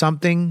of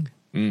something.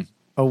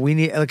 Or we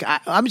need, like,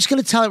 I'm just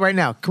going to tell it right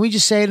now. Can we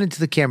just say it into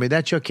the camera?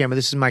 That's your camera.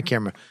 This is my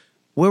camera.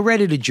 We're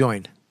ready to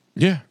join.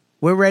 Yeah.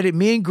 We're ready.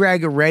 Me and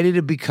Greg are ready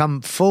to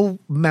become full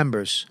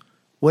members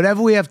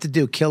Whatever we have to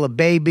do, kill a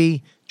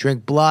baby,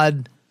 drink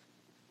blood,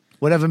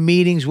 whatever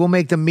meetings, we'll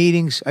make the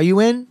meetings. Are you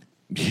in?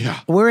 Yeah.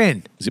 We're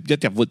in.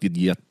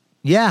 Yeah.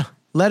 Yeah,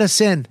 let us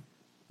in.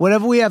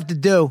 Whatever we have to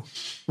do,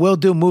 we'll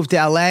do. Move to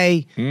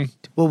L.A.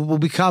 We'll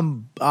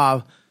become,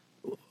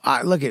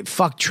 look at,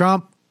 fuck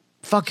Trump.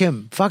 Fuck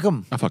him. Fuck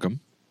him. I fuck him.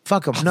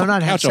 Fuck him. No,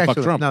 not Couch, I'll sexual.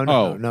 fuck Trump.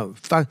 No.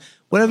 Fuck.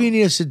 Whatever you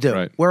need us to do.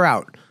 Right. We're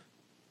out.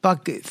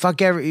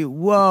 Fuck every,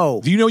 whoa.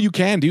 Do you know you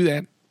can do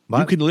that? What?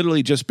 You can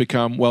literally just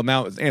become, well,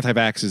 now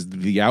anti-vax is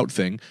the out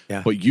thing,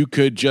 Yeah. but you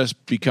could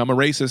just become a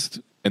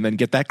racist and then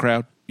get that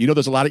crowd. You know,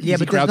 there's a lot of easy Yeah,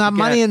 but there's crowds not to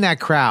money get. in that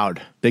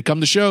crowd. They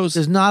come to shows.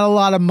 There's not a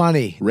lot of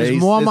money. There's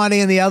more Racist. money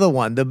in the other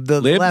one. The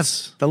Libs?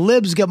 left, the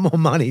libs get more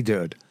money,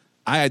 dude.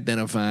 I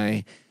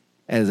identify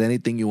as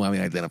anything you want me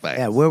to identify.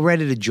 Yeah, we're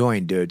ready to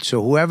join, dude.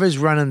 So whoever's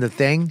running the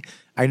thing,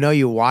 I know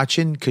you're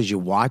watching because you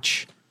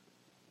watch.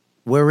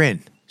 We're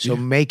in. So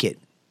make it.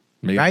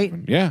 Maybe. Right?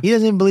 Yeah. He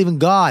doesn't even believe in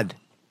God.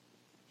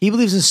 He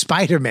believes in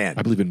Spider-Man.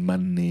 I believe in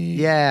money.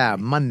 Yeah,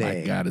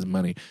 Monday. My God is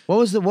money. What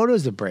was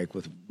the break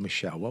with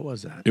Michelle? What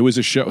was that? It was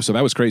a show. So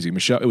that was crazy.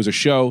 Michelle, it was a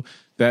show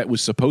that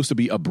was supposed to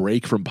be a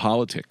break from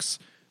politics,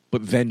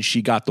 but then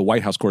she got the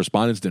White House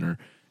Correspondents' Dinner.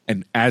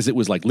 And as it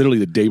was like literally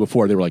the day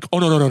before, they were like, oh,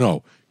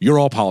 no. You're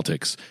all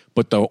politics.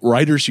 But the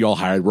writers she all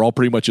hired were all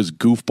pretty much just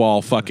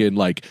goofball fucking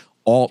like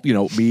all,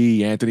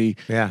 me, Anthony.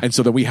 Yeah. And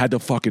so then we had to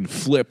fucking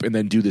flip and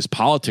then do this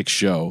politics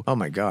show. Oh,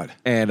 my God.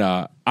 And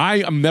I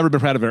have never been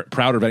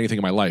prouder of anything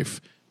in my life.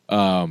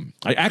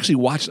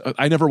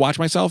 I never watched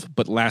myself,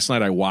 but last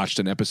night I watched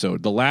an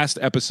episode. The last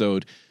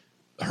episode,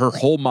 her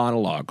whole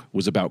monologue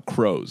was about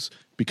crows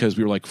because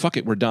we were like, fuck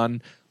it, we're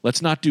done.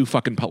 Let's not do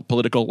fucking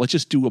political. Let's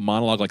just do a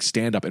monologue like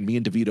stand up. And me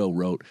and DeVito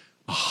wrote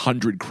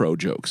 100 crow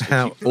jokes.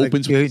 And she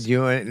opens do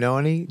you know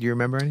any? Do you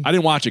remember any? I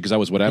didn't watch it because I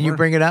was whatever. Can you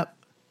bring it up?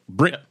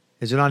 Bring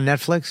Is it on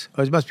Netflix?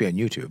 Oh, it must be on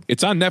YouTube.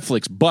 It's on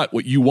Netflix, but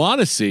what you want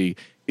to see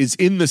is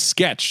in the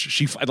sketch.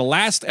 The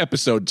last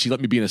episode, she let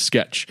me be in a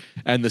sketch,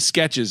 and the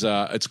sketch is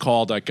it's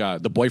called like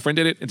the boyfriend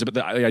did it. It's about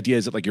the idea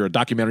is that like you're a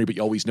documentary, but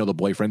you always know the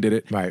boyfriend did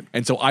it, right?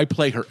 And so I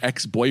play her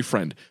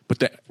ex-boyfriend, but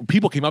the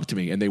people came up to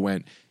me and they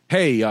went,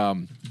 "Hey,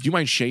 do you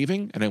mind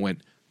shaving?" And I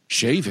went,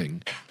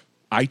 "Shaving."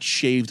 I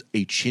shaved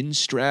a chin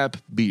strap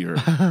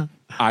beard.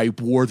 I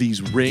wore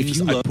these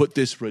rings. I put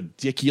this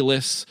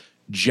ridiculous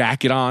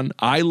jacket on.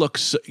 I look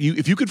so,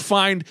 if you could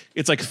find,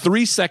 it's like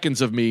 3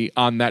 seconds of me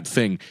on that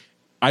thing.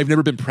 I've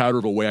never been prouder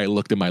of a way I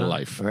looked in my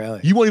life.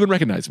 Really? You won't even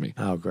recognize me.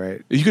 Oh,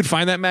 great. You could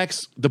find that,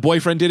 Max? The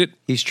boyfriend did it?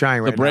 He's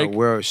trying right now.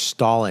 We're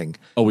stalling.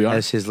 Oh, we are?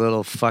 As his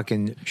little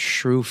fucking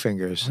shrew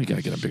fingers. You got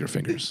to get him bigger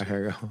fingers.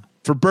 Here we go.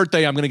 For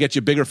birthday, I'm going to get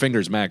you bigger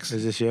fingers, Max.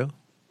 Is this you?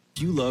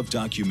 You love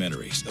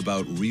documentaries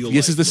about real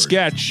This life is the murder.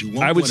 sketch. You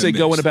won't I would wanna say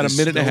go miss in about a this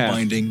minute and a half.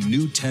 spellbinding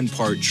new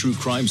 10-part true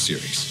crime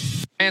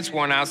series. Lance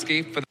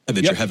Warnowski for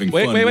That you're having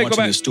fun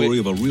watching the story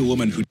of a real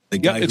woman who the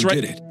guy who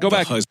did it. Go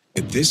back.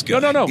 This guy.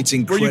 No. It's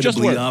Where you just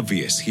incredibly were.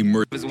 obvious he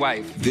murdered his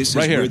wife. This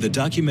Right is here. where the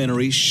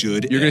documentary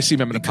should You're going to end see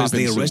him. I'm going to because pop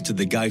in they soon. arrested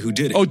the guy who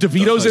did it. Oh,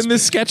 DeVito's the in this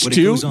husband. sketch But it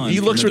too? goes on He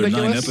for looks another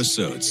ridiculous. 9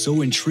 episodes.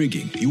 So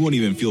intriguing. You won't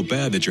even feel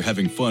bad that you're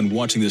having fun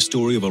watching the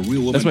story of a real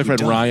woman. That's my who friend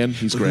died, Ryan.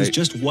 He's but great. Who's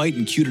just white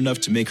and cute enough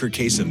to make her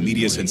case a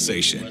media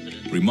sensation.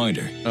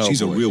 Reminder: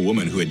 she's a real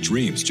woman who had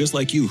dreams, just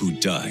like you, who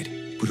died,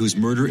 but whose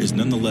murder is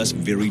nonetheless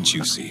very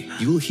juicy.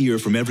 You'll hear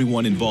from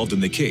everyone involved in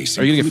the case.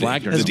 Are you going to get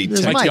including flagged or the something?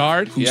 detective Mike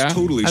yard? who's Yeah.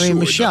 totally I sure mean, the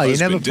Michelle, you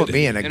never husband put did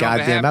me it. in a And on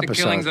goddamn behalf of the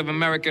episode. killings of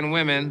American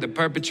women, the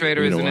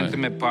perpetrator You is know an what?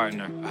 intimate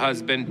partner,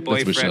 husband,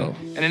 boyfriend, Michelle.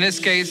 and in this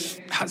case,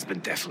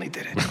 husband definitely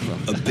did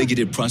it. A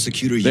bigoted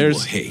prosecutor you There's-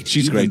 will hate.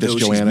 she's even great, this though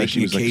Joanna. She's She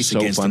making was, a like, case so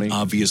against funny. an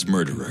obvious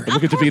murderer. And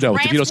look at DeVito.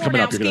 Rance DeVito's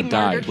coming up. You're going to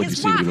die murdered when you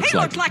his see what he wife. looks He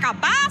like. looked like a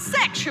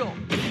bisexual.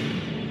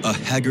 A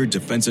haggard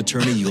defense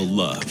attorney you'll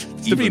love,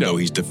 even DeVito. though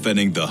he's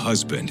defending the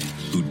husband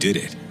who did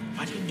it.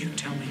 Why didn't you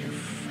tell me your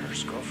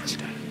first girlfriend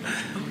died?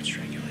 Oh, it's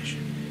strangulation.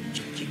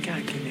 You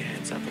gotta give me a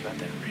heads up about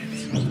that,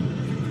 Rance.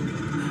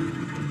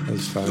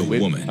 That's The funny.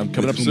 woman I'm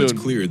coming with up whom it's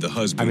soon. clear the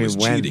husband I mean, was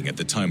when? cheating at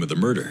the time of the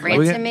murder. we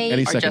Rance gonna- and me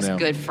any are second just now.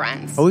 good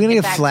friends. Are we gonna In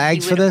get fact,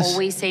 flagged he for would this?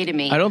 always say to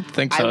me, I don't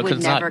think so, I 'cause would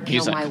it's not never kill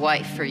music. my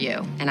wife for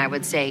you. And I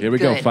would say, Here we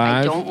go, good, 5,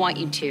 I don't want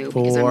you to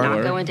because I'm 4,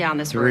 not going down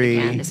this 3,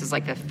 road again. This is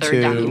like the third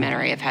 2.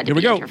 documentary I've had to Here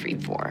we be go.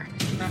 interviewed for.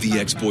 The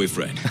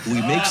ex-boyfriend, who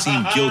he makes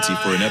seem guilty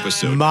for an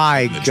episode.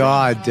 My in the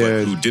God, trial,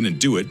 dude. but who didn't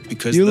do it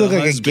because You the look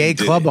like a husband gay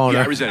did club it. owner.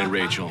 Yeah, I resented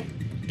Rachel.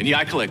 And yeah,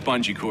 I collect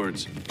bungee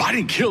cords. But I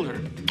didn't kill her.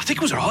 I think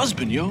it was her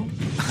husband, yo.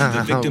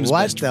 The victim's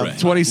What best the- friend,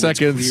 20 who it's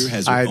seconds. clear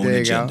has her All right, own there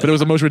you agenda. But it was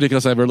the most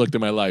ridiculous I've ever looked in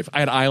my life. I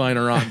had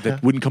eyeliner on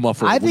that wouldn't come off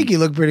for a I think week. you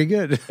look pretty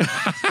good.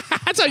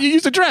 That's how you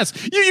used to dress.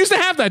 You used to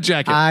have that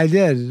jacket. I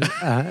did.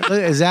 Look,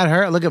 is that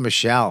her? Look at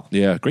Michelle.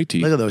 Yeah, great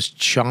teeth. Look at those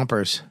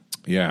chompers.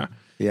 Yeah.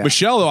 Yeah.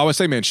 Michelle, though, I would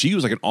say, man, she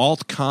was like an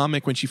alt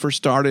comic when she first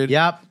started.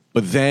 Yep.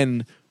 But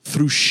then,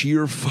 through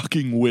sheer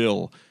fucking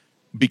will,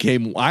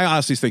 became. I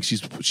honestly think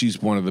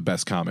she's one of the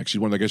best comics. She's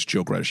one of the best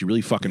joke writers. She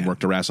really fucking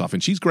worked her ass off,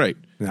 and she's great.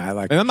 Yeah, I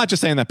like. And I'm not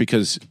just saying that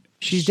because,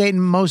 She's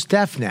dating Mos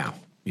Def now.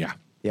 yeah,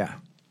 Yeah,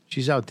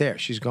 she's out there.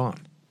 She's gone.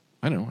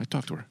 I know. I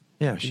talked to her.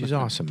 Yeah, she's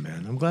awesome,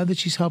 man. I'm glad that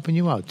she's helping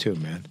you out too,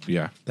 man.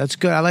 Yeah. That's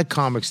good. I like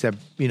comics that,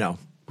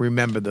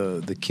 remember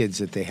the kids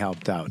that they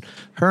helped out.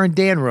 Her and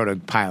Dan wrote a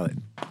pilot.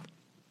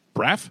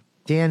 Braff?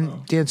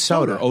 Dan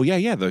Soder. Oh,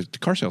 yeah, the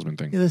car salesman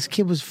thing. Yeah, this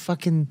kid was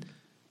fucking...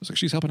 It's like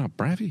she's helping out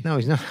Braffy? No,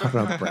 he's not helping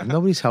out Braff.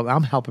 Nobody's helping.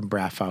 I'm helping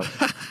Braff out.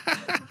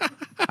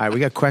 All right, we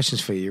got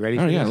questions for you. You ready?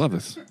 Oh, yeah, I love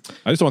this.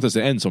 I just don't want this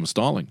to end, so I'm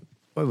stalling.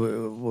 Well,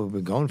 we've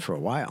been going for a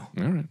while.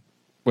 All right.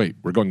 Wait,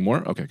 we're going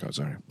more? Okay, go.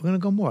 Sorry. We're going to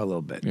go more a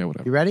little bit. Yeah,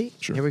 whatever. You ready?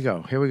 Sure. Here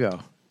we go.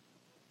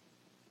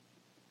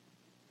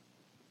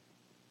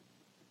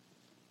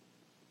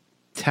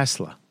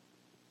 Tesla.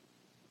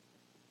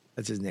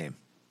 That's his name.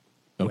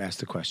 Who asked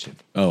the question.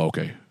 Oh,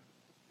 okay.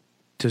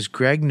 Does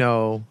Greg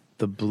know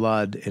the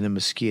blood in a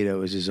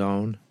mosquito is his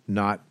own,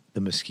 not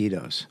the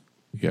mosquito's?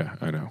 Yeah,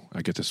 I know.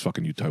 I get this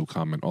fucking YouTube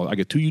comment. I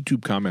get 2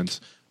 YouTube comments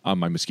on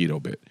my mosquito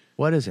bit.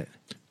 What is it?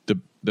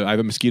 I have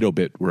a mosquito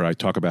bit where I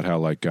talk about how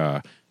like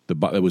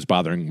it was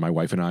bothering my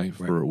wife and I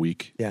for a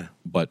week. Yeah.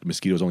 But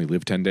mosquitoes only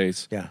live 10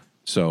 days. Yeah.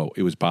 So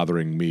it was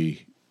bothering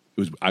me.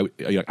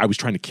 I was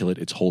trying to kill it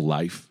its whole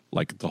life.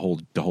 Like the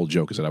whole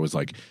joke is that I was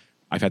like,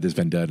 I've had this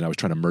vendetta and I was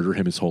trying to murder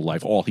him his whole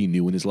life. All he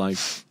knew in his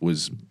life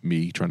was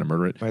me trying to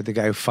murder it. Right, the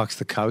guy who fucks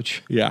the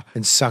couch. Yeah.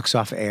 And sucks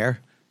off air.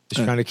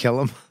 Just trying to kill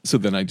him. So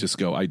then I just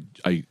go,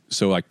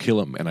 so I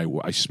kill him and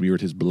I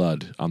smeared his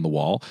blood on the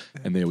wall.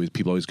 And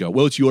people always go,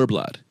 well, it's your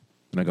blood.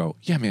 And I go,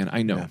 yeah, man,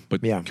 I know.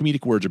 But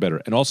comedic words are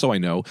better. And also I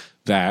know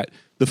that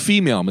the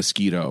female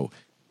mosquito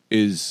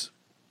is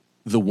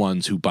the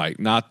ones who bite,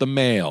 not the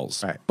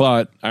males. Right.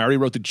 But I already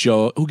wrote the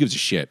joke. Who gives a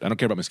shit? I don't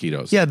care about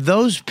mosquitoes. Yeah,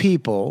 those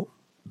people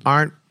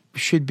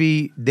should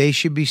be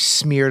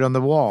smeared on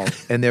the wall.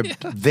 And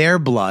their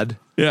blood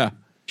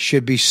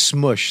should be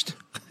smushed.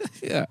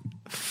 Yeah.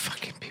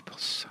 Fucking people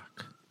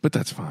suck. But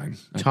that's fine.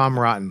 Tom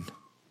Rotten.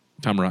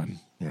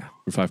 Yeah.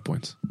 For 5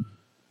 points.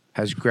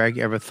 Has Greg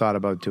ever thought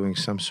about doing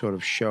some sort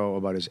of show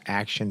about his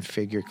action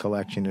figure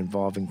collection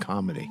involving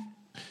comedy?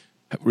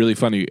 Really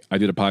funny. I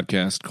did a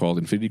podcast called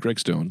Infinity Greg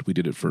Stoned. We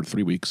did it for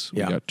 3 weeks.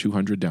 Yeah. We got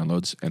 200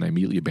 downloads, and I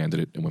immediately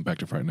abandoned it and went back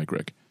to Friday Night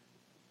Greg.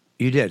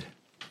 You did?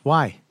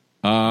 Why?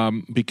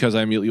 Because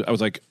I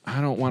was like,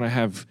 I don't want to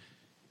have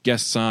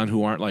guests on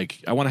who aren't like,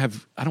 I don't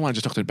want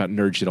to just talk about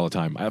nerd shit all the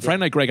time. Friday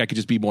Night Greg, I could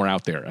just be more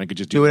out there. I could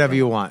just do whatever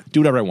you want.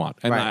 Do whatever I want.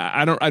 And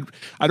Right.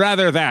 I'd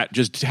rather that,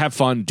 just have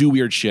fun, do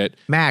weird shit.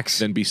 Max.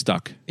 Than be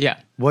stuck. Yeah.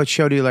 What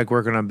show do you like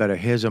working on better,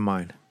 his or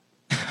mine?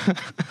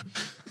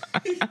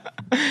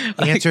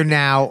 Answer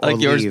now or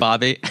Like yours, leave.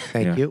 Bobby.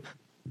 Thank you.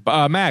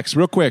 Max,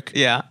 real quick.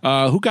 Yeah.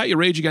 Who got you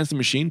Rage Against the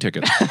Machine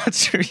tickets?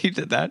 That's true. You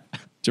did that.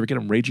 Did you ever get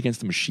them Rage Against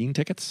the Machine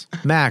tickets?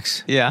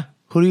 Max. Yeah.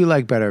 Who do you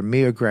like better,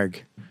 me or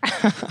Greg?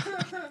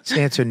 Let's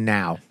answer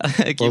now.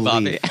 Thank or you,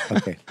 Bobby. leave.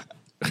 Okay.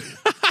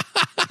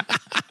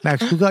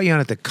 Max, who got you on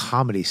at the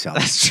Comedy Cellar?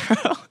 That's true.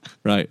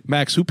 Right.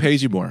 Max, who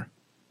pays you more?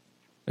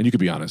 And you could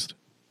be honest.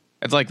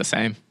 It's like the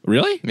same.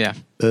 Really? Yeah.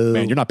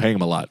 Man, you're not paying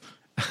him a lot.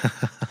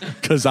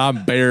 Because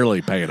I'm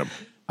barely paying him.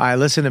 All right,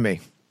 listen to me.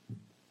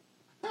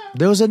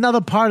 There was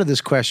another part of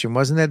this question,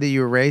 wasn't there, that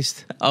you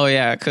erased? Oh,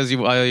 yeah, because you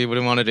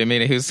wouldn't want to do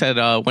me. Who said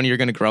when you're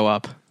going to grow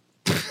up?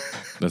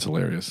 That's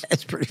hilarious.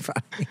 It's pretty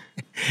funny.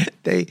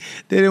 They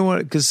didn't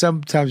want it, because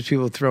sometimes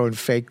people throw in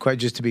fake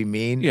just to be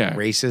mean,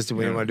 racist, and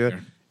we didn't want to do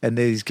it. And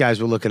these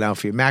guys were looking out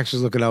for you. Max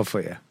was looking out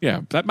for you.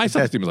 Yeah, my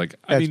self-esteem was like,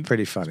 that's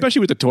pretty funny. Especially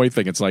with the toy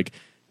thing. It's like,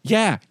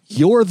 yeah,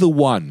 you're the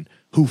one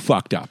who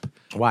fucked up.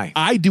 Why?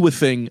 I do a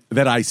thing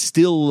that I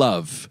still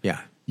love. Yeah.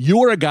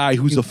 You're a guy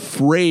who's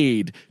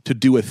afraid to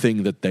do a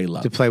thing that they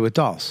love. To play with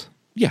dolls.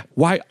 Yeah.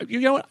 Why? You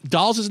know what?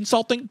 Dolls is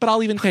insulting, but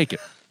I'll even take it.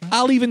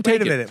 I'll even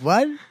take it. Wait a minute.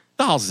 What?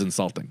 Dolls is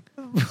insulting.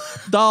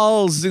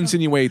 Dolls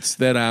insinuates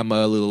that I'm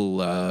a little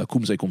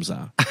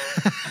kumsa.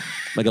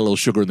 Like a little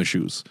sugar in the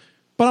shoes.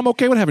 But I'm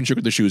okay with having sugar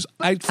in the shoes.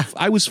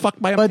 I was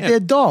fucked by a But man. they're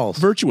dolls.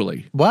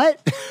 Virtually.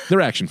 What? They're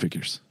action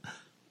figures.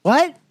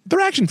 What? They're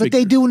action But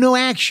figures. they do no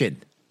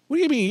action. What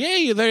do you mean?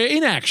 Yeah, they're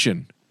in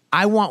action.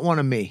 I want one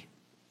of me.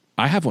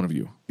 I have one of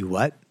you. You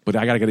what? But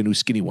I got to get a new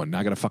skinny one. Now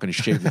I got to fucking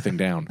shave the thing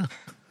down.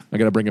 I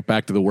got to bring it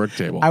back to the work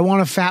table. I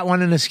want a fat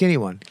one and a skinny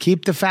one.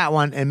 Keep the fat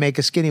one and make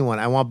a skinny one.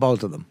 I want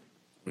both of them.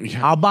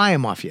 Yeah. I'll buy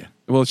them off you.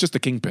 Well, it's just the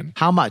kingpin.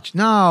 How much?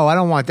 No, I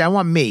don't want that. I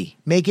want me.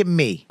 Make it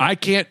me. I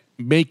can't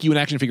make you an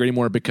action figure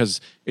anymore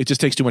because it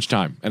just takes too much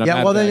time. And I'm Yeah,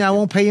 out well, of then that. I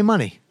won't pay you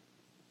money.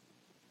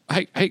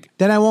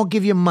 Then I won't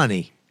give you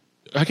money.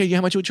 Okay,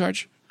 how much you would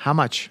charge? How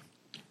much?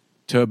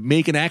 To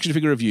make an action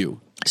figure of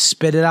you.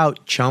 Spit it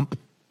out, chump.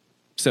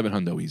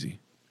 $700 easy.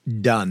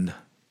 Done.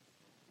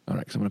 All right,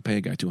 because I'm going to pay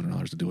a guy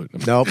 $200 to do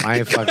it. Nope, I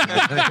ain't fucking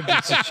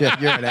piece of shit.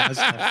 You're an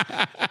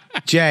asshole.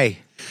 Jay.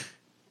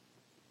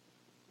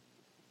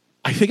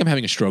 I think I'm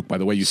having a stroke by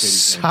the way you say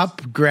these names.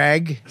 Sup,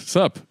 Greg.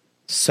 Sup.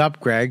 Sup,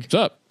 Greg.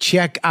 Sup.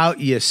 Check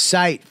out your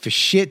site for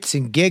shits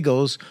and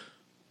giggles.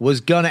 Was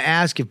going to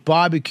ask if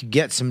Bobby could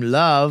get some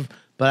love,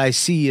 but I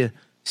see you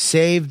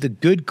saved the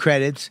good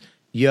credits.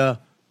 You're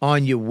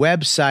on your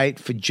website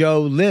for Joe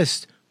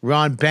List,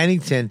 Ron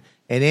Bennington,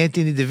 and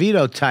Anthony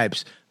DeVito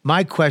types.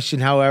 My question,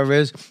 however,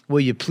 is will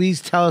you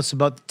please tell us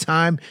about the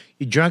time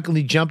you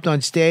drunkenly jumped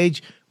on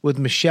stage with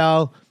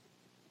Michelle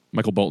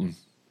Michael Bolton.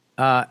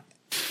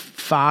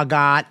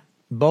 Fagot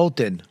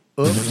Bolton?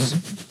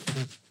 Oops.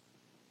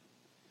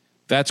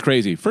 That's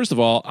crazy. First of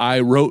all,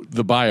 I wrote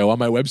the bio on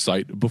my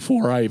website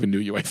before I even knew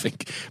you, I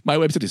think. My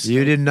website is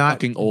You did not.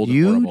 fucking old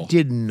You and horrible.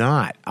 did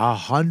not.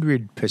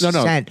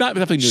 100%. No,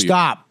 definitely knew you.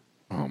 Stop.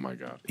 Oh, my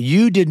God.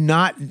 You did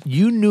not.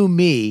 You knew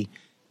me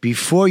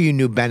before you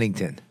knew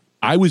Bennington.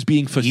 I was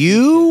being facetious.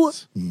 You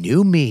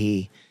knew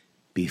me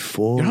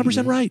before. You're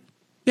 100% right.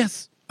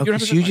 Yes. Okay,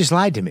 so you just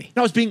lied to me.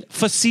 No, I was being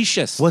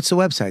facetious. What's the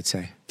website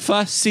say?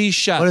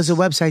 Facetious. What does the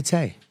website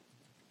say?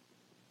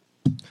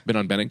 Been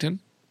on Bennington?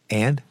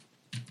 And?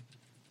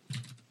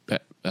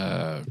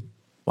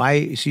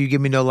 Why? So you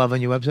give me no love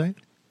on your website?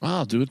 Well,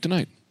 I'll do it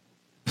tonight.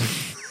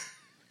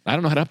 I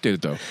don't know how to update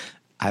it, though.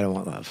 I don't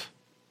want love.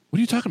 What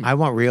are you talking about? I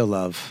want real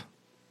love.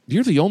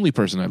 You're the only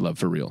person I love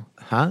for real.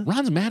 Huh?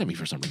 Ron's mad at me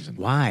for some reason.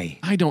 Why?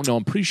 I don't know.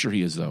 I'm pretty sure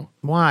he is, though.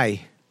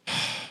 Why?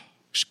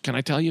 Can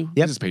I tell you?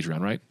 Yep. This is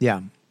Patreon, right?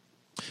 Yeah.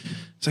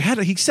 So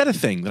he said a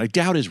thing that I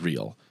doubt is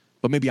real,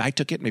 but maybe I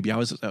took it. Maybe I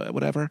was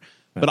whatever.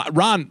 Right. But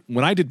Ron,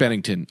 when I did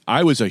Bennington,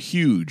 I was a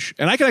huge,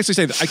 and I can actually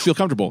say that I feel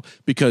comfortable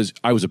because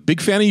I was a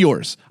big fan of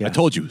yours. Yeah. I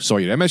told you, saw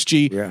you at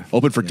MSG,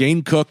 opened for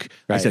Dane Cook.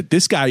 Right. I said,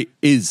 this guy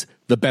is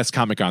the best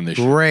comic on this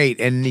show.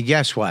 Great. And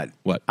guess what?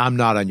 What? I'm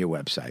not on your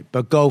website,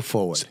 but go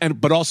forward.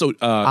 But also,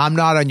 I'm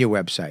not on your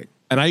website.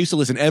 And I used to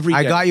listen every day.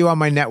 I got you on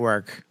my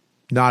network,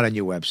 not on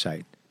your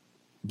website.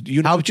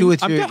 You know helped you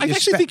with your. I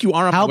actually think you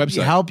are on my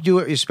website. Helped you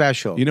with your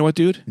special. You know what,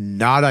 dude?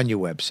 Not on your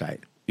website.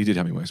 You did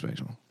help me with my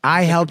special.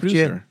 I helped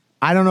you.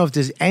 I don't know if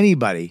there's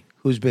anybody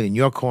who's been in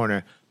your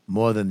corner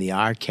more than the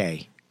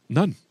RK.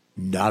 None.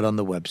 Not on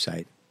the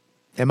website.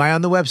 Am I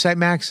on the website,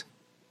 Max?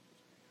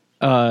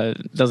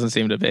 Doesn't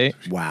seem to be.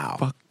 Wow.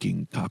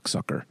 Fucking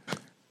cocksucker.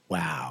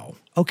 Wow.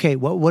 Okay.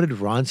 What did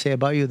Ron say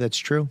about you? That's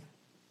true.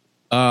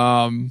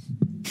 So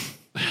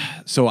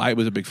I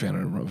was a big fan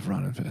of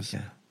Ron and Fez.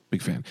 Yeah.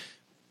 Big fan.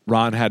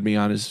 Ron had me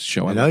on his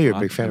show. I know you're a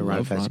big fan of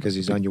Ron Fez because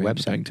he's on your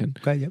website. Bennington.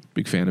 Okay, yep.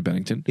 Big fan of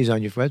Bennington. He's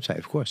on your website,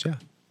 of course, yeah.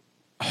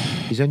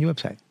 He's on your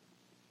website.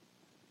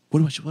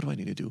 What do I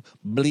need to do?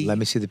 Bleed. Let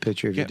me see the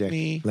picture of your Get dick.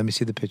 me. Let me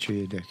see the picture of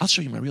your dick. I'll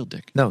show you my real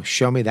dick. No,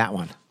 show me that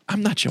one.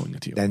 I'm not showing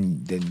it to you.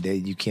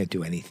 Then you can't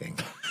do anything.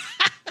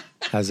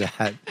 How's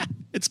that?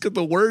 It's because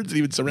the words that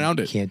even surround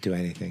it. Can't do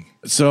anything.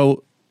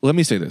 So let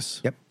me say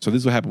this. Yep. So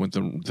this is what happened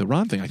with the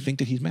Ron thing. I think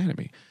that he's mad at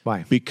me.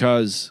 Why?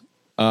 Because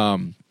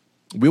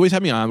we always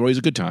have me on. We're always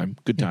a good time.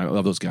 Good time. I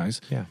love those guys.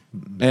 Yeah.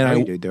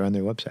 And Dude, they're on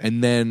their website.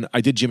 And then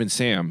I did Jim and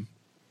Sam.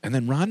 And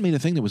then Ron made a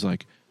thing that was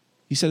like,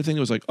 he said a thing that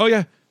was like, oh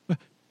yeah,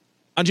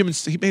 on Jim and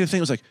he made a thing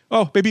that was like,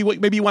 oh, maybe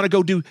you want to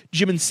go do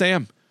Jim and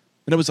Sam.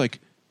 And I was like,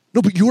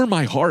 no, but you're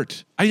my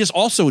heart. I just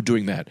also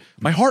doing that.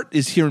 My heart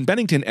is here in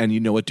Bennington, and you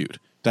know what, dude?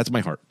 That's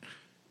my heart.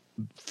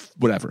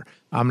 Whatever.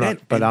 I'm not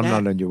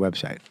not on your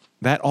website.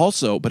 That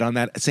also, but on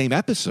that same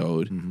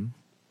episode,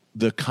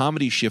 the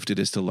comedy shifted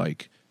as to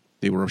like,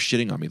 they were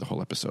shitting on me the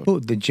whole episode. Oh,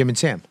 the Jim and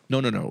Sam.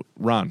 No.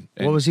 Ron.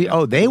 What was he?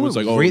 Oh, they were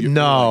like,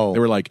 no. They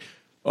were like,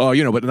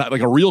 oh, but not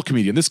like a real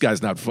comedian. This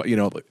guy's not,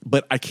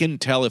 but I couldn't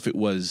tell if it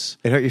was.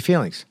 It hurt your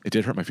feelings. It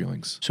did hurt my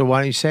feelings. So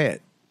why don't you say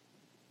it?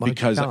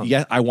 Because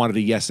I wanted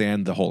a yes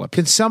and the whole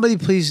episode. Can somebody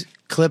please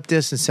clip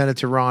this and send it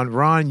to Ron?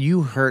 Ron,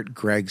 you hurt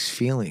Greg's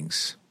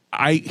feelings.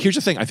 Here's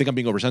the thing. I think I'm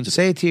being oversensitive.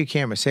 Say it to your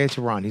camera. Say it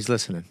to Ron. He's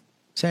listening.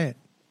 Say it.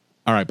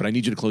 All right, but I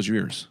need you to close your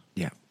ears.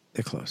 Yeah,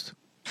 they're closed.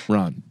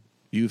 Ron,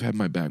 you've had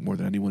my back more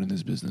than anyone in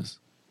this business.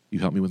 You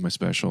helped me with my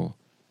special.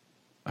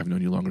 I've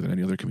known you longer than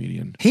any other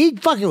comedian. He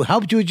fucking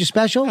helped you with your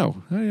special?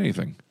 No,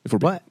 anything. If we're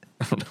what?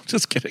 I don't know.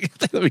 Just kidding.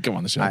 Let me come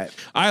on the show. All right.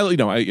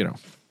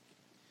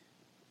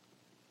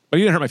 But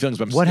he didn't hurt my feelings.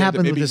 But I'm what scared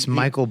happened that with this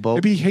Michael Bolton?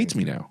 Maybe he hates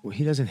me now. Well,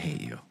 he doesn't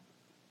hate you.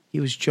 He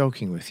was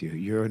joking with you.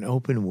 You're an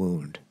open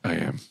wound. I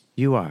am.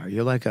 You are.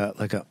 You're like a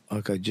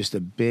just a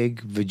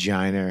big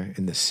vagina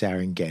in the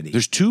Serengeti.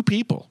 There's two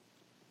people.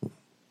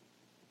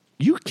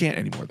 You can't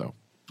anymore though,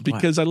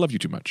 because I love you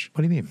too much.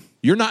 What do you mean?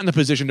 You're not in a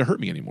position to hurt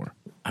me anymore.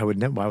 I would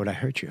never. Why would I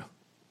hurt you?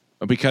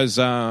 Because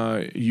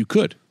you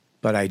could,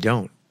 but I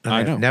don't.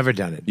 I know. I've never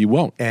done it. You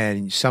won't.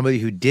 And somebody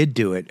who did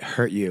do it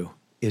hurt you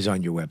is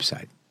on your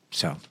website.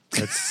 So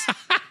let's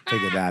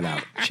figure that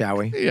out, shall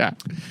we? Yeah.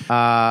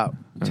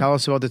 Tell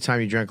us about the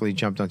time you drunkenly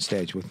jumped on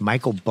stage with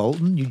Michael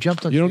Bolton. You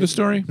jumped on. You know the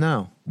story?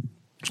 No.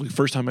 Actually,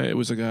 first time I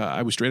was like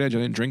I was straight edge. I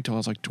didn't drink till I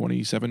was like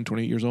 27,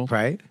 28 years old.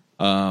 Right.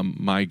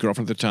 My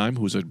girlfriend at the time,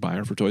 who was a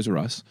buyer for Toys R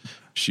Us,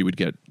 she would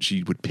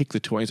pick the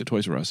toys at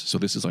Toys R Us. So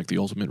this is like the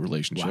ultimate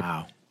relationship.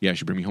 Wow. Yeah,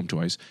 she'd bring me home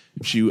toys.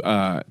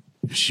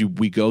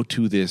 We go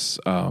to this.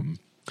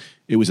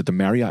 It was at the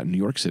Marriott in New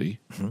York City.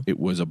 Mm-hmm. It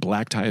was a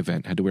black tie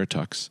event. Had to wear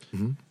tux.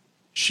 Mm-hmm.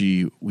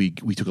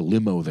 We took a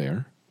limo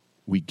there.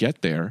 We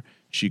get there.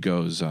 She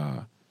goes,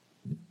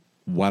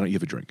 "Why don't you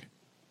have a drink?"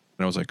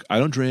 And I was like, "I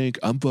don't drink.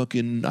 I'm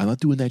not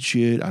doing that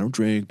shit. I don't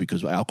drink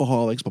because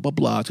alcoholics, blah, blah,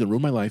 blah. It's going to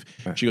ruin my life."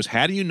 Right. She goes,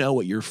 "How do you know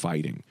what you're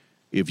fighting?"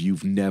 if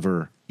you've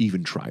never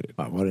even tried it.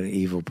 Oh, what an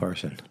evil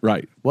person.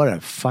 Right. What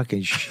a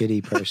fucking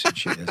shitty person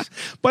she is.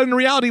 But in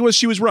reality,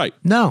 she was right.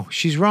 No,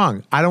 she's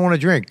wrong. I don't want to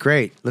drink.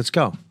 Great. Let's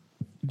go.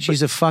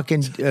 She's a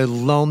fucking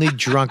lonely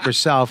drunk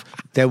herself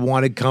that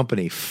wanted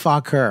company.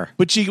 Fuck her.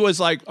 But she was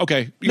like,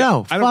 okay.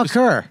 No, fuck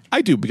her.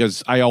 I do,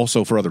 because I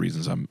also, for other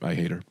reasons, I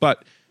hate her.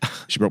 But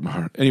she broke my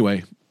heart.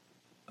 Anyway,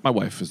 my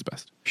wife is the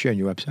best. Is she on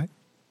your website?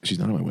 She's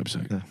not on my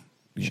website. No,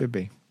 should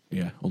be.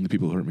 Yeah, only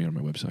people who hurt me are on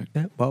my website.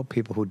 Yeah, well,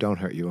 people who don't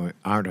hurt you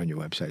aren't on your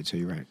website, so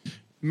you're right.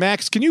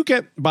 Max, can you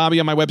get Bobby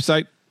on my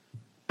website?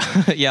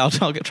 Yeah,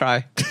 I'll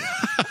try.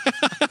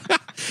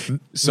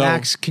 So,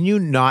 Max, can you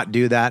not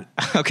do that?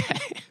 Okay.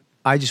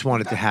 I just want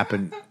it to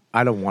happen.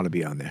 I don't want to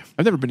be on there.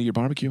 I've never been to your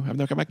barbecue.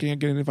 I can't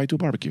get an invite to a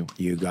barbecue.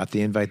 You got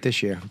the invite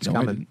this year. It's No, I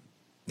coming. didn't.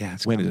 Yeah,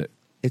 it's When coming. is it?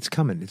 It's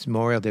coming. It's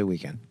Memorial Day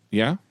weekend.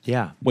 Yeah?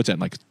 Yeah. What's that,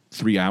 like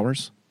 3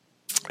 hours?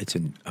 It's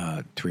in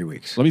 3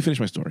 weeks. Let me finish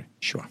my story.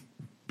 Sure.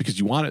 Because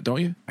you want it,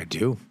 don't you? I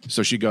do.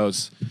 So she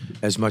goes,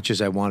 as much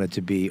as I want it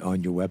to be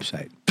on your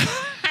website.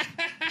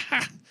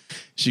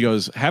 She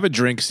goes, have a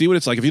drink, see what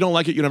it's like. If you don't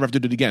like it, you never have to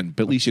do it again.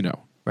 But at least you know.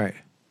 Right.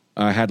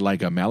 I had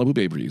like a Malibu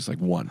Bay Breeze, like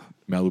one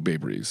Malibu Bay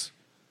Breeze.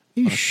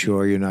 Are you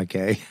sure you're not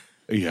gay?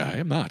 Yeah, I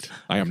am not.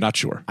 I am not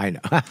sure. I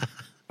know.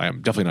 I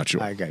am definitely not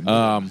sure. Okay.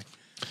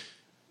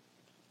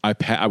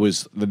 I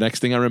was, the next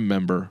thing I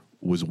remember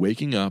was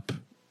waking up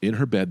in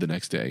her bed the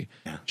next day.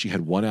 Yeah. She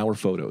had 1 hour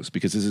photos,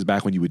 because this is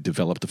back when you would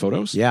develop the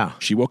photos. Yeah.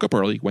 She woke up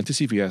early, went to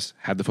CVS,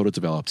 had the photos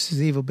developed. This is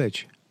an evil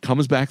bitch.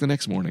 Comes back the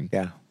next morning.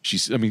 Yeah.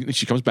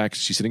 She comes back.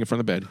 She's sitting in front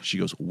of the bed. She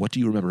goes, what do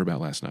you remember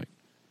about last night?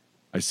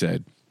 I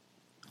said,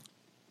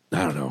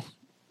 I don't know.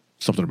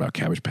 Something about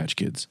Cabbage Patch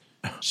Kids.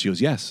 She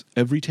goes, yes,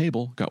 every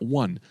table got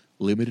one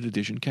limited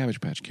edition Cabbage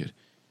Patch Kid.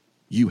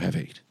 You have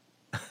 8.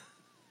 I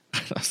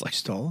was like,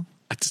 stole?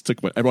 I just took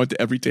I went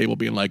to every table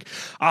being like,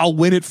 I'll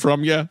win it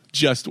from you.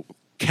 Just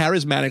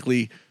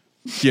charismatically,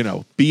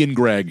 being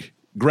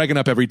Gregging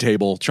up every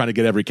table, trying to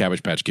get every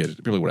Cabbage Patch Kid.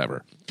 Really,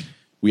 whatever.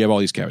 We have all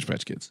these Cabbage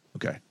Patch Kids.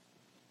 Okay.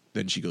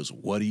 Then she goes,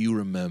 what do you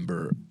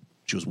remember?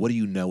 She goes, what do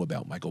you know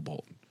about Michael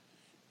Bolton?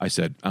 I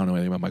said, I don't know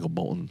anything about Michael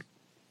Bolton.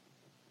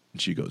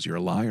 And she goes, you're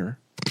a liar.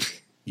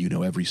 You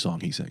know every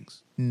song he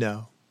sings.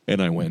 No.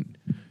 And I went,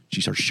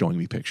 she starts showing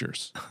me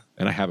pictures.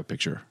 And I have a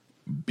picture.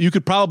 You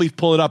could probably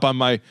pull it up on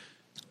my,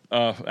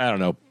 I don't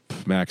know,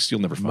 Max,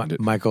 you'll never find it.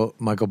 Michael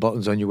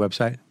Bolton's on your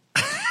website?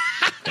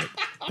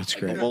 That's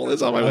great. Michael Bolton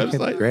is on my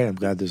website. Great. I'm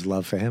glad there's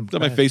love for him. It's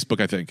on my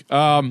Facebook, I think.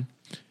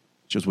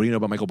 She goes, what do you know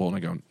about Michael Bolton? I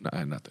go,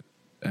 nothing.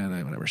 And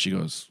then whatever. She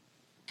goes,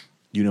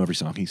 you know every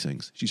song he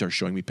sings. She starts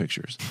showing me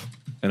pictures.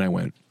 And I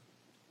went,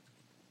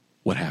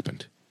 what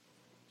happened?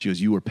 She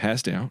goes, you were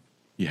passed out.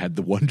 You had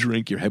the one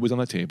drink. Your head was on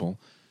the table.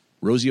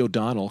 Rosie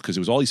O'Donnell, because it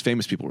was all these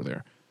famous people were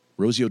there.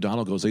 Rosie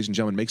O'Donnell goes, ladies and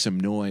gentlemen, make some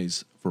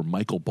noise for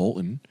Michael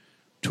Bolton,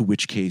 to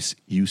which case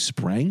you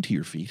sprang to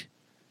your feet.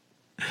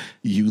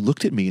 You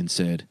looked at me and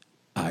said,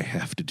 I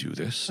have to do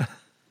this.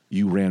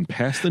 You ran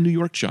past the New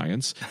York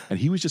Giants, and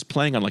he was just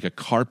playing on like a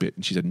carpet.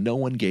 And she said, no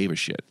one gave a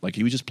shit. Like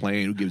he was just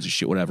playing. Who gives a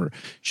shit? Whatever.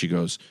 She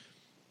goes,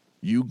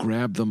 you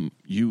grabbed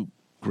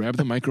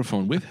the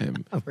microphone with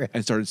him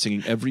and started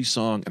singing every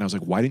song. And I was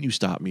like, why didn't you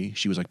stop me?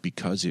 She was like,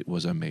 because it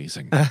was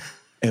amazing.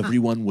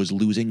 Everyone was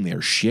losing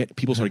their shit.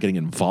 People started getting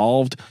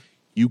involved.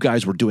 You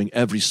guys were doing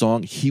every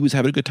song. He was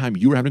having a good time.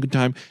 You were having a good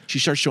time. She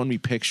starts showing me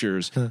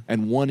pictures.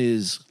 And one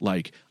is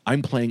like,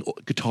 I'm playing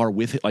guitar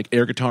with it, like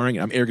air guitaring. And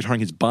I'm air guitaring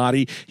his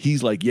body.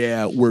 He's like,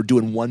 yeah, we're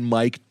doing one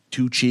mic,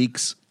 2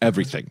 cheeks,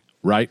 everything.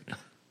 Right?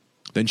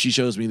 Then she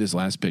shows me this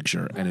last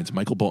picture. And it's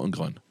Michael Bolton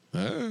going,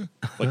 like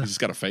he's just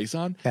got a face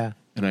on. Yeah.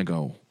 And I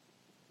go,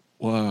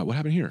 well, what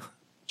happened here?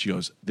 She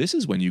goes, this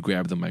is when you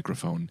grabbed the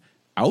microphone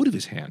out of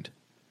his hand,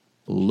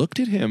 looked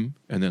at him,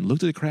 and then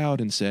looked at the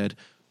crowd and said,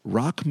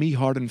 rock me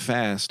hard and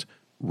fast,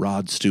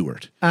 Rod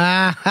Stewart.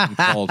 And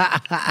called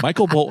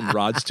Michael Bolton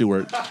Rod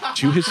Stewart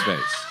to his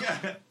face.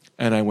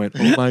 And I went,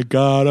 oh my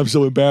God, I'm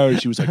so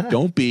embarrassed. She was like,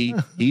 don't be.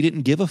 He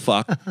didn't give a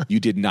fuck. You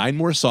did 9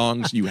 more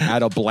songs. You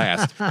had a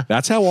blast.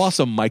 That's how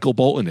awesome Michael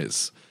Bolton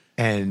is.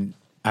 And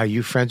are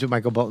you friends with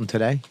Michael Bolton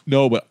today?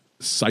 No, but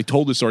I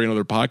told this story on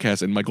another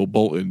podcast, and Michael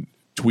Bolton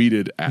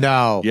tweeted at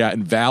No. Yeah,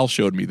 and Val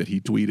showed me that he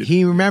tweeted.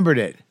 He remembered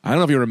it. I don't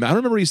know if you remember. I don't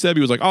remember what he said.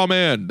 He was like, oh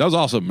man, that was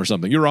awesome or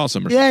something. You're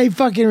awesome. Yeah, he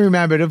fucking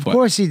remembered. Of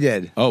course he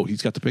did. Oh,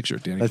 he's got the picture.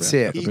 Danny Let's Pratt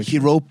see got it. the picture. He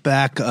wrote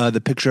back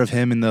the picture of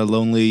him in the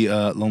Lonely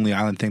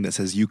Island thing that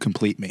says, you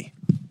complete me.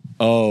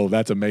 Oh,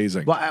 that's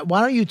amazing. Why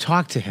don't you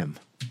talk to him?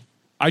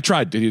 I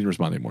tried. He didn't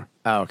respond anymore.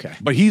 Oh, okay.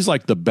 But he's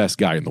like the best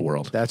guy in the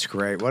world. That's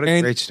great. What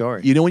a great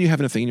story. You know when you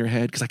have a thing in your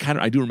head? Because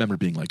I do remember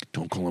being like,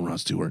 don't call him Rod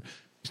Stewart.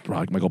 It's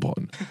Michael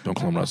Bolton. Don't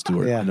call him Rod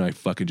Stewart. Yeah. And I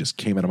fucking just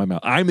came out of my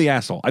mouth. I'm the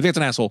asshole. I think it's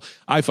an asshole.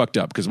 I fucked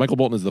up because Michael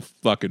Bolton is the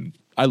fucking...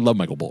 I love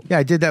Michael Bolton. Yeah,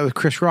 I did that with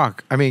Chris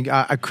Rock. I mean,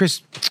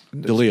 Chris...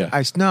 D'Elia.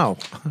 No.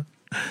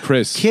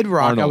 Chris. Kid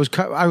Rock. Arnold.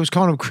 I was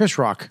calling him Chris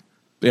Rock.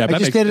 Yeah, I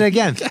just did it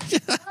again.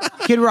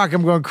 Kid Rock,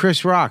 I'm going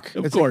Chris Rock.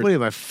 Of It's course. like, what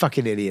am I,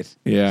 fucking idiot?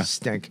 Yeah.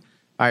 Stink.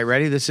 All right,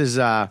 ready? This is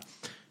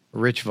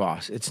Rich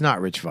Voss. It's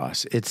not Rich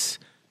Voss. It's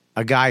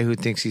a guy who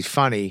thinks he's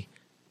funny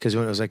Because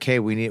when it was like, hey,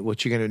 we need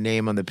what you're going to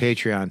name on the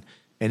Patreon,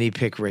 and he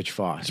picked Rich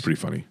Voss. It's pretty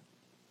funny.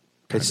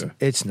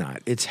 It's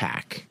not. It's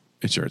hack.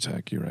 It's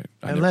hack. You're right.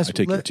 I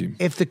take your team.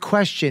 If the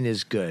question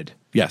is good,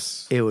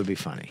 yes, it would be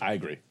funny. I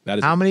agree. That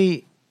is how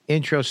many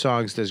intro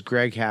songs does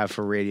Greg have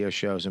for radio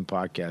shows and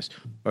podcasts,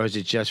 or is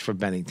it just for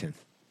Bennington?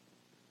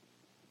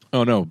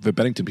 Oh no, the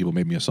Bennington people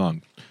made me a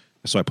song,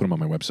 so I put them on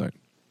my website.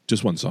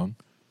 Just one song.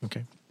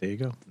 Okay, there you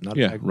go.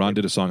 Ron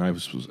did a song. And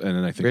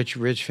then I think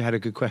Rich had a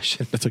good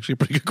question. That's actually a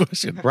pretty good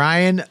question.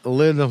 Brian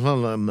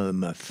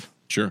Lindenmuth.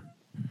 Sure.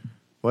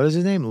 What is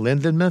his name?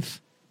 Lindenmuth.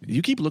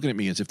 You keep looking at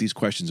me as if these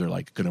questions are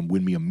like going to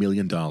win me $1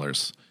 million,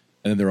 and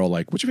then they're all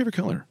like, "What's your favorite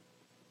color?"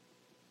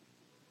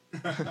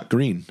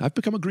 Green. I've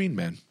become a green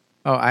man.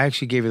 Oh, I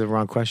actually gave you the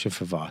wrong question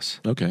for Voss.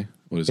 Okay.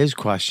 What is his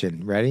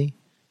question? Ready?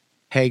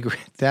 Hey,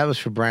 that was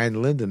for Brian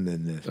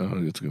Lindenmuth. Oh,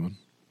 that's a good one.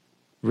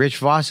 Rich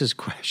Voss's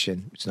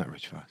question. It's not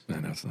Rich Voss. No,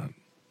 it's not.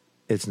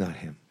 It's not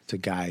him. It's a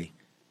guy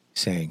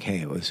saying,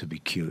 "Hey, well, this would be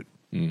cute.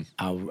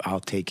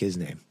 I'll take his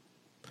name."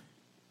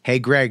 Hey,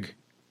 Greg,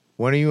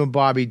 when are you and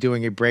Bobby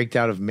doing a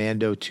breakdown of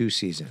Mando 2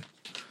 season?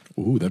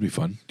 Ooh, that'd be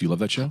fun. Do you love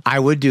that show? I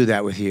would do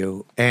that with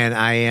you, and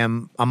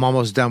I'm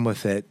almost done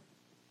with it.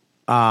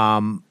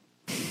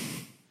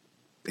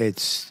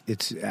 It's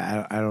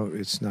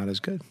not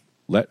as good.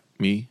 Let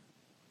me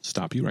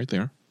stop you right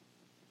there.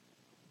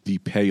 The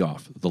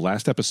payoff, the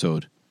last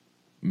episode,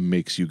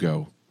 makes you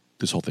go,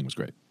 "This whole thing was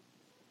great."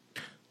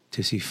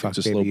 To see fuck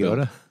It's a Baby slow build.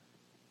 Yoda?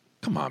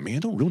 Come on,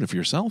 man. Don't ruin it for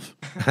yourself.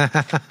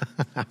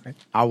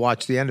 I'll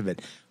watch the end of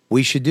it.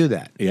 We should do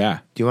that. Yeah.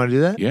 Do you want to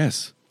do that?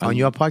 Yes. On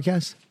your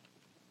podcast?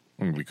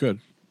 I mean, we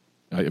could.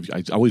 I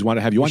always want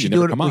to have you on. You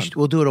never come on.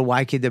 We'll do it a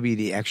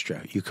YKWd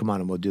extra. You come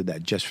on and we'll do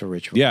that just for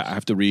Rich. Yeah, I'd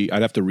have to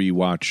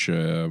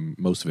rewatch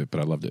most of it,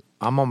 but I loved it.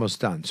 I'm almost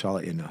done, so I'll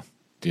let you know.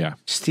 Yeah.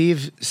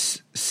 Steve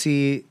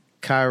Ciccarelli.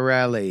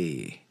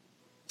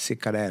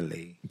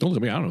 Don't look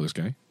at me. I don't know this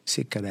guy.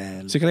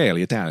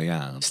 Ciccarelli,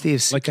 Italian. Steve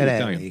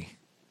Ciccarelli.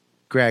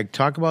 Greg,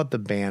 talk about the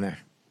banner.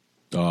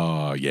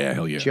 Oh, yeah,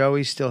 hell yeah.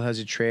 Joey still has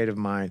a trade of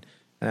mine,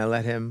 and I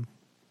let him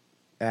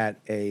at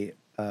a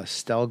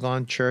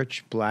Stelgon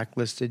Church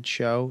blacklisted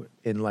show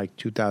in like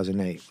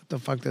 2008. What the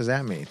fuck does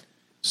that mean?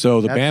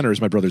 So the banner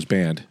is my brother's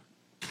band.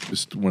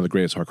 It's one of the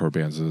greatest hardcore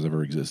bands that has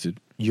ever existed.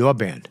 Your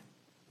band?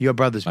 Your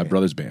brother's band? My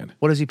brother's band.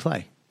 What does he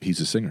play? He's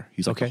a singer.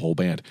 He's like the whole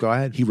band. Go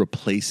ahead. He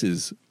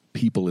replaces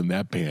people in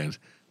that band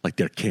like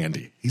they're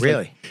candy. He's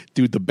really? Like,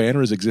 dude, the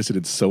banner has existed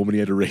in so many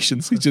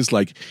iterations. He's just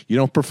like, you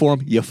don't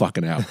perform, you're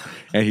fucking out.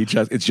 And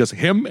it's just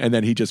him, and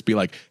then he just be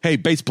like, hey,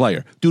 bass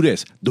player, do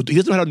this. He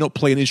doesn't know how to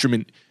play an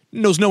instrument,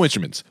 knows no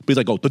instruments. But he's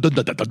like,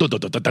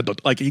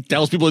 like he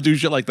tells people to do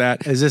shit like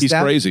that. He's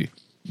crazy.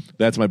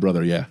 That's my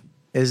brother, yeah.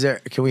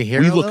 Can we hear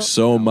We a look little?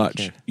 so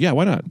much. Yeah,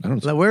 why not? I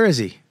don't know. Where is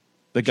he?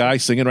 The guy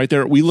singing right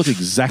there, we look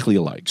exactly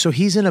alike. So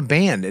he's in a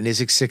band, and is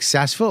it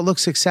successful? It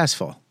looks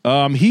successful.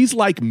 He's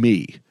like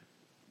me.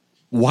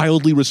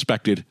 Wildly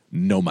respected,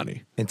 no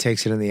money. And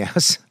takes it in the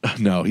ass?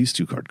 No, he's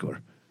too hardcore.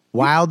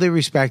 Wildly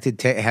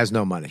respected, has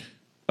no money.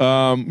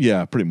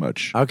 Yeah, pretty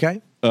much.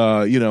 Okay.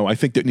 I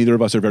think that neither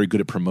of us are very good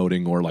at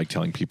promoting or like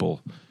telling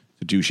people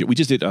to do shit. We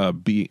just did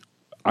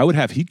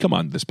he'd come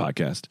on this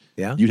podcast.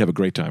 Yeah. You'd have a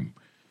great time.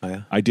 Oh,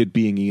 yeah. I did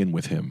Being Ian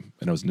with him,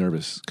 and I was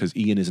nervous because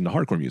Ian is into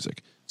hardcore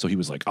music. So he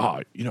was like,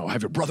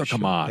 have your brother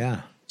come on.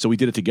 Yeah. So we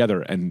did it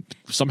together, and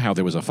somehow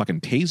there was a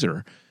fucking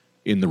taser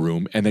in the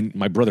room, and then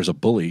my brother's a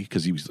bully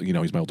because he was,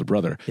 he's my older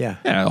brother. Yeah.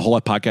 A whole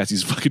lot of podcasts,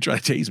 he's fucking trying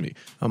to tase me.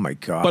 Oh my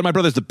God. But my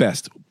brother's the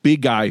best.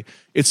 Big guy.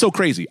 It's so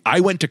crazy.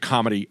 I went to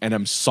comedy and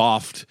I'm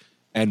soft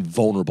and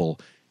vulnerable.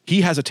 He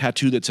has a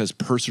tattoo that says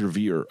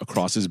persevere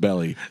across his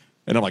belly.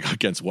 And I'm like,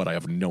 against what? I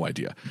have no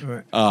idea.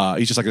 Right.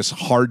 He's just like this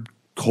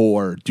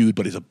hardcore dude,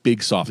 but he's a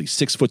big soft. He's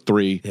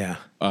 6'3". Yeah.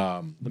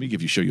 Let me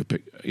show you a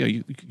pic. Yeah,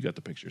 you got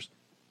the pictures.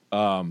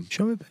 Show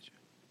me a picture.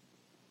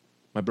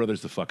 My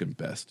brother's the fucking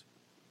best.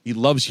 He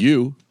loves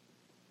you.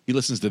 He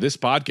listens to this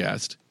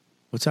podcast.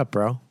 What's up,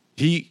 bro?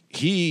 He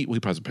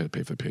probably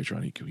pay for the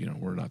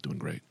Patreon. We're not doing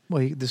great.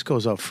 Well, this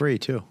goes out free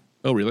too.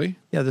 Oh, really?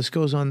 Yeah, this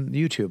goes on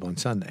YouTube on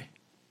Sunday.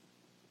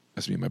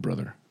 That's me and my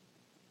brother.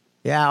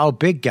 Yeah. Oh,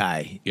 big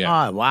guy.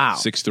 Yeah. Oh, wow.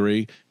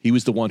 6'3". He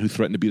was the one who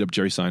threatened to beat up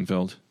Jerry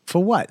Seinfeld.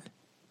 For what?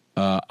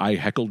 I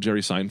heckled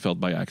Jerry Seinfeld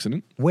by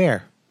accident.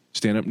 Where?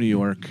 Stand Up New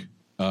York.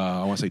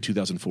 I want to say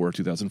 2004 or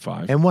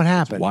 2005. And what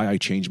happened? That's why I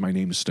changed my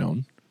name to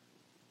Stone.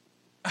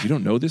 You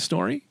don't know this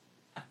story?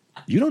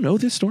 You don't know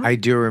this story? I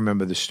do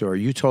remember the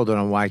story. You told it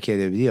on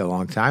YKWd a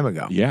long time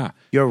ago. Yeah.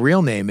 Your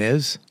real name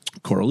is?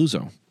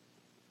 Coraluzzo.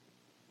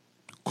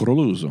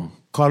 Coraluzzo.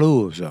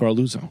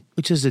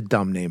 Which is a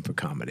dumb name for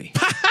comedy.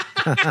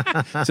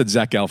 Said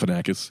Zach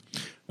Galifianakis.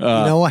 You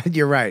know what?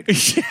 You're right.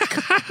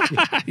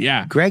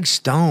 Yeah. Greg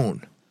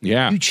Stone.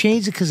 Yeah. You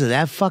changed it because of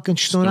that fucking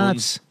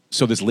schnoz.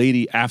 So this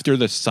lady, after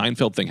the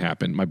Seinfeld thing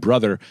happened, my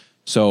brother,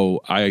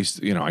 so I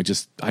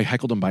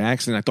heckled him by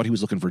accident. I thought he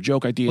was looking for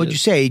joke ideas. What'd you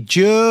say?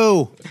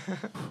 Jew.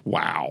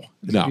 Wow.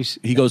 No.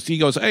 He goes,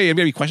 hey, have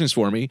you any questions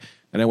for me?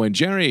 And I went,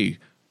 Jerry,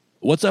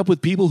 what's up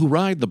with people who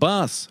ride the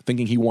bus?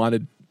 Thinking he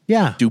wanted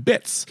Yeah. do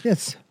bits.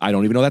 Yes. I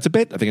don't even know that's a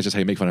bit. I think it's just how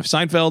you make fun of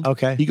Seinfeld.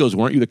 Okay. He goes,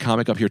 weren't you the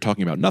comic up here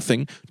talking about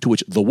nothing? To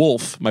which the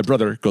Wolf, my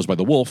brother, goes by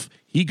the Wolf.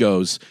 He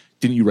goes,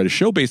 didn't you write a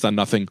show based on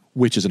nothing?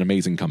 Which is an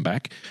amazing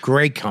comeback.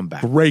 Great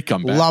comeback. Great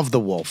comeback. Love the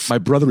Wolf. My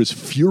brother is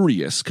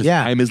furious because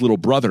I'm his little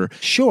brother.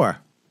 Sure.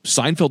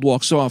 Seinfeld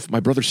walks off. My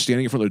brother's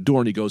standing in front of the door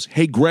and he goes,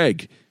 hey,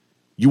 Greg,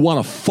 you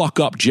want to fuck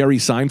up Jerry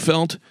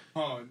Seinfeld?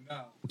 Oh,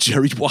 no.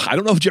 Jerry, well, I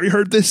don't know if Jerry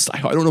heard this. I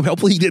don't know.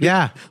 Hopefully he did.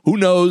 Yeah. Who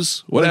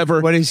knows?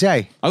 Whatever. What did he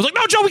say? I was like,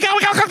 no, Joe, we got,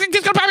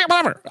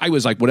 whatever. I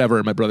was like, whatever.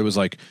 And my brother was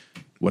like,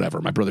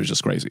 whatever. My brother's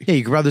just crazy. Yeah,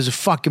 your brother's a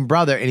fucking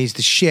brother and he's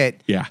the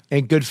shit. Yeah.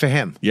 And good for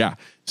him. Yeah.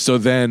 So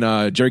then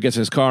Jerry gets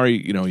in his car.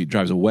 He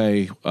drives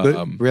away.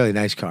 Really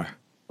nice car.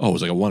 Oh, it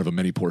was like one of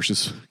many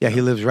Porsches. Yeah,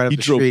 he lives right up he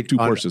the drove street. 2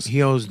 Porsches.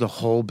 He owns the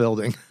whole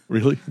building.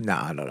 Really? No,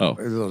 I don't know.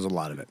 Oh. He owns a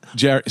lot of it.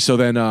 Jerry. So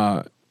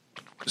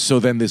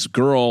then this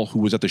girl who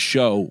was at the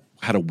show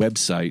had a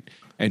website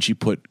and she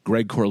put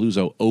Greg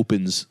Corluzzo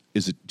opens,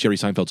 is it Jerry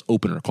Seinfeld's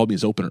opener, called me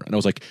his opener. And I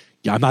was like,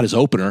 yeah, I'm not his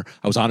opener.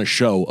 I was on a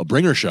show, a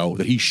bringer show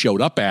that he showed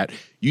up at.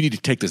 You need to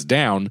take this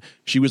down.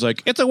 She was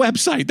like, it's a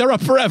website. They're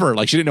up forever.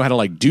 Like she didn't know how to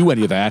like do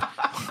any of that.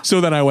 So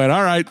then I went,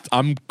 all right,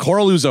 I'm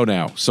Corluzzo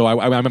now. So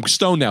I'm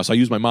Stone now. So I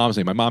use my mom's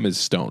name. My mom is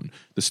Stone.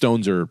 The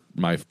Stones are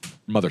my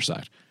mother's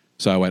side.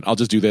 So I went, I'll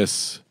just do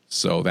this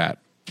so that.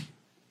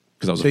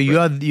 So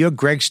you're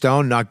Greg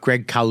Stone, not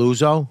Greg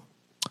Corluzzo?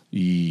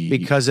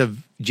 Because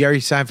of Jerry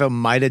Seinfeld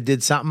might have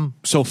did something?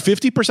 So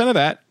 50% of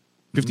that,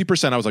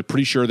 50% I was like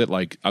pretty sure that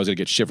like I was going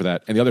to get shit for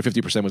that. And the other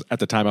 50% was at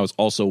the time I was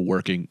also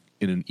working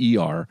in an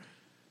ER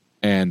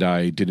and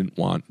I didn't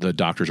want the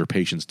doctors or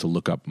patients to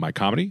look up my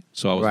comedy.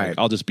 So I was like,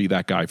 I'll just be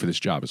that guy for this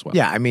job as well.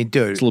 Yeah, I mean,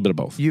 dude. It's a little bit of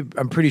both.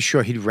 I'm pretty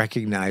sure he'd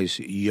recognize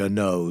your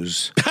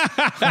nose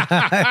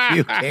if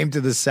you came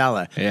to the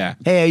cellar. Yeah.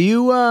 Hey, are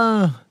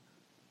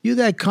you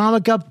that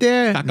comic up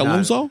there?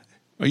 Cockaluzzo?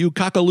 Are you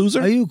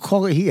Cockalooser? Are you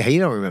he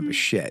don't remember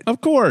shit.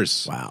 Of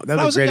course. Wow. That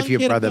would be great if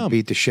your brother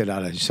beat the shit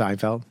out of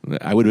Seinfeld.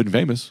 I would have been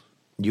famous.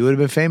 You would have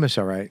been famous,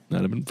 all right.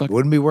 That'd have been fucking.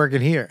 Wouldn't be working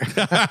here.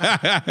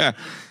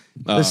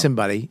 Listen,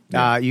 buddy,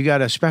 you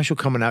got a special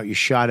coming out. You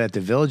shot at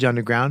the Village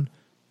Underground.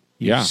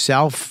 You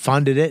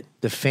self-funded it.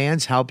 The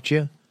fans helped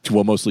you.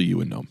 Well, mostly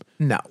you and Noam.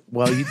 No.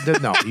 Well, you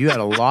had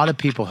a lot of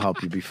people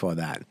help you before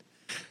that.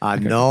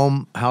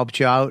 Noam helped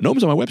you out.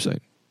 Noam's on my website.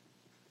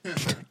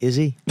 Is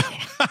he?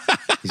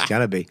 He's got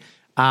to be.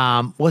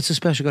 What's the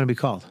special going to be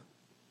called?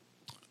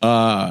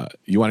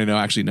 You want to know?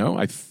 Actually, no.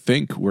 I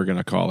think we're going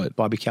to call it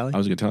Bobby Kelly. I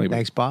was going to tell you.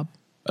 Thanks, Bob.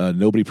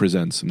 Nobody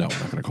presents. No, I'm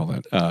not going to call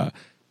that.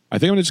 I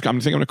think I'm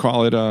going to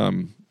call it.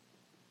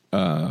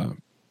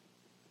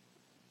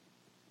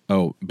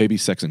 Baby,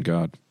 Sex, and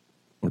God,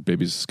 or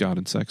Babies, God,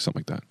 and Sex, something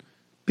like that.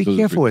 Be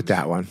careful with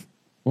that one.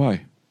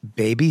 Why?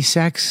 Baby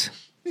sex.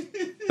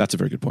 That's a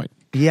very good point.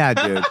 Yeah,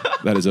 dude.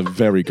 That is a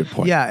very good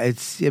point. Yeah,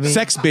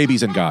 Sex,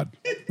 babies, and God.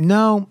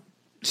 No,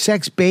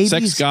 sex, babies.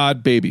 Sex,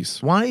 God,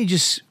 babies. Why don't you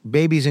just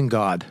babies and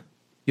God?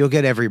 You'll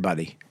get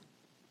everybody.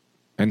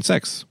 And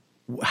sex.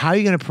 How are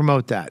you going to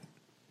promote that?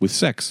 With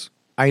sex.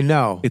 I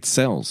know. It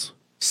sells.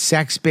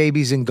 Sex,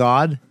 babies, and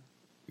God?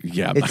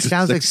 Yeah. It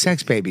sounds like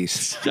sex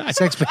babies.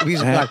 Sex,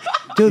 babies, and God.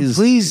 Dude,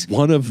 please.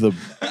 One of the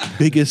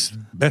biggest,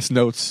 best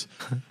notes.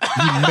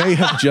 You may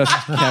have just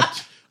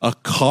kept a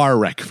car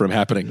wreck from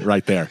happening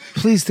right there.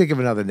 Please think of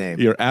another name.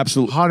 You're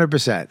absolutely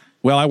 100%.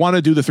 Well, I want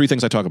to do the 3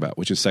 things I talk about,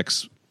 which is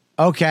sex,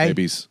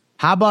 babies.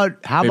 How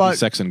about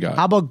sex and God?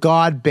 How about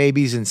God,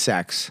 babies, and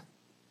sex?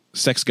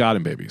 Sex, God,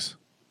 and babies.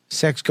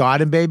 Sex,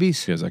 God, and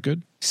babies? Yeah, is that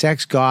good?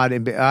 Sex, God,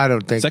 and I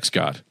don't think sex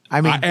God.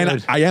 I mean,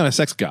 I am a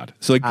sex god,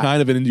 so like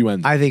kind of an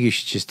innuendo. I think you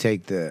should just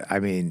take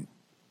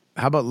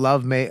how about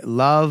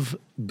love,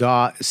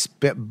 God,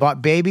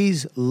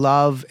 babies,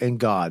 love, and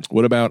God?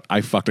 What about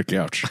I fucked a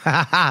couch?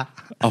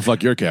 I'll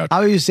fuck your couch.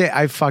 How would you say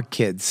I fuck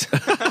kids?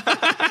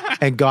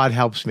 And God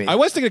helps me. I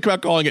was thinking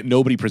about calling it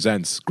Nobody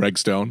Presents Greg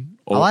Stone.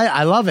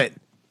 I love it.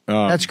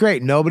 That's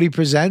great. Nobody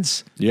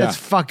presents. Yeah. That's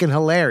fucking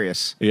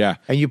hilarious. Yeah.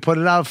 And you put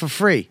it out for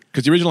free.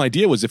 Because the original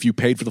idea was if you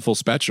paid for the full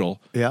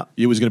special,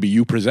 it was going to be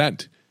you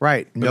present.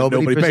 Right. But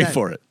nobody paid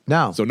for it.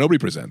 No. So nobody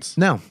presents.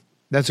 No.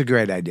 That's a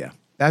great idea.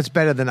 That's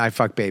better than I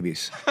fuck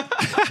babies.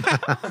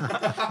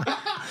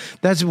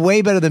 That's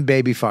way better than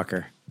baby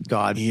fucker.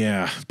 God.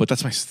 Yeah. But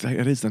that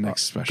is the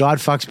next special. God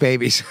fucks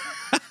babies.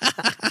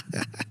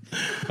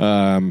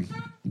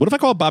 What if I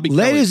call it Bobby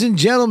Ladies Kelly? and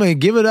gentlemen,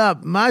 give it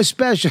up. My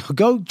special.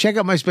 Go check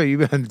out my special.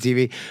 You've been on the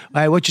TV.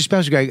 All right, what's your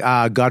special, Greg?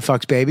 God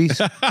fucks babies.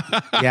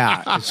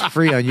 Yeah, it's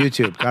free on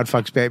YouTube. God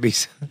fucks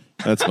babies.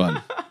 That's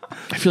fun.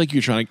 I feel like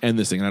you're trying to end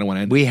this thing, and I don't want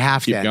to end it. We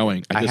have to keep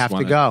going. I have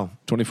to go.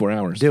 24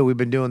 hours. Dude, we've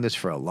been doing this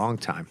for a long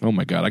time. Oh,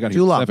 my God. I got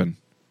Too long. 7.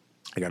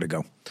 I got to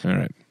go. All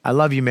right. I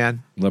love you,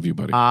 man. Love you,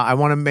 buddy. I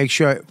want to make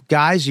sure.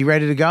 Guys, you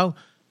ready to go?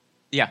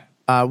 Yeah.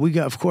 We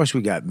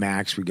got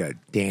Max. We got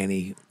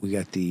Danny. We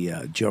got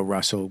the Joe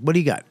Russell. What do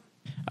you got?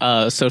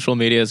 Social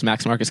media is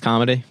Max Marcus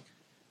Comedy.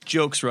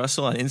 Jokes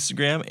Russell on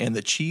Instagram and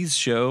The Cheese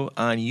Show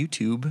on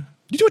YouTube.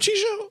 You do a cheese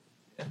show?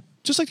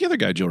 Just like the other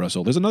guy, Joe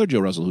Russell. There's another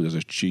Joe Russell who does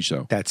a cheese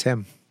show. That's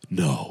him.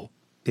 No.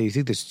 Do you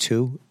think there's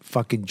 2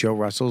 fucking Joe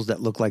Russells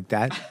that look like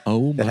that?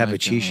 Oh, that have my a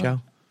cheese God.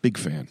 show? Big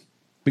fan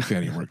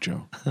of your work,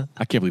 Joe.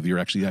 I can't believe you're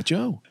actually that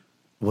Joe.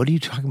 What are you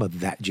talking about,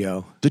 that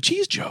Joe? The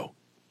cheese Joe.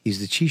 He's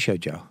the cheese show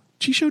Joe.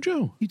 Cheese show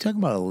Joe. You talking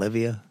about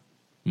Olivia?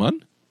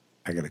 Mun?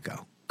 I gotta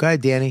go. Go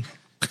ahead, Danny.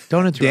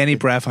 Don't interrupt. Danny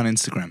Braff on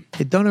Instagram.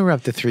 Hey, don't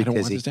interrupt the 3 I don't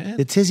want Tizzey. this to end.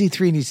 The Tizzey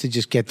 3 needs to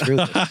just get through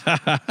this.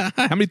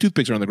 How many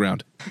toothpicks are on the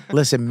ground?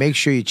 Listen, make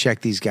sure you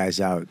check these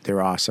guys out.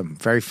 They're awesome.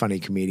 Very funny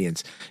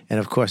comedians. And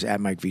of course, at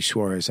Mike V.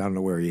 Suarez, I don't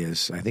know where he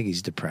is. I think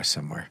he's depressed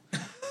somewhere.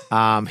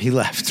 He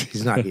left.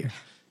 He's not here.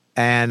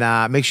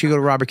 And make sure you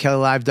go to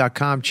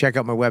robertkellylive.com. Check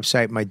out my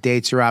website. My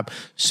dates are up.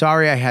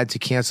 Sorry I had to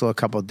cancel a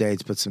couple of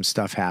dates, but some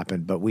stuff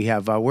happened. But we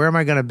have, where am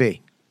I going to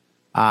be?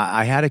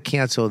 I had to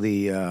cancel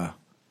the,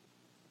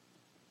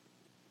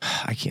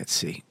 I can't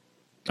see.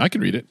 I can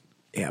read it.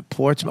 Yeah,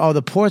 Portsmouth. Oh,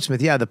 the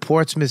Portsmouth. Yeah, the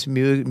Portsmouth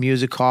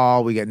Music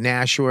Hall. We got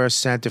Nashua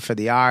Center for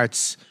the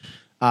Arts.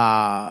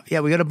 Yeah,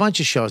 we got a bunch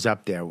of shows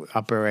up there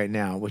right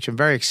now, which I'm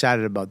very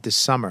excited about this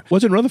summer.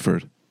 What's in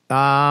Rutherford?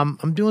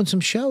 I'm doing some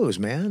shows,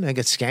 man. I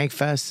got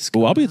Skankfest.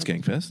 Oh, I'll be at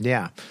Skankfest.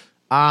 Yeah.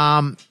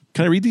 Can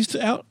I read these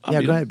out?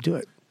 Yeah, go ahead. Do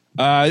it.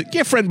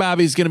 Yeah, friend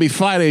Bobby's going to be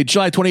Friday,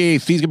 July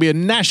 28th. He's going to be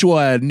in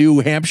Nashua, New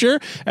Hampshire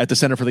at the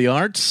Center for the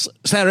Arts.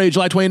 Saturday,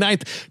 July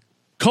 29th,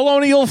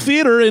 Colonial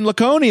Theater in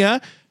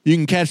Laconia. You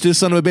can catch this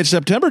son of a bitch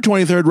September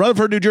 23rd,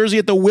 Rutherford, New Jersey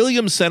at the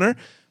Williams Center.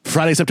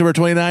 Friday, September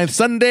 29th,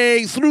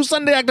 Sunday through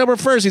Sunday, October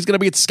 1st. He's going to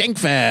be at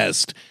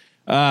Skankfest.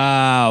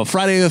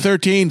 Friday the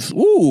 13th,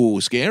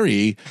 ooh,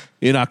 scary.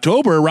 In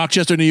October,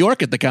 Rochester, New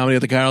York at the Comedy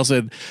at the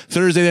Carlson.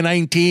 Thursday the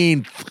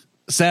 19th,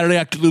 Saturday,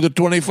 October the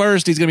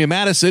 21st, he's going to be in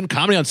Madison,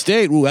 Comedy on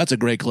State. Ooh, that's a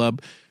great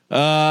club.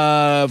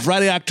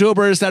 Saturday,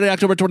 October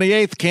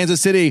 28th,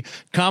 Kansas City,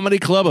 Comedy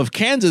Club of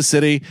Kansas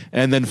City.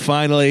 And then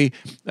finally,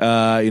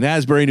 in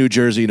Asbury, New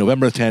Jersey,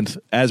 November 10th,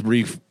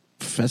 Asbury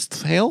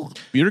Festhale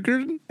Beer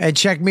Garden. And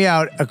check me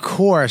out. Of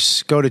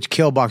course, go to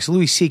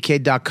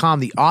KillboxLouisCK.com.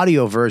 The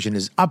audio version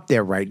is up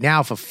there right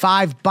now for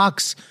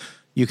 $5.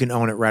 You can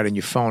own it right on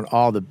your phone.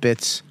 All the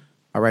bits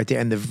are right there.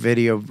 And the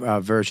video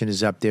version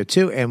is up there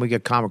too. And we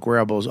got comic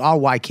wearables.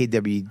 All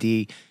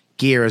YKWD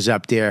gear is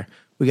up there.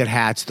 We got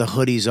hats. The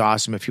hoodie's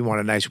awesome if you want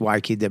a nice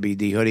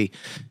YKWD hoodie.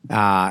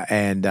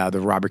 And the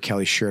Robert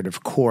Kelly shirt,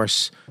 of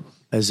course,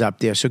 is up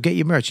there. So get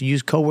your merch and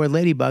use code word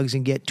Ladybugs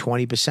and get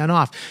 20%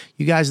 off.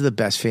 You guys are the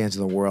best fans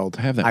in the world.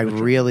 I have that. I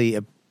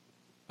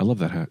love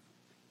that hat.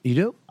 You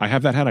do? I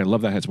have that hat. I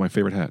love that hat. It's my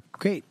favorite hat.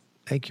 Great.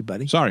 Thank you,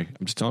 buddy. Sorry.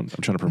 I'm trying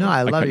to promote. No,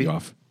 I love cut you.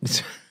 off.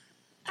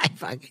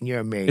 You're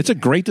amazing. It's a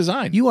great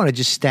design. You want to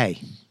just stay.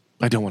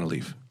 I don't want to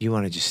leave. You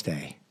want to just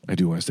stay. I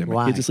do want to stay. My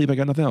Why? kids asleep. I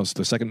got nothing else.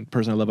 The second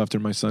person I love after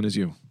my son is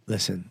you.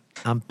 Listen,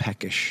 I'm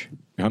peckish.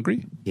 You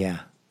hungry?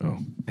 Yeah. Oh.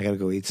 I got to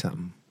go eat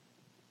something.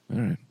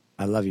 All right.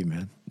 I love you,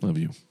 man. Love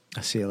you.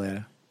 I'll see you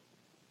later.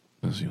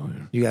 I'll see you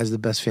later. You guys are the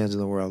best fans in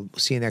the world. We'll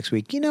see you next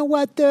week. You know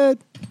what, dude?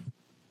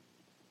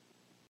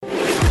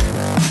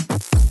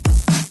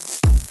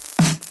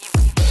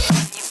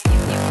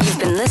 You've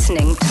been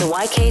listening to the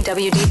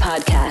YKWD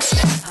podcast.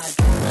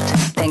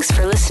 Thanks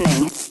for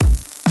listening.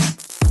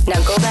 Now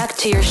go back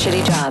to your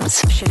shitty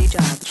jobs.